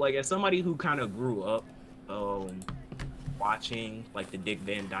was cool. Like, as somebody who kind of grew up um watching like the Dick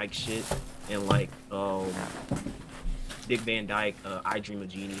Van Dyke shit and like Dick Van Dyke, I Dream of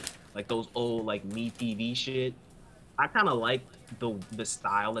Jeannie, like those old like Me TV shit. I kind of liked the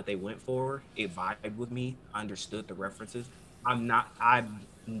style that they went for. It vibed with me. I understood the references. I'm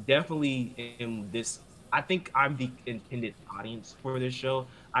definitely in this. I think I'm the intended audience for this show.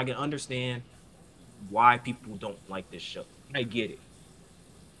 I can understand why people don't like this show. I get it.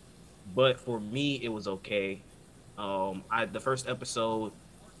 But for me, it was okay. The first episode,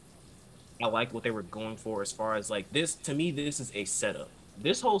 I like what they were going for as far as like this. To me, this is a setup.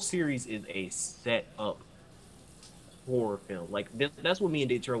 This whole series is a setup horror film. Like, that's what me and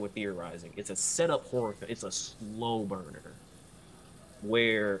Detroit were theorizing. It's a setup horror film. It's a slow burner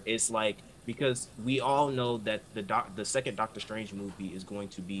where it's like, because we all know that the second Doctor Strange movie is going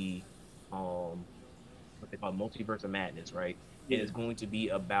to be what they call Multiverse of Madness, right? Yeah. It is going to be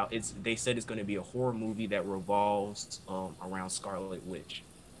about, they said it's going to be a horror movie that revolves around Scarlet Witch,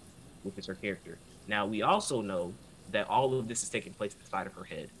 which is her character. Now, we also know that all of this is taking place inside of her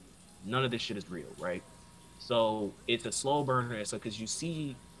head. None of this shit is real, right? So it's a slow burner. So because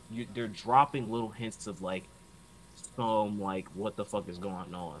they're dropping little hints of like some like what the fuck is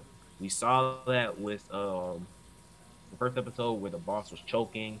going on. We saw that with the first episode where the boss was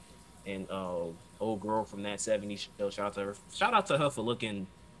choking, and old girl from that '70s show. Shout out to her. Shout out to her for looking.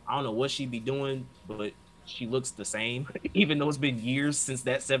 I don't know what she be doing, but she looks the same. Even though it's been years since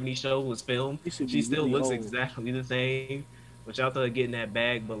that '70s show was filmed, she still really looks old. exactly the same. But shout out to her getting that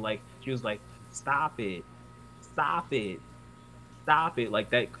bag. But like, she was like, "Stop it, stop it, stop it!" Like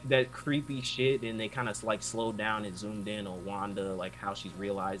that creepy shit. And they kind of like slowed down and zoomed in on Wanda, like how she's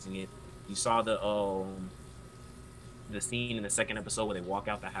realizing it. You saw the scene in the second episode where they walk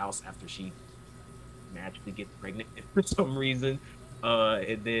out the house after she magically gets pregnant for some reason.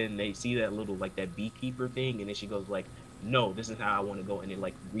 And then they see that little like that beekeeper thing, and then she goes like, "No, this is how I want to go," and it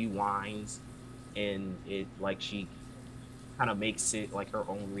like rewinds, and it like she kind of makes it like her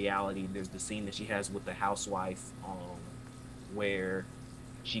own reality. There's the scene that she has with the housewife, where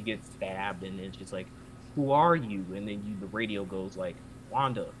she gets stabbed, and then she's like, "Who are you?" And then the radio goes like,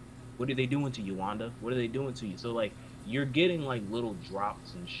 "Wanda, what are they doing to you, Wanda? What are they doing to you?" So like you're getting like little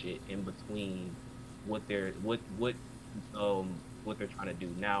drops and shit in between what they're what they're trying to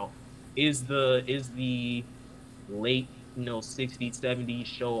do. Now, is the late 60s 70s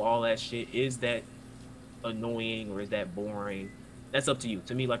show all that shit, is that annoying or is that boring? That's up to you.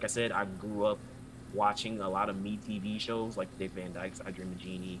 To me, like I said, I grew up watching a lot of Me TV shows like Dick Van Dyke's I Dream of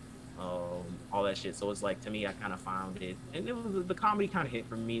Jeannie, all that shit. So it's like, to me, I kind of found it, and it was the comedy kind of hit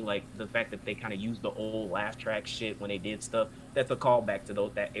for me, like the fact that they kind of used the old laugh track shit when they did stuff. That's a callback to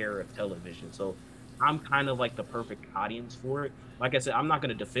that era of television. So I'm kind of like the perfect audience for it. Like I said, I'm not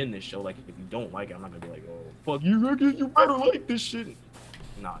gonna defend this show. Like, if you don't like it, I'm not gonna be like, "Oh, fuck you, nigga, you better like this shit."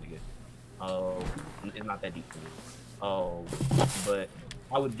 Nah, nigga. It's not that deep for me. But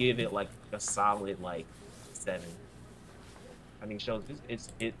I would give it like a solid like 7. I think shows it's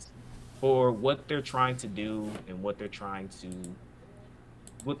for what they're trying to do and what they're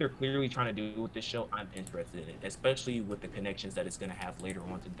clearly trying to do with this show. I'm interested in it, especially with the connections that it's gonna have later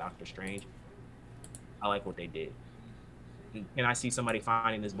on to Doctor Strange. I like what they did. Can I see somebody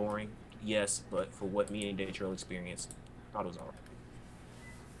finding this boring? Yes, but for what me and Daytrail experienced, I thought it was alright.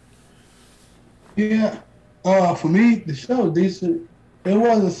 Yeah. For me, the show was decent. It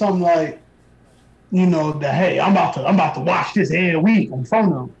wasn't something like, that, hey, I'm about to watch this every week on phone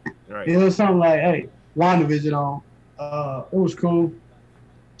them. Right. It was something like, hey, WandaVision on. It was cool.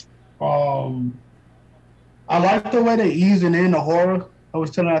 I like the way they easing in the horror. I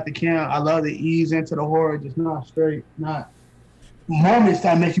was telling at the camp, I love the ease into the horror, just not straight, not moments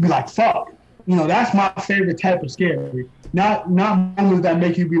that make you be like, fuck. You know, that's my favorite type of scary. Not moments that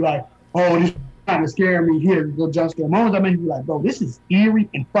make you be like, oh, this is trying to scare me here, go jump scare. Moments that make you be like, bro, this is eerie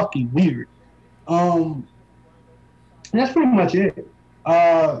and fucking weird. And that's pretty much it.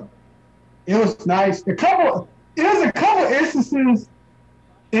 It was nice. There's a couple instances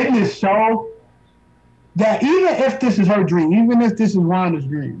in this show that even if this is her dream, even if this is Wanda's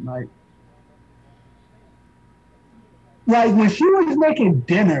dream, like when she was making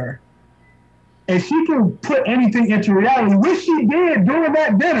dinner and she can put anything into reality, which she did during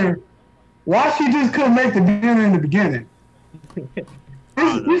that dinner, why she just couldn't make the dinner in the beginning?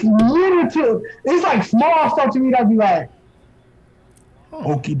 It's like small stuff to me that'd be like,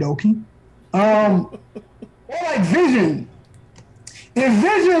 okie dokie. Or like Vision. If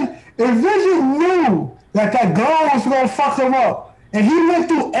Vision knew that gun was gonna fuck him up, and he went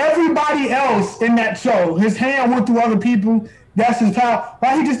through everybody else in that show, his hand went through other people, that's his power,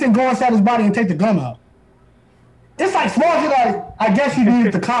 why he just didn't go inside his body and take the gun out? It's like small shit like, I guess you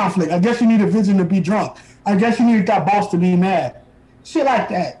needed the conflict, I guess you needed Vision to be drunk, I guess you needed that boss to be mad. Shit like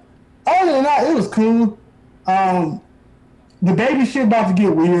that. Other than that, it was cool. The baby shit about to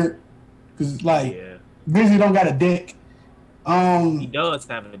get weird, because Vision don't got a dick. He does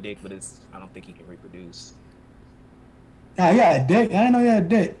have a dick, but I don't think he can reproduce. Yeah, he had a dick. I didn't know he had a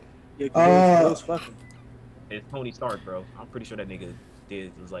dick. Yeah, was fucking. It's Tony Stark, bro. I'm pretty sure that nigga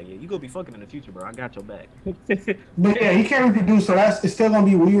was like, yeah, you gonna be fucking in the future, bro. I got your back. But yeah, he can't reproduce, so it's still gonna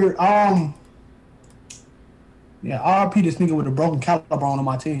be weird. Yeah, RP this nigga with a broken collarbone on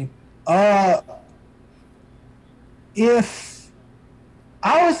my team. If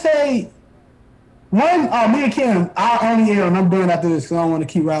I would say me and Kim, I only air and I'm done after this because I don't want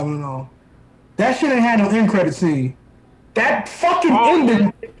to keep rattling on. That shit ain't had no end credit scene. That fucking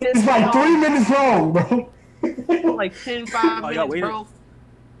ending is like 3 minutes long, bro. Like 5 minutes, bro.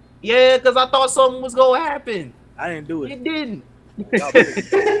 Yeah, because I thought something was gonna happen. I didn't do it. It didn't.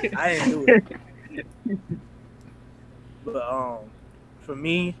 I didn't do it. But for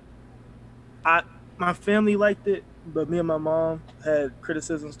me, my family liked it, but me and my mom had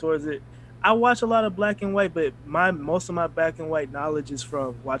criticisms towards it. I watch a lot of black and white, but most of my black and white knowledge is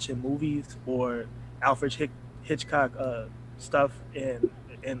from watching movies or Alfred Hitchcock stuff and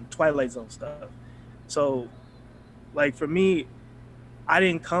Twilight Zone stuff. So, like for me, I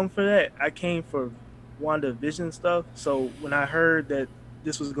didn't come for that. I came for WandaVision stuff. So when I heard that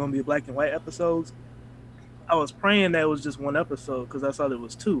this was going to be black and white episodes, I was praying that it was just one episode because I thought it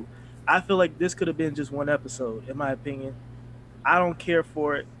was two. I feel like this could have been just one episode, in my opinion. I don't care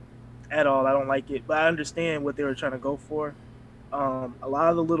for it at all. I don't like it, but I understand what they were trying to go for. A lot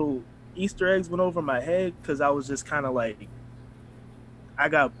of the little Easter eggs went over my head because I was just kind of like, I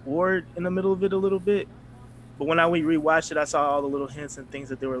got bored in the middle of it a little bit. But when I rewatched it, I saw all the little hints and things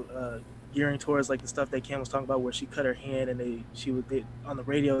that they were gearing towards, like the stuff that Cam was talking about, where she cut her hand and they on the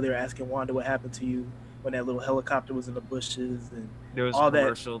radio they were asking Wanda what happened to you when that little helicopter was in the bushes, and there was all a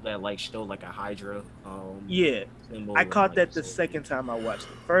commercial that like showed like a Hydra. Yeah, I caught that the so. Second time I watched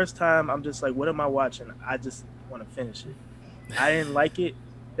it. First time, I'm just like, what am I watching? I just want to finish it. I didn't like it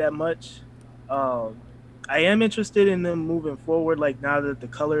that much. I am interested in them moving forward, like now that the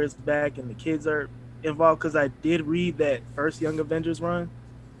color is back and the kids are involved, because I did read that first Young Avengers run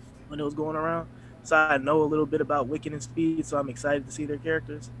when it was going around, so I know a little bit about Wiccan and Speed, so I'm excited to see their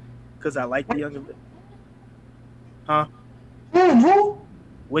characters because I like the Young Avengers. Huh?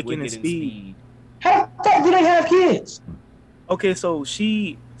 Wiccan and Speed. How the fuck do they have kids? Okay, so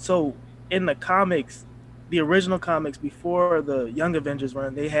in the comics, the original comics before the Young Avengers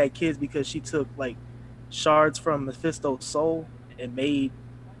run, they had kids because she took like shards from Mephisto's soul and made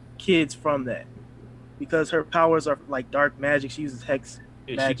kids from that. Because her powers are like dark magic, she uses hex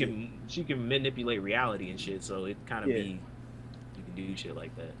magic. She can manipulate reality and shit, so it kind of you can do shit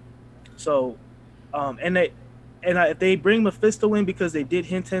like that. So, if they bring Mephisto in, because they did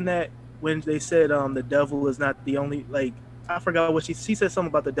hint in that when they said the devil is not the only, like, I forgot what she said something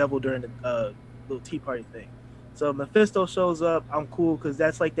about the devil during the little tea party thing. So Mephisto shows up, I'm cool because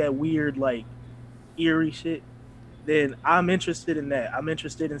that's like that weird like eerie shit. Then I'm interested in that. I'm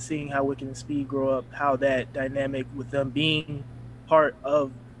interested in seeing how Wiccan and Speed grow up, how that dynamic with them being part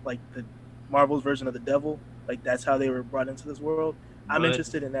of like the Marvel's version of the devil, like that's how they were brought into this world. I'm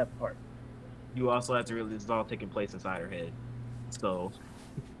interested in that part. You also have to realize it's all taking place inside her head. So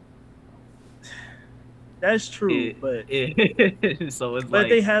that's true, but so it's but like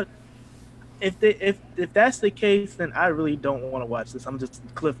they have if that's the case, then I really don't want to watch this. I'm just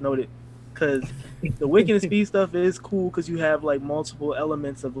cliff noted because the Wiccan and Speed stuff is cool because you have like multiple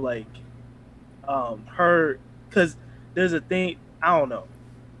elements of like her, because there's a thing, I don't know,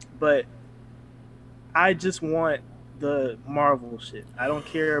 but I just want the Marvel shit. I don't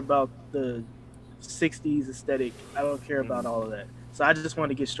care about the 60s aesthetic. I don't care about all of that. So I just want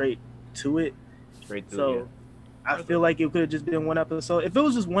to get straight to it. Straight through. So I feel like it could have just been one episode. If it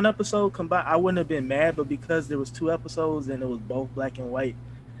was just one episode combined, I wouldn't have been mad. But because there was 2 episodes and it was both black and white,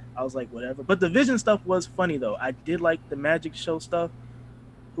 I was like, whatever. But the Vision stuff was funny though. I did like the magic show stuff.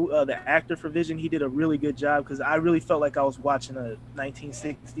 The actor for Vision, he did a really good job because I really felt like I was watching a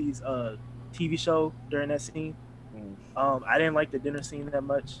 1960s TV show during that scene. I didn't like the dinner scene that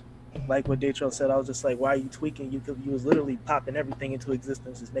much. Like what Datro said, I was just like, why are you tweaking? You was literally popping everything into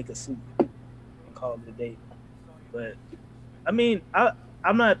existence, just make a soup and call it a day. But I mean,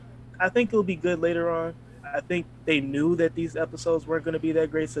 I'm not. I think it'll be good later on. I think they knew that these episodes weren't going to be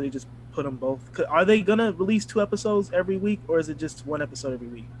that great, so they just put them both. Are they gonna release 2 episodes every week, or is it just 1 episode every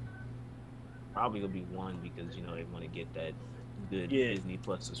week? Probably will be 1 because they want to get that good Disney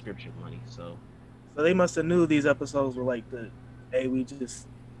Plus subscription money. So they must have knew these episodes were like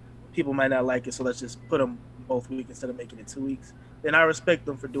people might not like it, so let's just put them both week instead of making it 2 weeks. Then I respect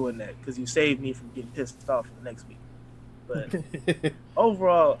them for doing that because you saved me from getting pissed off for the next week. But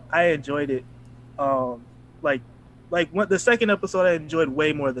overall, I enjoyed it. The second episode, I enjoyed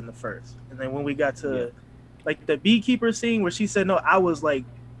way more than the first. And then when we got to like the beekeeper scene where she said no, I was like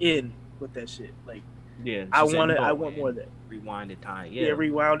in with that shit. Like I want more of that. Rewinded time. Yeah,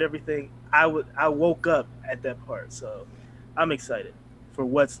 rewound everything. I woke up at that part, so I'm excited for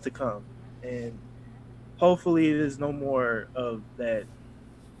what's to come, and hopefully there's no more of that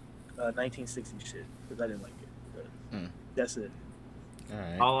 1960 shit because I didn't like it. But that's it. All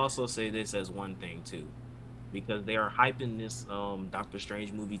right. I'll also say this as one thing too, because they are hyping this Doctor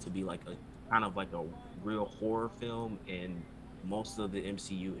Strange movie to be like a kind of like a real horror film, and most of the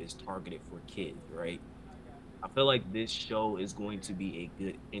MCU is targeted for kids, right? I feel like this show is going to be a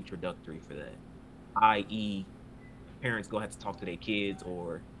good introductory for that, i.e., parents go have to talk to their kids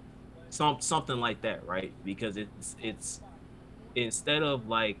or something like that, right? Because it's instead of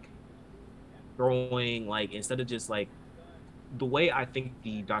just like the way I think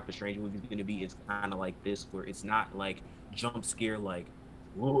the Doctor Strange movie is going to be is kind of like this, where it's not like jump scare, like,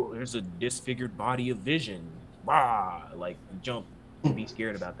 whoa, there's a disfigured body of Vision, like jump, be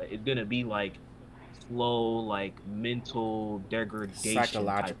scared about that. It's gonna be like slow, like mental degradation,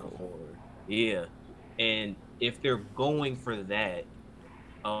 psychological type of horror. Yeah, and if they're going for that,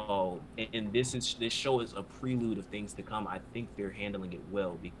 and this show is a prelude of things to come, I think they're handling it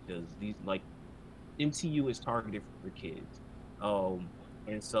well because these like MCU is targeted for kids,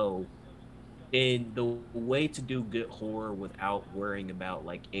 and so. And the way to do good horror without worrying about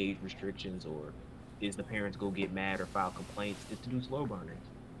like age restrictions or is the parents go get mad or file complaints is to do slow burners.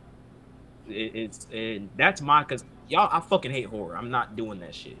 And that's because y'all, I fucking hate horror. I'm not doing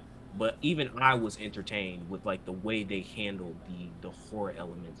that shit. But even I was entertained with like the way they handled the horror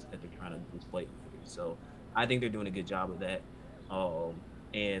elements that they're trying to display. So I think they're doing a good job of that.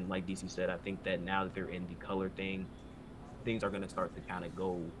 And like DC said, I think that now that they're in the color thing, things are gonna start to kind of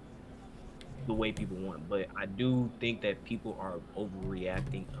go the way people want. But I do think that people are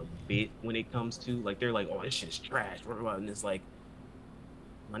overreacting a bit when it comes to like they're like, oh, this shit's trash. And it's like,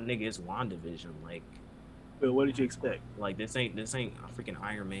 my nigga, it's WandaVision. Like, but what did you expect? Like this ain't a freaking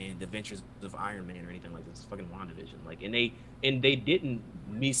Iron Man, the Adventures of Iron Man or anything like this. It's fucking WandaVision. Like, and they didn't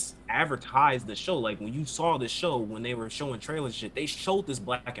mis-advertise the show. Like when you saw the show, when they were showing trailers shit, they showed this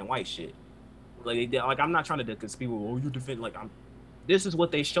black and white shit. Like I'm not trying to because people, oh, you defend this is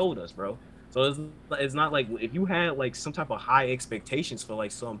what they showed us, bro. So it's not like if you had like some type of high expectations for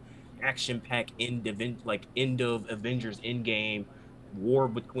like some action-packed end of Avengers Endgame war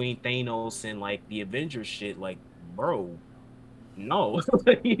between Thanos and like the Avengers shit, like, bro, no,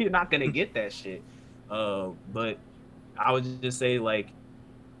 you're not gonna get that shit. But I would just say like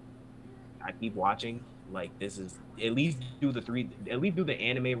I keep watching. Like this is at least do the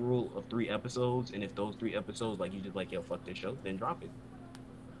anime rule of 3 episodes, and if those 3 episodes like you just like, yo, fuck this show, then drop it.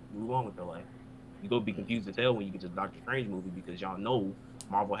 Move on with their life. You go be confused as hell when you get to the Doctor Strange movie because y'all know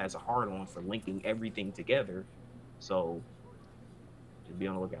Marvel has a hard on for linking everything together. So just be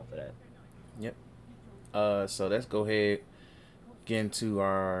on the lookout for that. Yep. So let's go ahead get into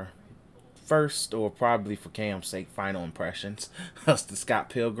our first, or probably for Cam's sake, final impressions of the Scott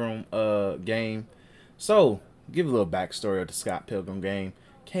Pilgrim game. So give a little backstory of the Scott Pilgrim game.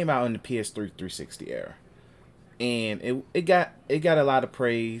 Came out in the PS3 360 era. And it got a lot of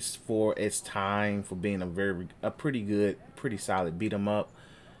praise for its time, for being a pretty good, pretty solid beat 'em up.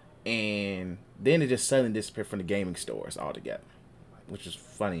 And then it just suddenly disappeared from the gaming stores altogether, which is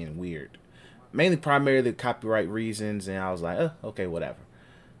funny and weird. Mainly primarily copyright reasons, and I was like, okay, whatever.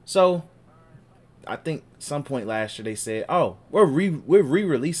 So I think some point last year they said, oh, we're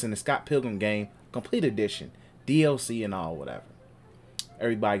re-releasing the Scott Pilgrim game complete edition, DLC and all, whatever.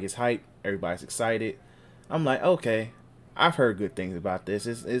 Everybody gets hyped, everybody's excited. I'm like, okay, I've heard good things about this.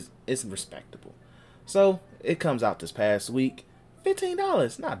 It's respectable. So it comes out this past week.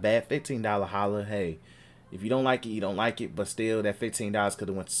 $15, not bad. $15 holla. Hey, if you don't like it, you don't like it. But still, that $15 could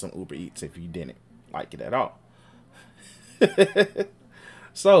have went to some Uber Eats if you didn't like it at all.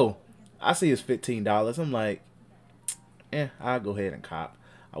 So I see it's $15. I'm like, I'll go ahead and cop.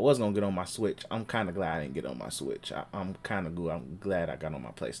 I was gonna get on my Switch. I'm kind of glad I didn't get on my Switch. I'm kind of good. I'm glad I got on my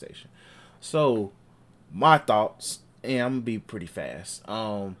PlayStation. So my thoughts, and I'm gonna be pretty fast.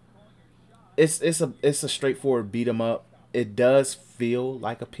 It's a straightforward beat 'em up. It does feel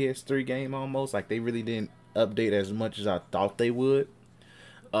like a PS3 game almost. Like they really didn't update as much as I thought they would.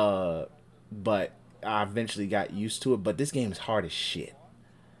 But I eventually got used to it. But this game is hard as shit.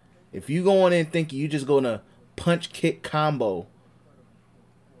 If you go in and thinking you just gonna punch kick combo,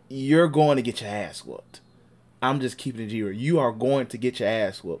 you're going to get your ass whooped. I'm just keeping it G. You are going to get your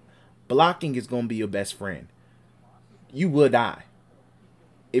ass whooped. Blocking is going to be your best friend. You will die.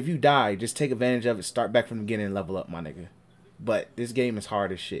 If you die, just take advantage of it. Start back from the beginning and level up, my nigga. But this game is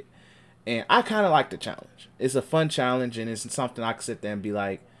hard as shit. And I kind of like the challenge. It's a fun challenge, and it's something I can sit there and be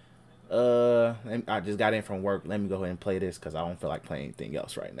like, I just got in from work. Let me go ahead and play this because I don't feel like playing anything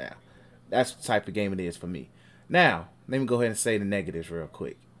else right now. That's the type of game it is for me. Now, let me go ahead and say the negatives real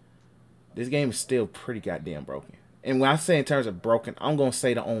quick. This game is still pretty goddamn broken. And when I say in terms of broken, I'm going to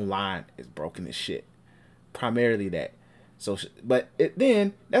say the online is broken as shit. Primarily that. So, but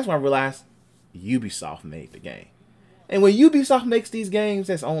then, that's when I realized Ubisoft made the game. And when Ubisoft makes these games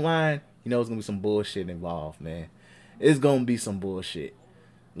that's online, you know it's going to be some bullshit involved, man. It's going to be some bullshit.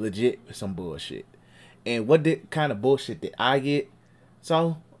 Legit some bullshit. And what kind of bullshit did I get?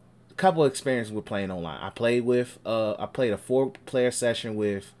 So, a couple of experiences with playing online. I played a 4-player session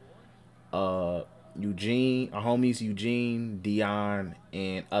with Eugene, our homies Eugene, Dion,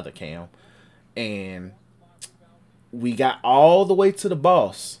 and other Cam. And we got all the way to the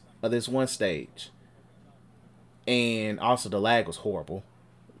boss of this one stage. And also the lag was horrible.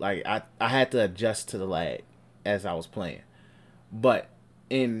 Like I had to adjust to the lag as I was playing. But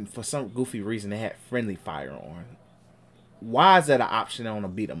for some goofy reason they had friendly fire on. Why is that an option on a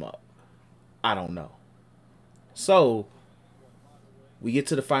beat 'em up? I don't know. So we get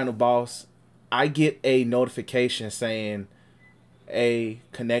to the final boss. I get a notification saying a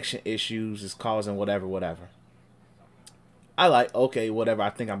connection issues is causing whatever. I like, okay, whatever.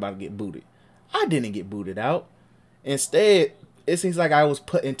 I think I'm about to get booted. I didn't get booted out. Instead, it seems like I was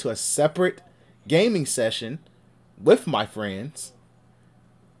put into a separate gaming session with my friends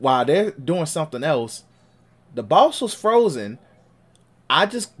while they're doing something else. The boss was frozen. I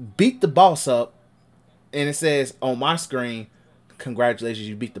just beat the boss up, and it says on my screen, congratulations,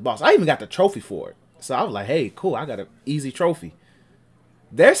 you beat the boss. I even got the trophy for it. So I was like, hey, cool, I got an easy trophy.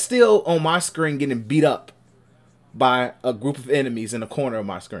 They're still on my screen getting beat up by a group of enemies in the corner of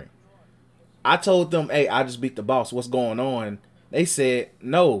my screen. I told them, hey, I just beat the boss. What's going on? They said,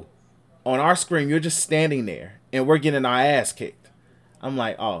 no, on our screen, you're just standing there, and we're getting our ass kicked. I'm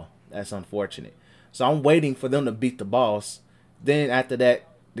like, oh, that's unfortunate. So I'm waiting for them to beat the boss. Then after that,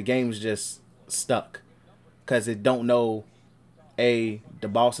 the game's just stuck because it don't know, the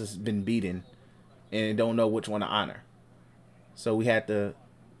boss has been beaten, and it don't know which one to honor. So we had to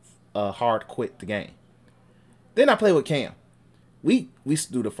hard quit the game. Then I played with Cam. We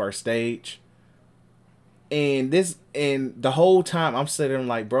do the first stage. And the whole time I'm sitting there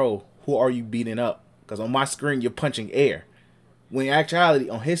like, bro, who are you beating up? Because on my screen you're punching air. When in actuality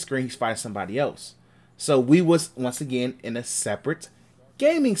on his screen he's fighting somebody else. So we was once again in a separate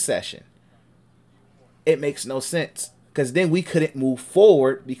gaming session. It makes no sense. Because then we couldn't move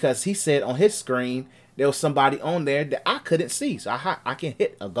forward because he said on his screen there was somebody on there that I couldn't see. So I can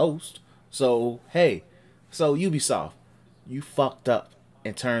hit a ghost. So, hey. So, Ubisoft, you fucked up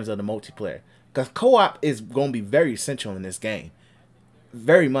in terms of the multiplayer. Because co-op is going to be very essential in this game.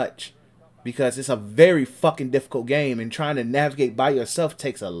 Very much. Because it's a very fucking difficult game. And trying to navigate by yourself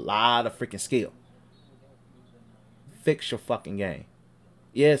takes a lot of freaking skill. Fix your fucking game.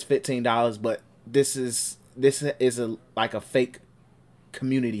 Yeah, it's $15, but this is like a fake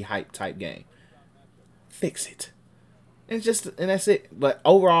community hype type game. Fix it. And that's it. But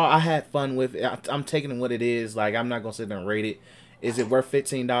overall, I had fun with it. I'm taking it what it is. Like, I'm not gonna sit there and rate it. Is it worth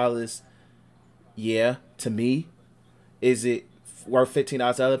 $15? Yeah, to me. Is it worth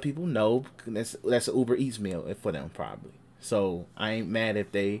 $15 to other people? No, that's an Uber Eats meal for them probably. So I ain't mad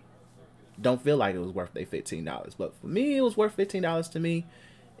if they don't feel like it was worth their $15. But for me, it was worth $15 to me.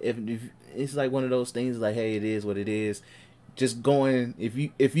 If it's like one of those things, like, hey, it is what it is. Just going, if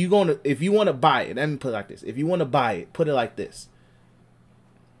you want to buy it, let me put it like this. If you want to buy it, put it like this.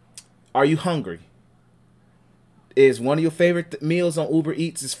 Are you hungry? Is one of your favorite meals on Uber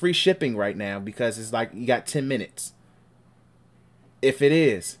Eats is free shipping right now because it's like you got 10 minutes. If it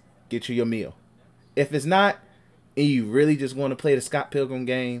is, get you your meal. If it's not, and you really just want to play the Scott Pilgrim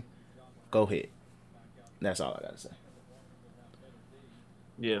game, go ahead. That's all I got to say.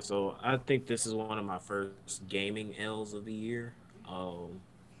 Yeah, so I think this is one of my first gaming L's of the year.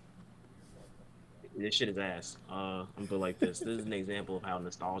 This shit is ass. I'm gonna put it like this. This is an example of how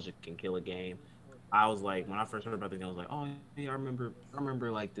nostalgia can kill a game. I was like, when I first heard about the game, I was like, oh yeah, I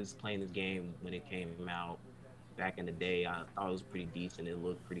remember like playing this game when it came out back in the day. I thought it was pretty decent. It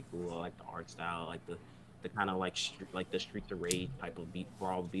looked pretty cool. I like the art style, like the kind of like the Streets of Rage type of beat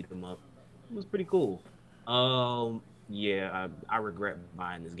 'em up. It was pretty cool. Yeah, I regret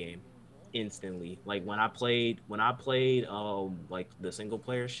buying this game instantly. Like when I played like the single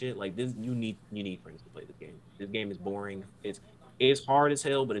player shit, like this you need friends to play this game. This game is boring. It's hard as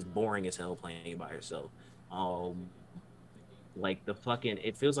hell, but it's boring as hell playing it by yourself. Like the fucking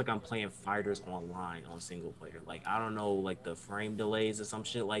it feels like I'm playing fighters online on single player. Like I don't know, like the frame delays or some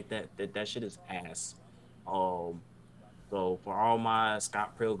shit like that. That shit is ass. So for all my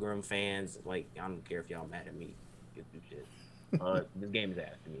Scott Pilgrim fans, like I don't care if y'all mad at me. Get through shit. This game is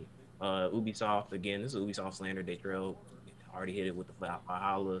ass to me. Ubisoft again. This is Ubisoft slander. They already hit it with the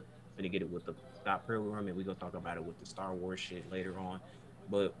Valhalla. Gonna get it with the Scott Pilgrim, and we gonna talk about it with the Star Wars shit later on.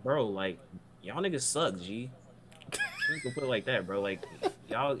 But bro, like y'all niggas suck, G. You can put it like that, bro. Like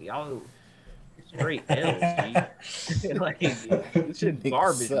y'all straight L's, G. Like this shit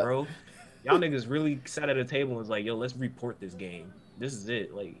garbage, bro. Y'all niggas really sat at a table and was like, yo, let's report this game. This is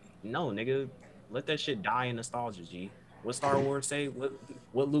it. Like, no, nigga. Let that shit die in nostalgia, G. What Star Wars say?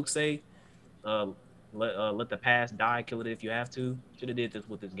 What Luke say? Let the past die, kill it if you have to. Should have did this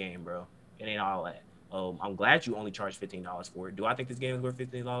with this game, bro. It ain't all that. I'm glad you only charged $15 for it. Do I think this game is worth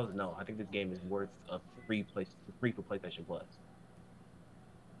 $15? No, I think this game is worth a free for PlayStation Plus.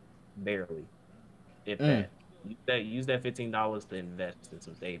 Barely. If that. Use that $15 to invest in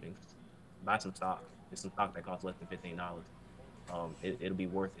some savings. Buy some stock. It's some stock that costs less than $15. It'll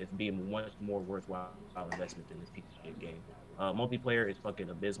be a much more worthwhile investment than this piece of shit game. Multiplayer is fucking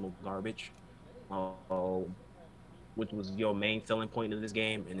abysmal garbage. Which was your main selling point of this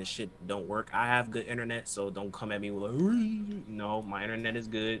game, and this shit don't work. I have good internet, so don't come at me with like, no, my internet is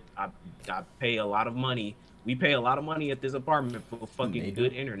good. I pay a lot of money. We pay a lot of money at this apartment for fucking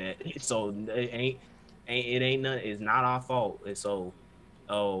good internet. So it ain't none. It's not our fault. And so,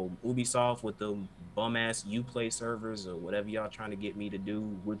 Ubisoft with the bum ass Uplay servers or whatever y'all trying to get me to do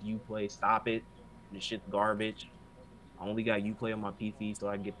with Uplay, stop it. This shit's garbage. I only got Uplay on my PC so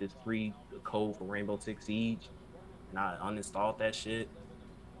I can get this free code for Rainbow Six Siege. And I uninstalled that shit.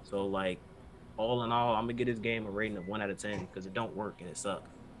 So like, all in all, I'm gonna give this game a rating of 1 out of 10 because it don't work and it sucks.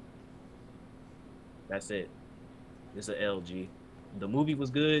 That's it. It's an LG. The movie was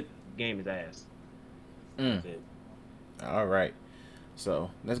good. The game is ass. That's it. All right.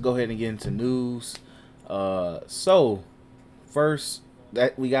 So let's go ahead and get into news. So first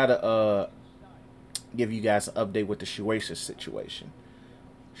that we gotta give you guys an update with the Shueisha situation.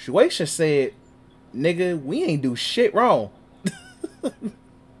 Shueisha said, nigga, we ain't do shit wrong.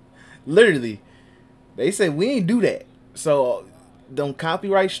 Literally. They said we ain't do that. So them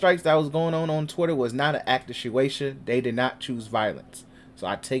copyright strikes that was going on Twitter was not an act of Shueisha. They did not choose violence. So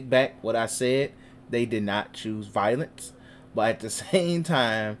I take back what I said. They did not choose violence. But at the same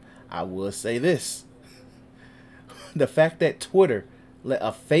time, I will say this. The fact that Twitter let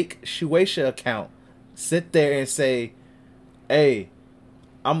a fake Shueisha account sit there and say, hey,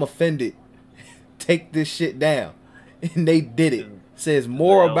 I'm offended. Take this shit down. And they did it. Says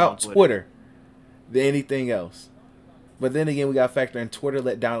more about Twitter than anything else. But then again, we got to factor in Twitter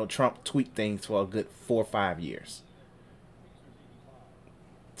let Donald Trump tweet things for a good 4 or 5 years.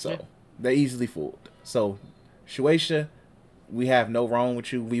 So, they're easily fooled. So, Shueisha, we have no wrong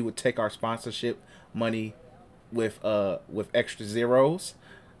with you. We would take our sponsorship money with extra zeros.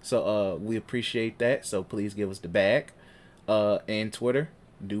 So, we appreciate that. So, please give us the bag. And Twitter,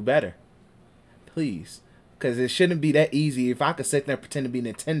 do better. Please. Because it shouldn't be that easy. If I could sit there and pretend to be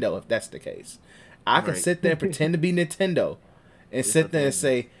Nintendo, if that's the case. I can sit there and pretend to be Nintendo and sit there and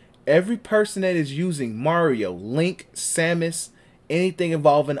say, every person that is using Mario, Link, Samus, anything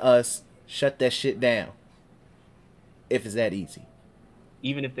involving us, shut that shit down. If it's that easy.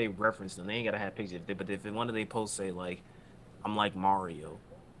 even if they reference them, they ain't gotta have pictures. But if one of they posts say like, "I'm like Mario,"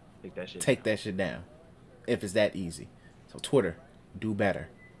 take that shit Take down. that shit down. If it's that easy. So Twitter, do better,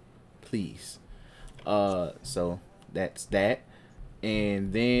 please. So that's that.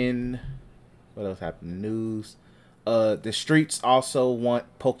 And then what else happened in the news? The streets also want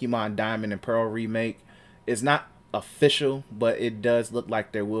Pokemon Diamond and Pearl remake. It's not official, but it does look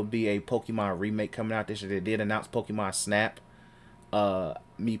like there will be a Pokemon remake coming out this year. They did announce Pokemon Snap.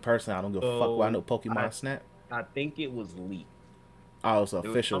 Me personally, I don't give a fuck what I know Pokemon Snap. I think it was leaked. Oh, it's There was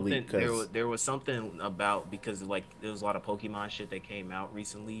official something. leak because There was something about because like there was a lot of Pokemon shit that came out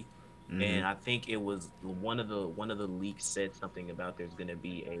recently, and I think it was one of the leaks said something about there's gonna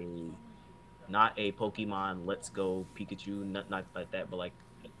be a not a Pokemon Let's Go Pikachu, not like that, but like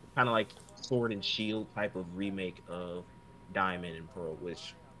kind of like Sword and Shield type of remake of Diamond and Pearl,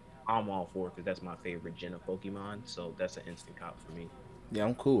 which I'm all for because that's my favorite gen of Pokemon. So that's an instant cop for me. yeah,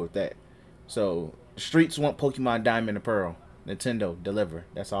 I'm cool with that. So streets want Pokemon Diamond and Pearl. Nintendo deliver.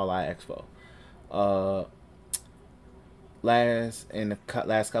 That's all I ask for. Uh,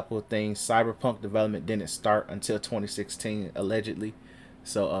 last couple of things, Cyberpunk development didn't start until 2016 allegedly.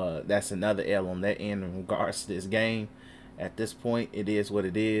 So that's another L on that end in regards to this game. At this point, it is what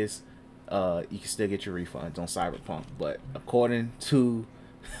it is. You can still get your refunds on Cyberpunk, but according to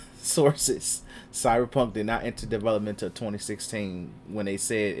sources, Cyberpunk did not enter development until 2016 when they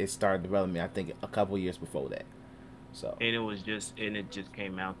said it started development. I think a couple years before that. So And it just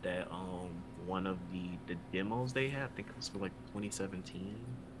came out that one of the demos they had, I think it was for like 2017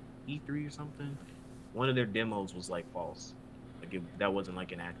 E3 or something. One of their demos was like false. Like that wasn't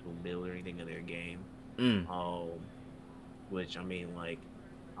like an actual build or anything of their game. Um, which I mean, like,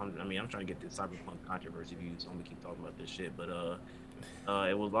 I'm trying to get this cyberpunk controversy views, so I'm gonna keep talking about this shit. But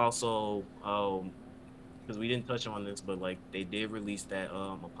it was also because we didn't touch on this, but like they did release that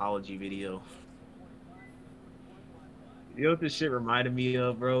apology video. You know what this shit reminded me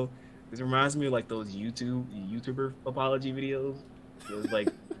of, bro? This reminds me of like those YouTuber apology videos. It was like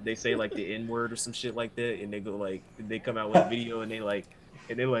they say like the N word or some shit like that, and they go like they come out with a video and they're like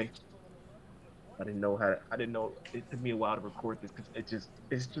I didn't know it took me a while to record this because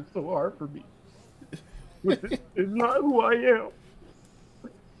it's just so hard for me. It's not who I am.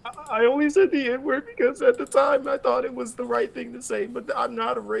 I only said the N word because at the time I thought it was the right thing to say, but I'm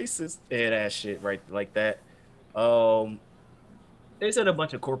not a racist. And that shit right like that. Um, they said a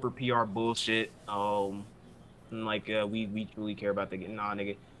bunch of corporate PR bullshit. Like we truly care about the game. Nah,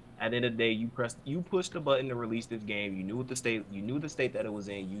 nigga. At the end of the day, you pushed the button to release this game. You knew the state that it was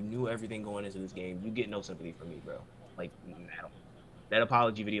in. You knew everything going into this game. You get no sympathy from me, bro. Like at all. That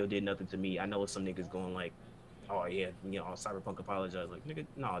apology video did nothing to me. I know some niggas going like, oh yeah, Cyberpunk apologize. Like nigga,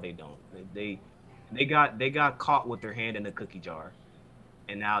 no, they don't. They got caught with their hand in the cookie jar,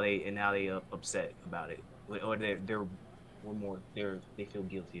 and now they upset about it, or they're one more they feel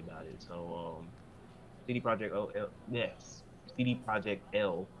guilty about it. So CD Project yes, CD Project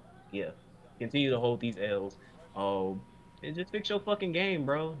L, yeah, continue to hold these L's. And just fix your fucking game,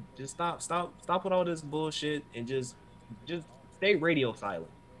 bro. Just stop with all this bullshit and just stay radio silent.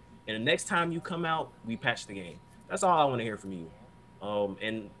 And the next time you come out, we patch the game. That's all I want to hear from you.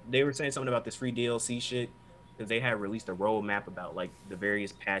 And they were saying something about this free DLC shit because they had released a roadmap about like the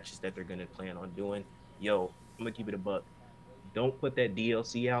various patches that they're gonna plan on doing. Yo, I'm gonna keep it a buck. Don't put that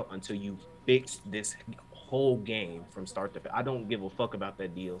DLC out until you fix this whole game from start to finish. I don't give a fuck about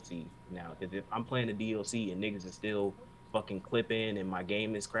that DLC now. Because if I'm playing the DLC and niggas is still fucking clipping and my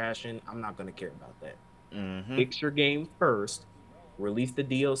game is crashing, I'm not gonna care about that. Fix your game first, release the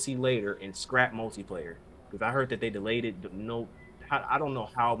DLC later, and scrap multiplayer. Because I heard that they delayed it. No, I don't know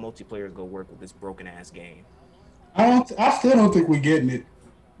how multiplayer is gonna work with this broken ass game. I still don't think we're getting it.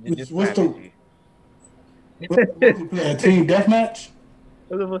 What's the multiplayer team deathmatch?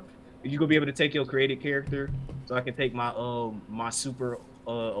 You gonna be able to take your created character, so I can take my my super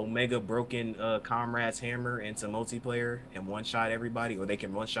Omega broken comrade's hammer into multiplayer and one shot everybody, or they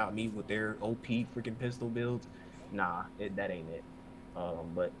can one shot me with their OP freaking pistol builds. Nah, that ain't it.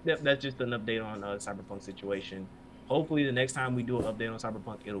 But that's just an update on Cyberpunk situation. Hopefully, the next time we do an update on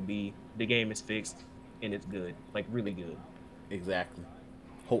Cyberpunk, it'll be the game is fixed and it's good, like really good. Exactly.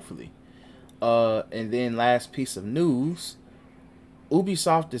 Hopefully. And then last piece of news,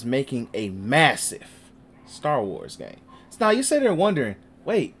 Ubisoft is making a massive Star Wars game. So now you sit there wondering,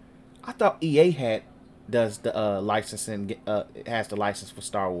 wait, I thought EA does the licensing, has the license for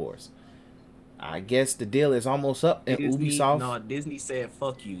Star Wars. I guess the deal is almost up, and Ubisoft. No, Disney said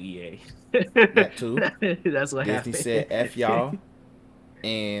 "fuck you, EA." That too. That's what happened. Disney said "f y'all,"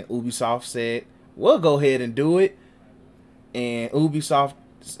 and Ubisoft said, "We'll go ahead and do it." And Ubisoft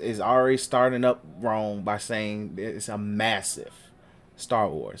is already starting up wrong by saying it's a massive Star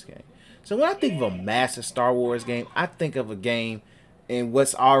Wars game. So when I think of a massive Star Wars game, I think of a game in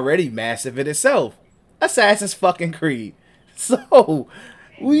what's already massive in itself. Assassin's fucking Creed. So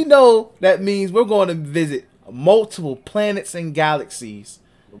we know that means we're going to visit multiple planets and galaxies,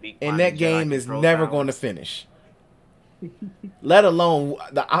 and that game is never going to finish. Let alone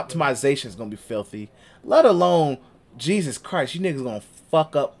the optimization is going to be filthy. Let alone, Jesus Christ, you niggas going to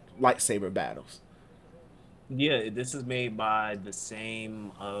fuck up lightsaber battles. Yeah, this is made by the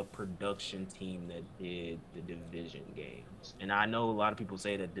same production team that did the Division games. And I know a lot of people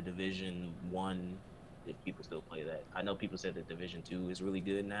say that the Division 1, if people still play that. I know people said that Division 2 is really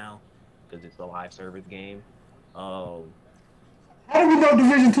good now because it's a live service game. How do we know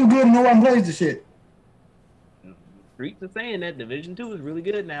Division 2 good and no one plays the shit? Streets are saying that Division 2 is really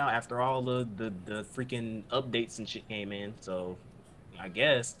good now after all the freaking updates and shit came in. So, I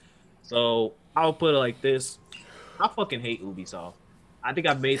guess. So, I'll put it like this. I fucking hate Ubisoft. I think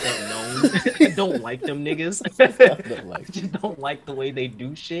I've made that known. I don't like them niggas. I just don't like the way they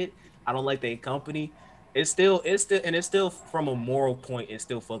do shit. I don't like their company. It's still from a moral point, it's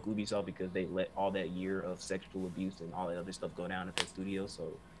still fuck Ubisoft because they let all that year of sexual abuse and all that other stuff go down at their studio.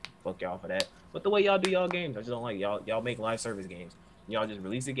 So fuck y'all for that. But the way y'all do y'all games, I just don't like y'all make live service games. Y'all just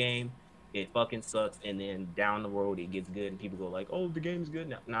release a game, it fucking sucks, and then down the road it gets good and people go like, oh, the game's good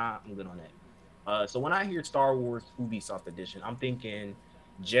now. Nah, I'm good on that. So when I hear Star Wars Ubisoft Edition, I'm thinking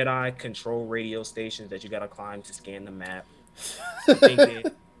Jedi control radio stations that you gotta climb to scan the map. I'm thinking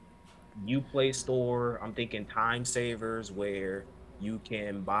Uplay store. I'm thinking time savers where you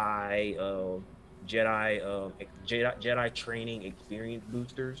can buy Jedi training experience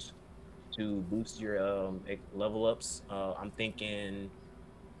boosters to boost your level ups. I'm thinking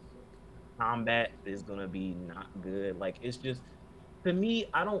combat is gonna be not good. Like it's just to me,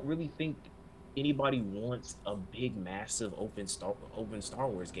 I don't really think anybody wants a big, massive open Star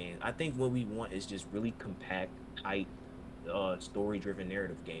Wars game. I think what we want is just really compact, tight, story-driven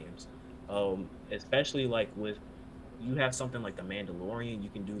narrative games. Especially like with you have something like the Mandalorian, you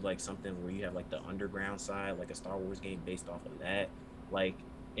can do like something where you have like the underground side, like a Star Wars game based off of that. Like,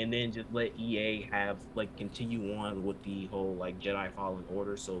 and then just let EA have like continue on with the whole like Jedi Fallen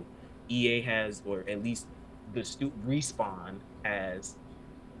Order. So EA has, or at least the Respawn has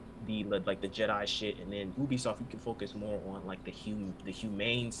the like the Jedi shit, and then Ubisoft you can focus more on like the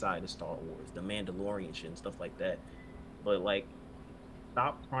humane side of Star Wars, the Mandalorian shit and stuff like that. But like,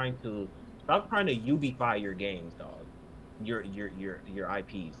 stop trying to Ubify your games, dog. Your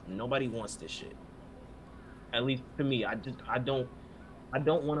IPs. Nobody wants this shit. At least to me, I don't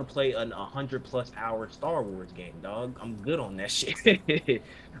want to play an 100+ hour Star Wars game, dog. I'm good on that shit. With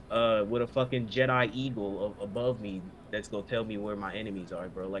a fucking Jedi Eagle above me that's gonna tell me where my enemies are,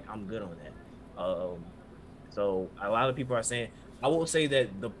 bro. Like I'm good on that. So a lot of people are saying. I will say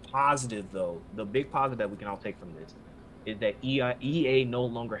that the positive though, the big positive that we can all take from this is that EA no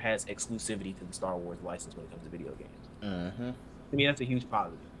longer has exclusivity to the Star Wars license when it comes to video games. Mm-hmm. To me, that's a huge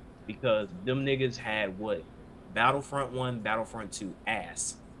positive because them niggas had what Battlefront 1, Battlefront 2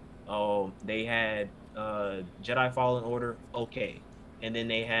 ass. They had Jedi Fallen Order, okay. And then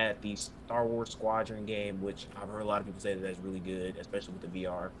they had the Star Wars Squadron game, which I've heard a lot of people say that that's really good, especially with the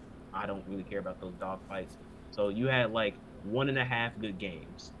VR. I don't really care about those dogfights. So you had like 1.5 good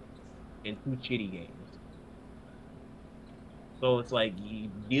games and 2 shitty games. So it's like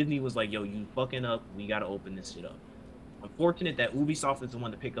Disney was like, yo, you fucking up. We got to open this shit up. Unfortunate that Ubisoft is the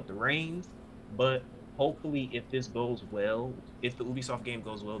one to pick up the reins, but hopefully if this goes well, if the Ubisoft game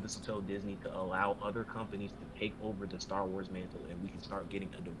goes well, this will tell Disney to allow other companies to take over the Star Wars mantle and we can start getting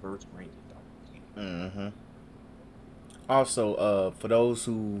a diverse range of Star Wars games. Mm-hmm. Also, for those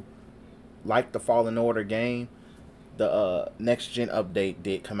who like the Fallen Order game, the next gen update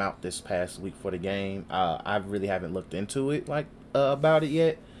did come out this past week for the game. I really haven't looked into it about it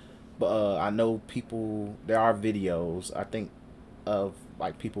yet, but I know there are videos I think of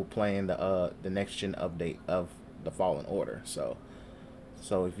like people playing the next gen update of the Fallen Order. So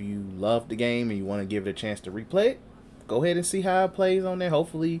if you love the game and you want to give it a chance to replay it, go ahead and see how it plays on there.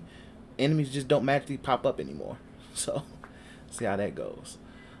 Hopefully enemies just don't magically pop up anymore. So see how that goes.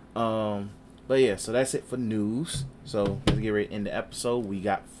 But yeah, so that's it for news. So let's get right into the episode. We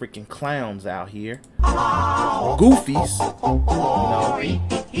got freaking clowns out here. Goofies.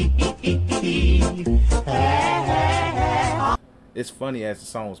 It's funny as the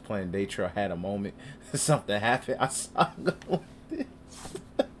song was playing, Daytra had a moment. Something happened. I saw this.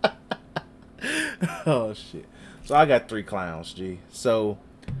 Oh shit. So I got 3 clowns, G. So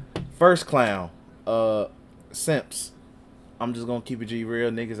first clown, Simps. I'm just gonna keep it G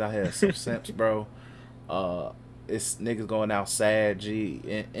real. Niggas out here some simps, bro. It's niggas going out sad,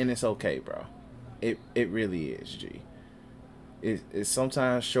 G, and it's okay, bro. It really is, G. It's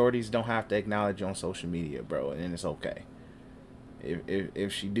sometimes shorties don't have to acknowledge you on social media, bro, and it's okay.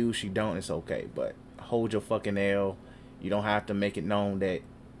 If she do, she don't, it's okay. But hold your fucking L. You don't have to make it known that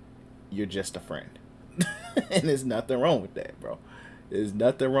you're just a friend. And there's nothing wrong with that, bro. There's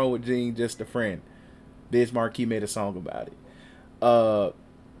nothing wrong with being just a friend. Biz Marquis made a song about it.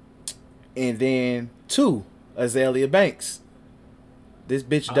 And then 2, Azalea Banks. This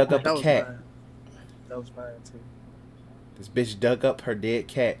bitch dug up a cat. That was mine too. This bitch dug up her dead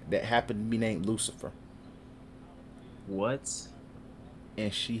cat that happened to be named Lucifer. What?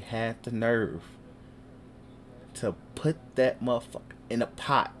 And she had the nerve to put that motherfucker in a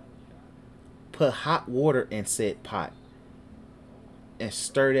pot. Put hot water in said pot. And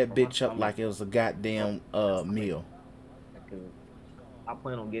stir that bitch up like it was a goddamn meal. I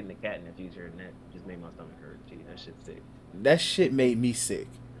plan on getting the cat in the future, and that just made my stomach hurt. Gee, that shit's sick. That shit made me sick.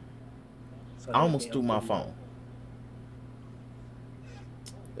 So I almost threw my phone.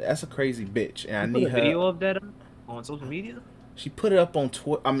 That's a crazy bitch, and I need her. Video of that on social media. She put it up on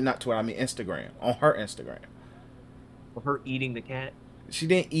Twitter. I mean, not Twitter. I mean Instagram. On her Instagram. Of her eating the cat. She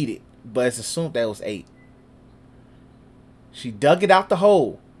didn't eat it, but it's assumed that it was ate. She dug it out the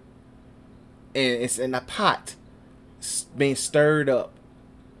hole, and it's in a pot, being stirred up.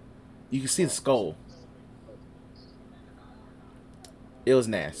 You can see the skull. It was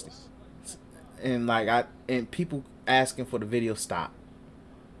nasty, and and people asking for the video. Stop.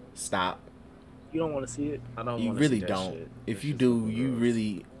 You don't want to see it. I don't. You really don't. Shit. If you do, you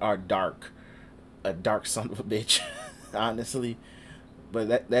really are dark. A dark son of a bitch, honestly.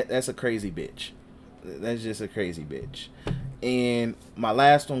 But that's a crazy bitch. That's just a crazy bitch. And my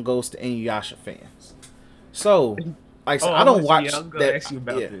last one goes to Inuyasha fans. So, like, I don't watch I'm gonna that. Ask you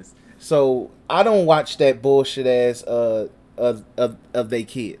about this. So I don't watch that bullshit ass of they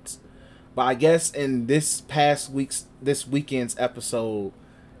kids. But I guess in this weekend's episode,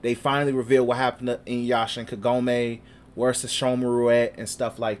 they finally revealed what happened to Inuyasha and Kagome, where's the Shomaru at, and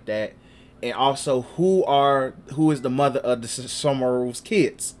stuff like that. And also who is the mother of the Shomaru's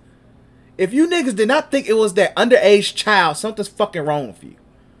kids. If you niggas did not think it was that underage child, something's fucking wrong with you.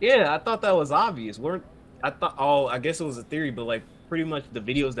 Yeah, I thought that was obvious. I guess it was a theory, but like pretty much the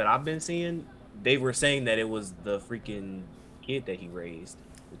videos that I've been seeing, they were saying that it was the freaking kid that he raised.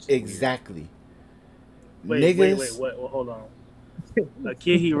 Exactly. Wait, what? Well, hold on. A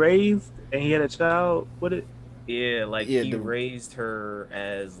kid he raised and he had a child with it? Yeah, like he raised her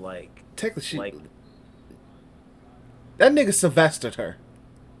as like technically that nigga Sylvestered her.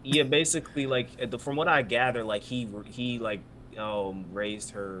 Yeah, basically, like from what I gather, like he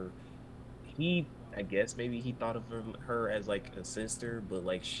raised her. I guess maybe he thought of her as like a sister, but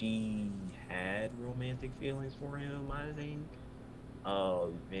like she had romantic feelings for him, I think.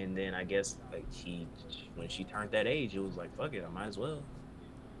 And then I guess like when she turned that age, it was like fuck it, I might as well.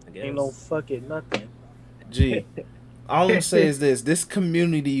 I guess. Ain't no fuck it, nothing. Gee, all I'm gonna say is this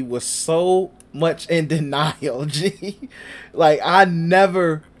community was so much in denial, G. Like I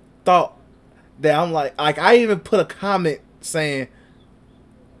never thought that I'm like I even put a comment saying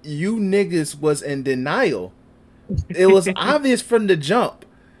you niggas was in denial. It was obvious from the jump.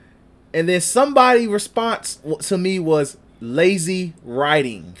 And then somebody response to me was lazy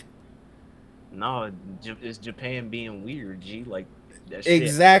writing. No, it's Japan being weird, G. Like that shit.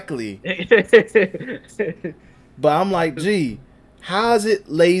 Exactly. But I'm like, gee, how is it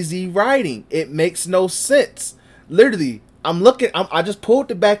lazy writing? It makes no sense. Literally, I just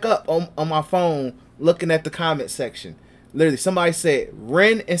pulled it back up on my phone looking at the comment section. Literally, somebody said,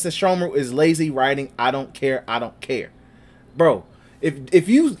 Ren and Sesshomaru is lazy writing. I don't care. Bro, if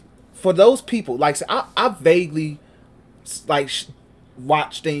you, for those people, like, I vaguely, like,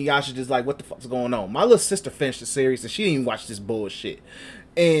 watched Inuyasha just like, what the fuck's going on? My little sister finished the series and she didn't even watch this bullshit.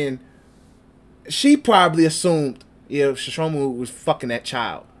 And she probably assumed, Sesshomaru was fucking that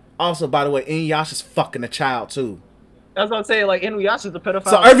child. Also, by the way, Inuyasha's fucking a child, too. That's what I'm saying. Like, Inuyasha's a pedophile.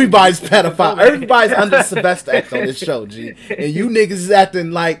 So everybody's pedophile. Everybody's under Sylvester X on this show, G. And you niggas is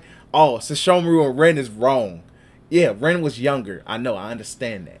acting like, oh, Sesshomaru and Ren is wrong. Yeah, Ren was younger. I know. I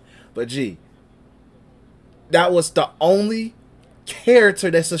understand that. But, G, that was the only character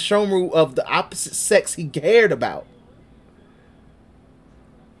that Sesshomaru of the opposite sex he cared about.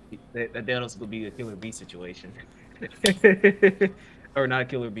 That was going to be a Killer Bee situation. Or not a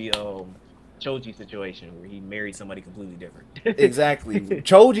Killer Bee, Choji situation where he married somebody completely different. Exactly.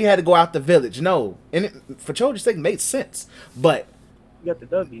 Choji had to go out the village. No. And for Choji's sake, it made sense. But you got the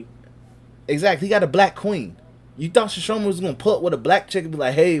W. Exactly. He got a black queen. You thought Shishomu was gonna pull up with a black chick and be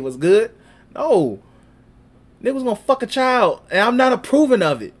like, "Hey, what's good?" No, nigga was gonna fuck a child, and I'm not approving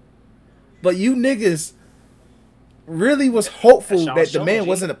of it. But you niggas really was hopeful that the man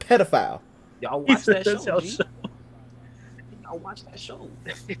wasn't a pedophile. Y'all watch that show, G. Y'all watch that show.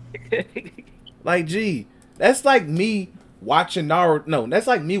 Like, gee, that's like me watching Naruto. No, that's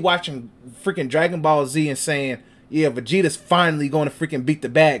like me watching freaking Dragon Ball Z and saying, "Yeah, Vegeta's finally going to freaking beat the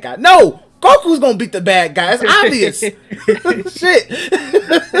bad guy." No, Goku's gonna beat the bad guy. It's obvious. Shit.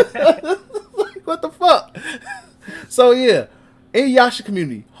 Like, what the fuck? So yeah, Inuyasha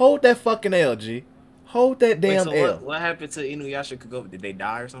community, hold that fucking L, G. Hold that damn L. What happened to Inuyasha Kagome? Did they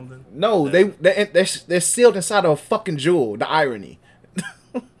die or something? No, they're sealed inside of a fucking jewel. The irony.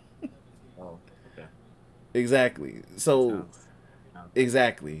 Oh, okay. Exactly. So,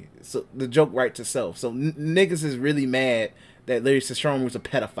 exactly. So the joke right to self. So niggas is really mad that Larry Sesshomu was a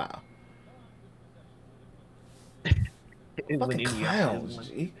pedophile. Fucking clowns,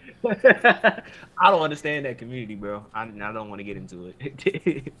 G. I don't understand that community, bro. I don't want to get into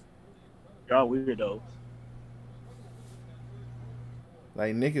it. Y'all weirdos.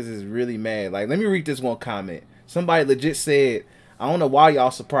 Like, niggas is really mad. Like, let me read this one comment. Somebody legit said, "I don't know why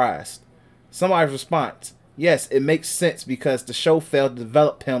y'all surprised." Somebody's response: "Yes, it makes sense because the show failed to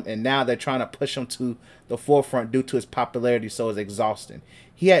develop him, and now they're trying to push him to the forefront due to his popularity, so it's exhausting.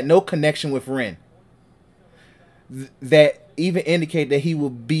 He had no connection with Ren that even indicate that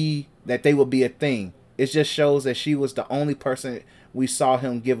they will be a thing. It just shows that she was the only person we saw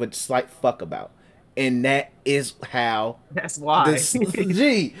him give a slight fuck about." And that is how. That's why.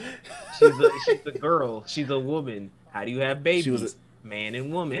 Gee. She's a girl. She's a woman. How do you have babies? She was man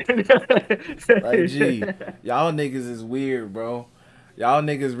and woman. Like, gee, y'all niggas is weird, bro. Y'all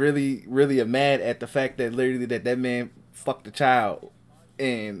niggas really are mad at the fact that literally that man fucked a child,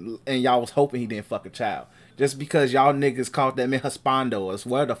 and y'all was hoping he didn't fuck a child. Just because y'all niggas called that man husbando, or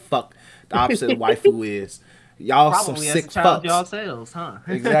where the fuck the opposite of waifu is. Y'all probably some sick fucks. Yourselves, huh?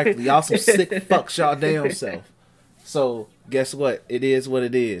 Exactly. Y'all some sick fucks y'all damn self. So, guess what? It is what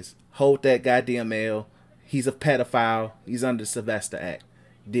it is. Hold that goddamn L. He's a pedophile. He's under the Sylvester Act.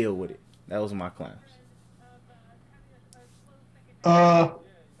 Deal with it. That was my clowns.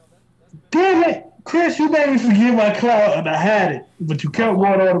 Damn it! Chris, you made me forget my clown and I had it. But you kept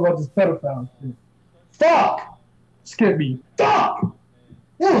going on about this pedophile shit. Fuck! Skip me. Fuck!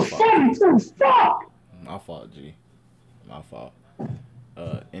 It was funny too. Fuck! My fault, G. My fault.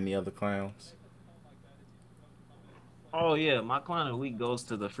 Any other clowns? Oh yeah, my clown of the week goes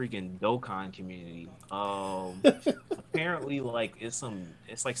to the freaking Dokkan community. Apparently, like it's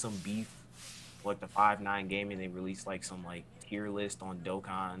like some beef, like the 5-9 Gaming. They released like some like tier list on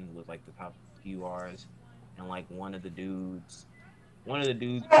Dokkan with like the top few R's, and like one of the dudes. Oh, he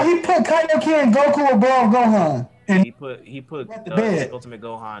put Kaioken and Goku above Gohan. And he put Ultimate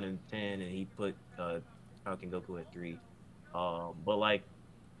Gohan in 10, and he put Kaioken Goku at 3. But like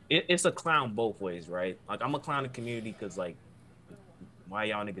it's a clown both ways, right? Like I'm a clown in the community because like why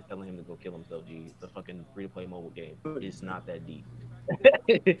y'all niggas telling him to go kill himself? G, it's a fucking free-to-play mobile game. It's not that deep.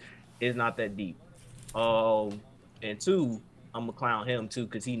 It's not that deep. And 2, I'm gonna clown him too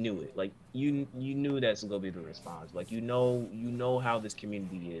because he knew it. Like you knew that's gonna be the response. Like you know how this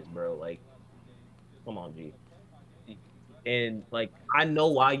community is, bro. Like, come on, G. And like I know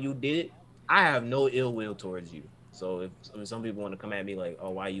why you did it. I have no ill will towards you. So if some people want to come at me like, "Oh,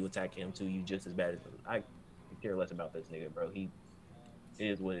 why you attacking him too? You just as bad as him." I care less about this nigga, bro. He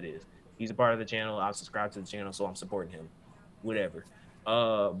is what it is. He's a part of the channel. I've subscribed to the channel, so I'm supporting him. Whatever.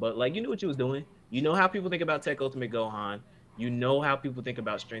 But like you knew what you was doing. You know how people think about Tech Ultimate Gohan. You know how people think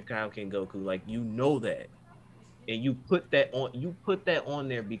about Strength Kaioken Goku. Like you know that, and you put that on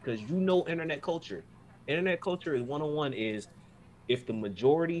there because you know internet culture. Internet culture is 101 is if the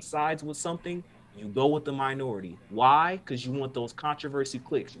majority sides with something, you go with the minority. Why? Because you want those controversy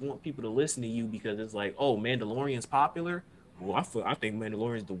clicks. You want people to listen to you because it's like, oh, Mandalorian's popular. Well, I think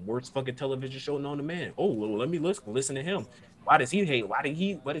Mandalorian's the worst fucking television show known to man. Oh, well, let me listen to him. Why does he hate?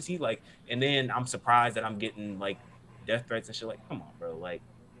 What is he like? And then I'm surprised that I'm getting like death threats and shit. Like, come on, bro. Like,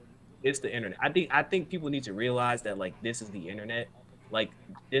 it's the internet. I think people need to realize that like this is the internet. Like,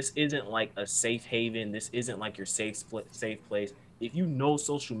 this isn't like a safe haven. This isn't like your safe place. If you know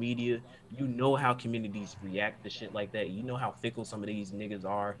social media, you know how communities react to shit like that. You know how fickle some of these niggas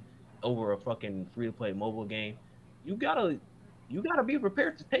are over a fucking free-to-play mobile game. You gotta be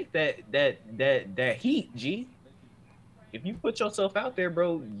prepared to take that heat, G. If you put yourself out there,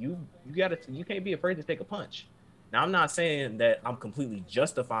 bro, you can't be afraid to take a punch. Now, I'm not saying that I'm completely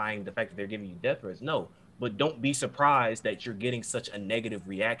justifying the fact that they're giving you death threats. No, but don't be surprised that you're getting such a negative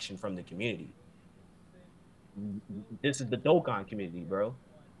reaction from the community. This is the Dokkan community, bro.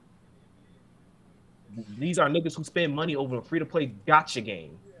 These are niggas who spend money over a free-to-play gotcha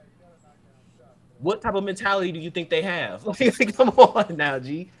game. What type of mentality do you think they have? Like, come on now,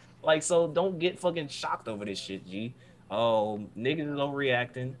 G. Like, so don't get fucking shocked over this shit, G. Niggas is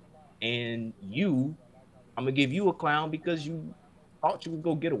overreacting, and I'm gonna give you a clown because you thought you would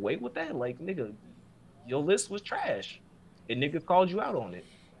go get away with that. Like, nigga, your list was trash, and niggas called you out on it.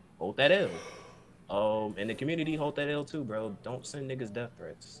 Hold that L. And the community hold that L too, bro. Don't send niggas death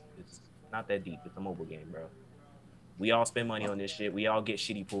threats. It's not that deep. It's a mobile game, bro. We all spend money on this shit. We all get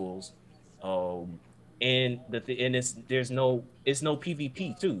shitty pools. And it's no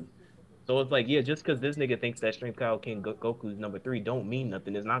PvP too. So it's like, yeah, just because this nigga thinks that Strength Kaioken Goku is number 3 don't mean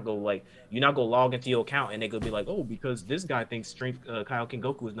nothing. It's not go like you're not gonna log into your account and they gonna be like, oh, because this guy thinks Strength Kaioken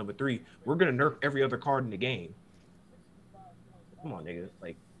Goku is number 3, we're gonna nerf every other card in the game. Come on, nigga.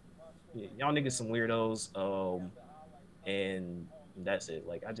 Like, y'all niggas some weirdos. And that's it.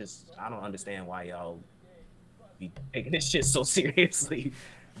 Like, I don't understand why y'all be taking this shit so seriously.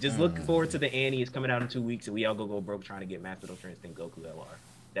 Just looking forward to the Annie. It's coming out in 2 weeks, and we all go broke trying to get Master Ultra Instinct Goku LR.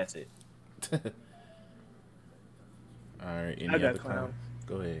 That's it. All right. Any other clown?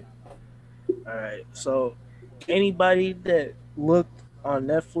 Go ahead. All right. So, anybody that looked on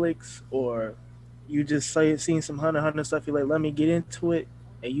Netflix or you just seen some Hunter x Hunter stuff, you're like, let me get into it,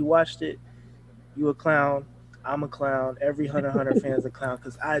 and you watched it, you a clown. I'm a clown. Every Hunter x Hunter fan is a clown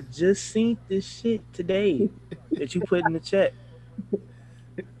because I just seen this shit today that you put in the chat.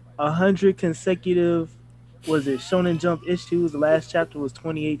 100 consecutive, was it Shonen Jump issues? The last chapter was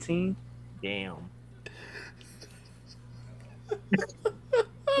 2018. Damn.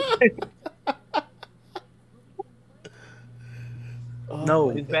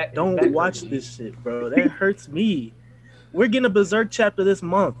 No, don't watch this shit, bro. That hurts me. We're getting a Berserk chapter this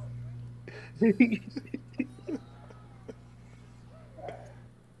month.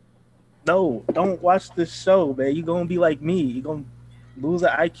 No, don't watch this show, man. You're gonna be like me. You're gonna lose an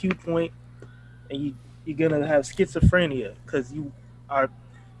IQ point, and you're gonna have schizophrenia because you are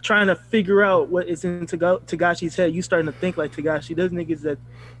trying to figure out what is in Tagashi's head. You starting to think like Tagashi. There's niggas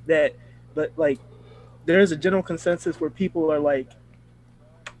but like there's a general consensus where people are like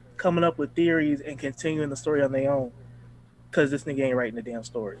coming up with theories and continuing the story on their own because this nigga ain't writing the damn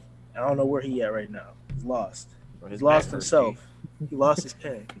story. I don't know where he at right now. He's lost. He's lost himself. He lost his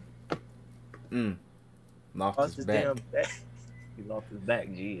pen. Lost his back. Damn back. He lost his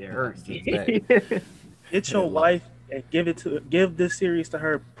back, G. It hurts. Get your wife and give this series to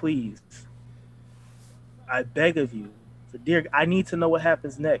her, please. I beg of you. So, dear, I need to know what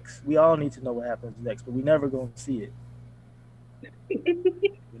happens next. We all need to know what happens next, but we never gonna see it.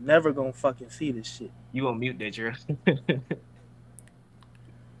 We're never gonna fucking see this shit. You on mute, Ditcher.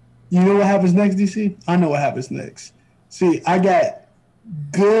 You know what happens next, DC? I know what happens next. See, I got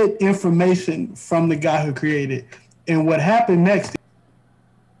good information from the guy who created, and what happened next.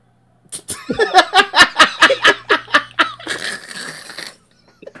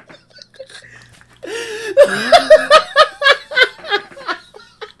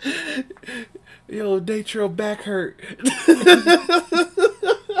 Yo, Datro back hurt. That's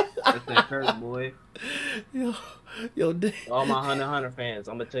that hurt, boy. Yo, all my Hunter x Hunter fans,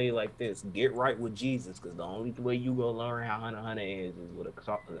 I'm gonna tell you like this: get right with Jesus, because the only way you gonna learn how Hunter x Hunter is with a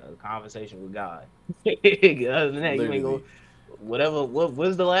conversation with God. Other than that, you ain't gonna. Whatever. What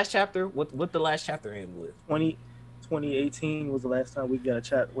the last chapter? What the last chapter end with? 2018 was the last time we got a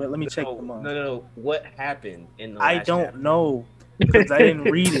chat. Wait, let me check them out. No. What happened in the last I don't chapter? know because I didn't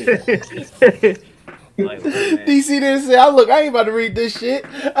read it. Like, man. DC didn't say, I ain't about to read this shit.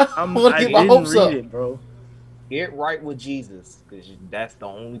 I want to get my hopes up. It, bro. Get right with Jesus, because that's the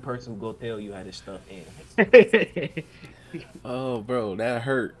only person who go tell you how this stuff ends. Oh, bro, that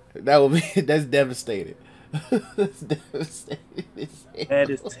hurt. That's devastating. That's devastating. That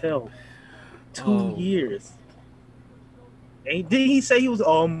is hell. 2 years. And did he say he was I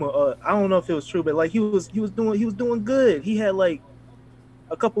don't know if it was true, but like he was doing good. He had like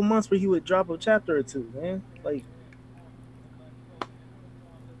a couple months where he would drop a chapter or two, man. Like,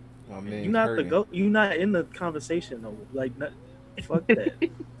 you're not in the conversation though. Like, fuck that.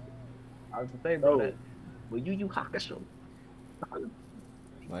 I was gonna say, bro, that. Well, you Hakusho.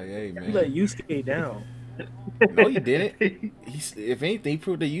 Like, hey, man. You let Yusuke down. No, he didn't. If anything, he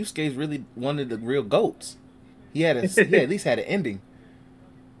proved that Yusuke is really one of the real goats. He at least had an ending.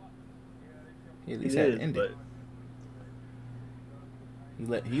 He at least had an ending.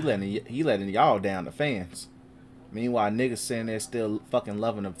 He letting y'all down, the fans. Meanwhile, niggas sitting there still fucking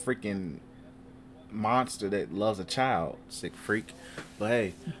loving a freaking monster that loves a child. Sick freak. But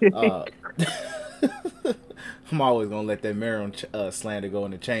hey, I'm always gonna let that Merrim slander go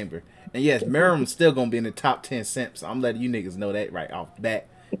in the chamber. And yes, Merrim's still gonna be in the top 10 simps. I'm letting you niggas know that right off the bat.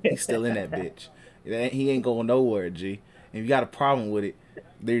 He's still in that bitch. He ain't going nowhere, G. And if you got a problem with it,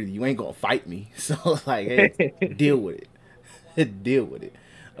 you ain't gonna fight me. So like, hey, deal with it. Deal with it.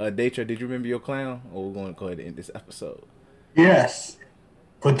 Daytra, did you remember your clown? Or we're gonna go ahead and end this episode? Yes.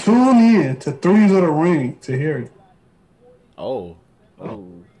 But tune in to Threes of the Ring to hear it. Oh.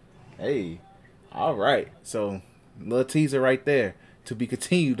 Hey. All right. So, little teaser right there. To be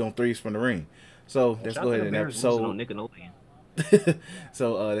continued on Threes from the Ring. So, let's go ahead and episode. On Nickelodeon.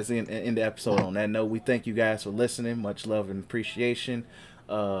 So, let's end the episode on that note. We thank you guys for listening. Much love and appreciation.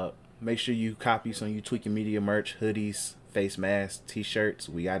 Make sure you copy some You Tweaking Media merch, hoodies, face masks, t-shirts.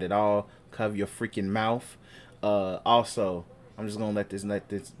 We got it all. Cover your freaking mouth. Also, I'm just gonna let this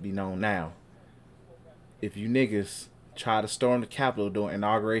be known now. If you niggas try to storm the Capitol during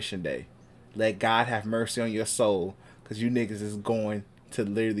Inauguration Day, let God have mercy on your soul, because you niggas is going to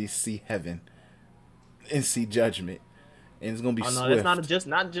literally see heaven and see judgment. And it's gonna be swift. That's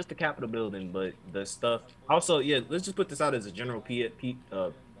not just the Capitol building, but the stuff. Also, yeah, let's just put this out as a general PSA.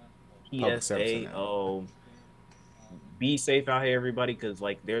 Be safe out here, everybody, because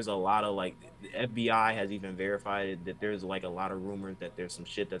like there's a lot of like the FBI has even verified that there's like a lot of rumors that there's some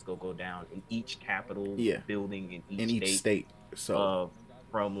shit that's gonna go down in each Capitol building in each state. So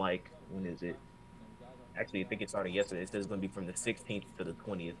from like, when is it? Actually, I think it started yesterday. It says it's gonna be from the 16th to the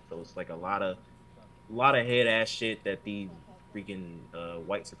 20th. So it's like a lot of head ass shit that these freaking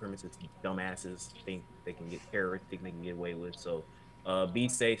white supremacist dumbasses think they can get terrorists think they can get away with. So be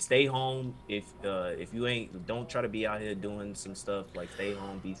safe, stay home. If you don't try to be out here doing some stuff, like stay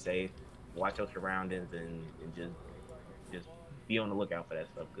home, be safe, watch your surroundings, and just be on the lookout for that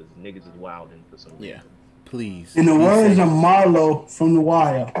stuff, because niggas is wilding for some reason. Please. In the words of Marlo from The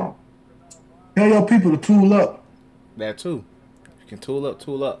Wire, tell your people to tool up. That too. You can tool up.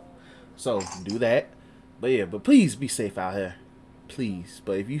 So do that. But please be safe out here. Please.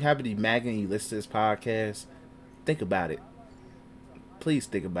 But if you happen to be MAGA and you listen to this podcast, think about it. Please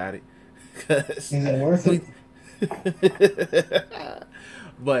think about it. Is it worth it?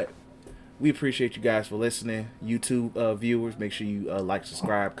 But we appreciate you guys for listening. YouTube viewers, make sure you like,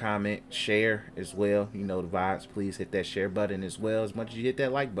 subscribe, comment, share as well. You know the vibes. Please hit that share button as well as much as you hit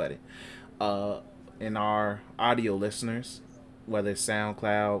that like button. And our audio listeners, whether it's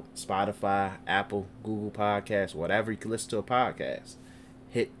SoundCloud, Spotify, Apple, Google Podcasts, whatever you can listen to a podcast,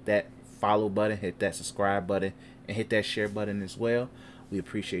 hit that follow button, hit that subscribe button, and hit that share button as well. We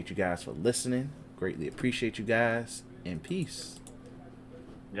appreciate you guys for listening. Greatly appreciate you guys. And peace.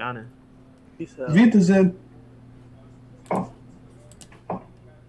 Johnny. Peace out. Wiedersehen.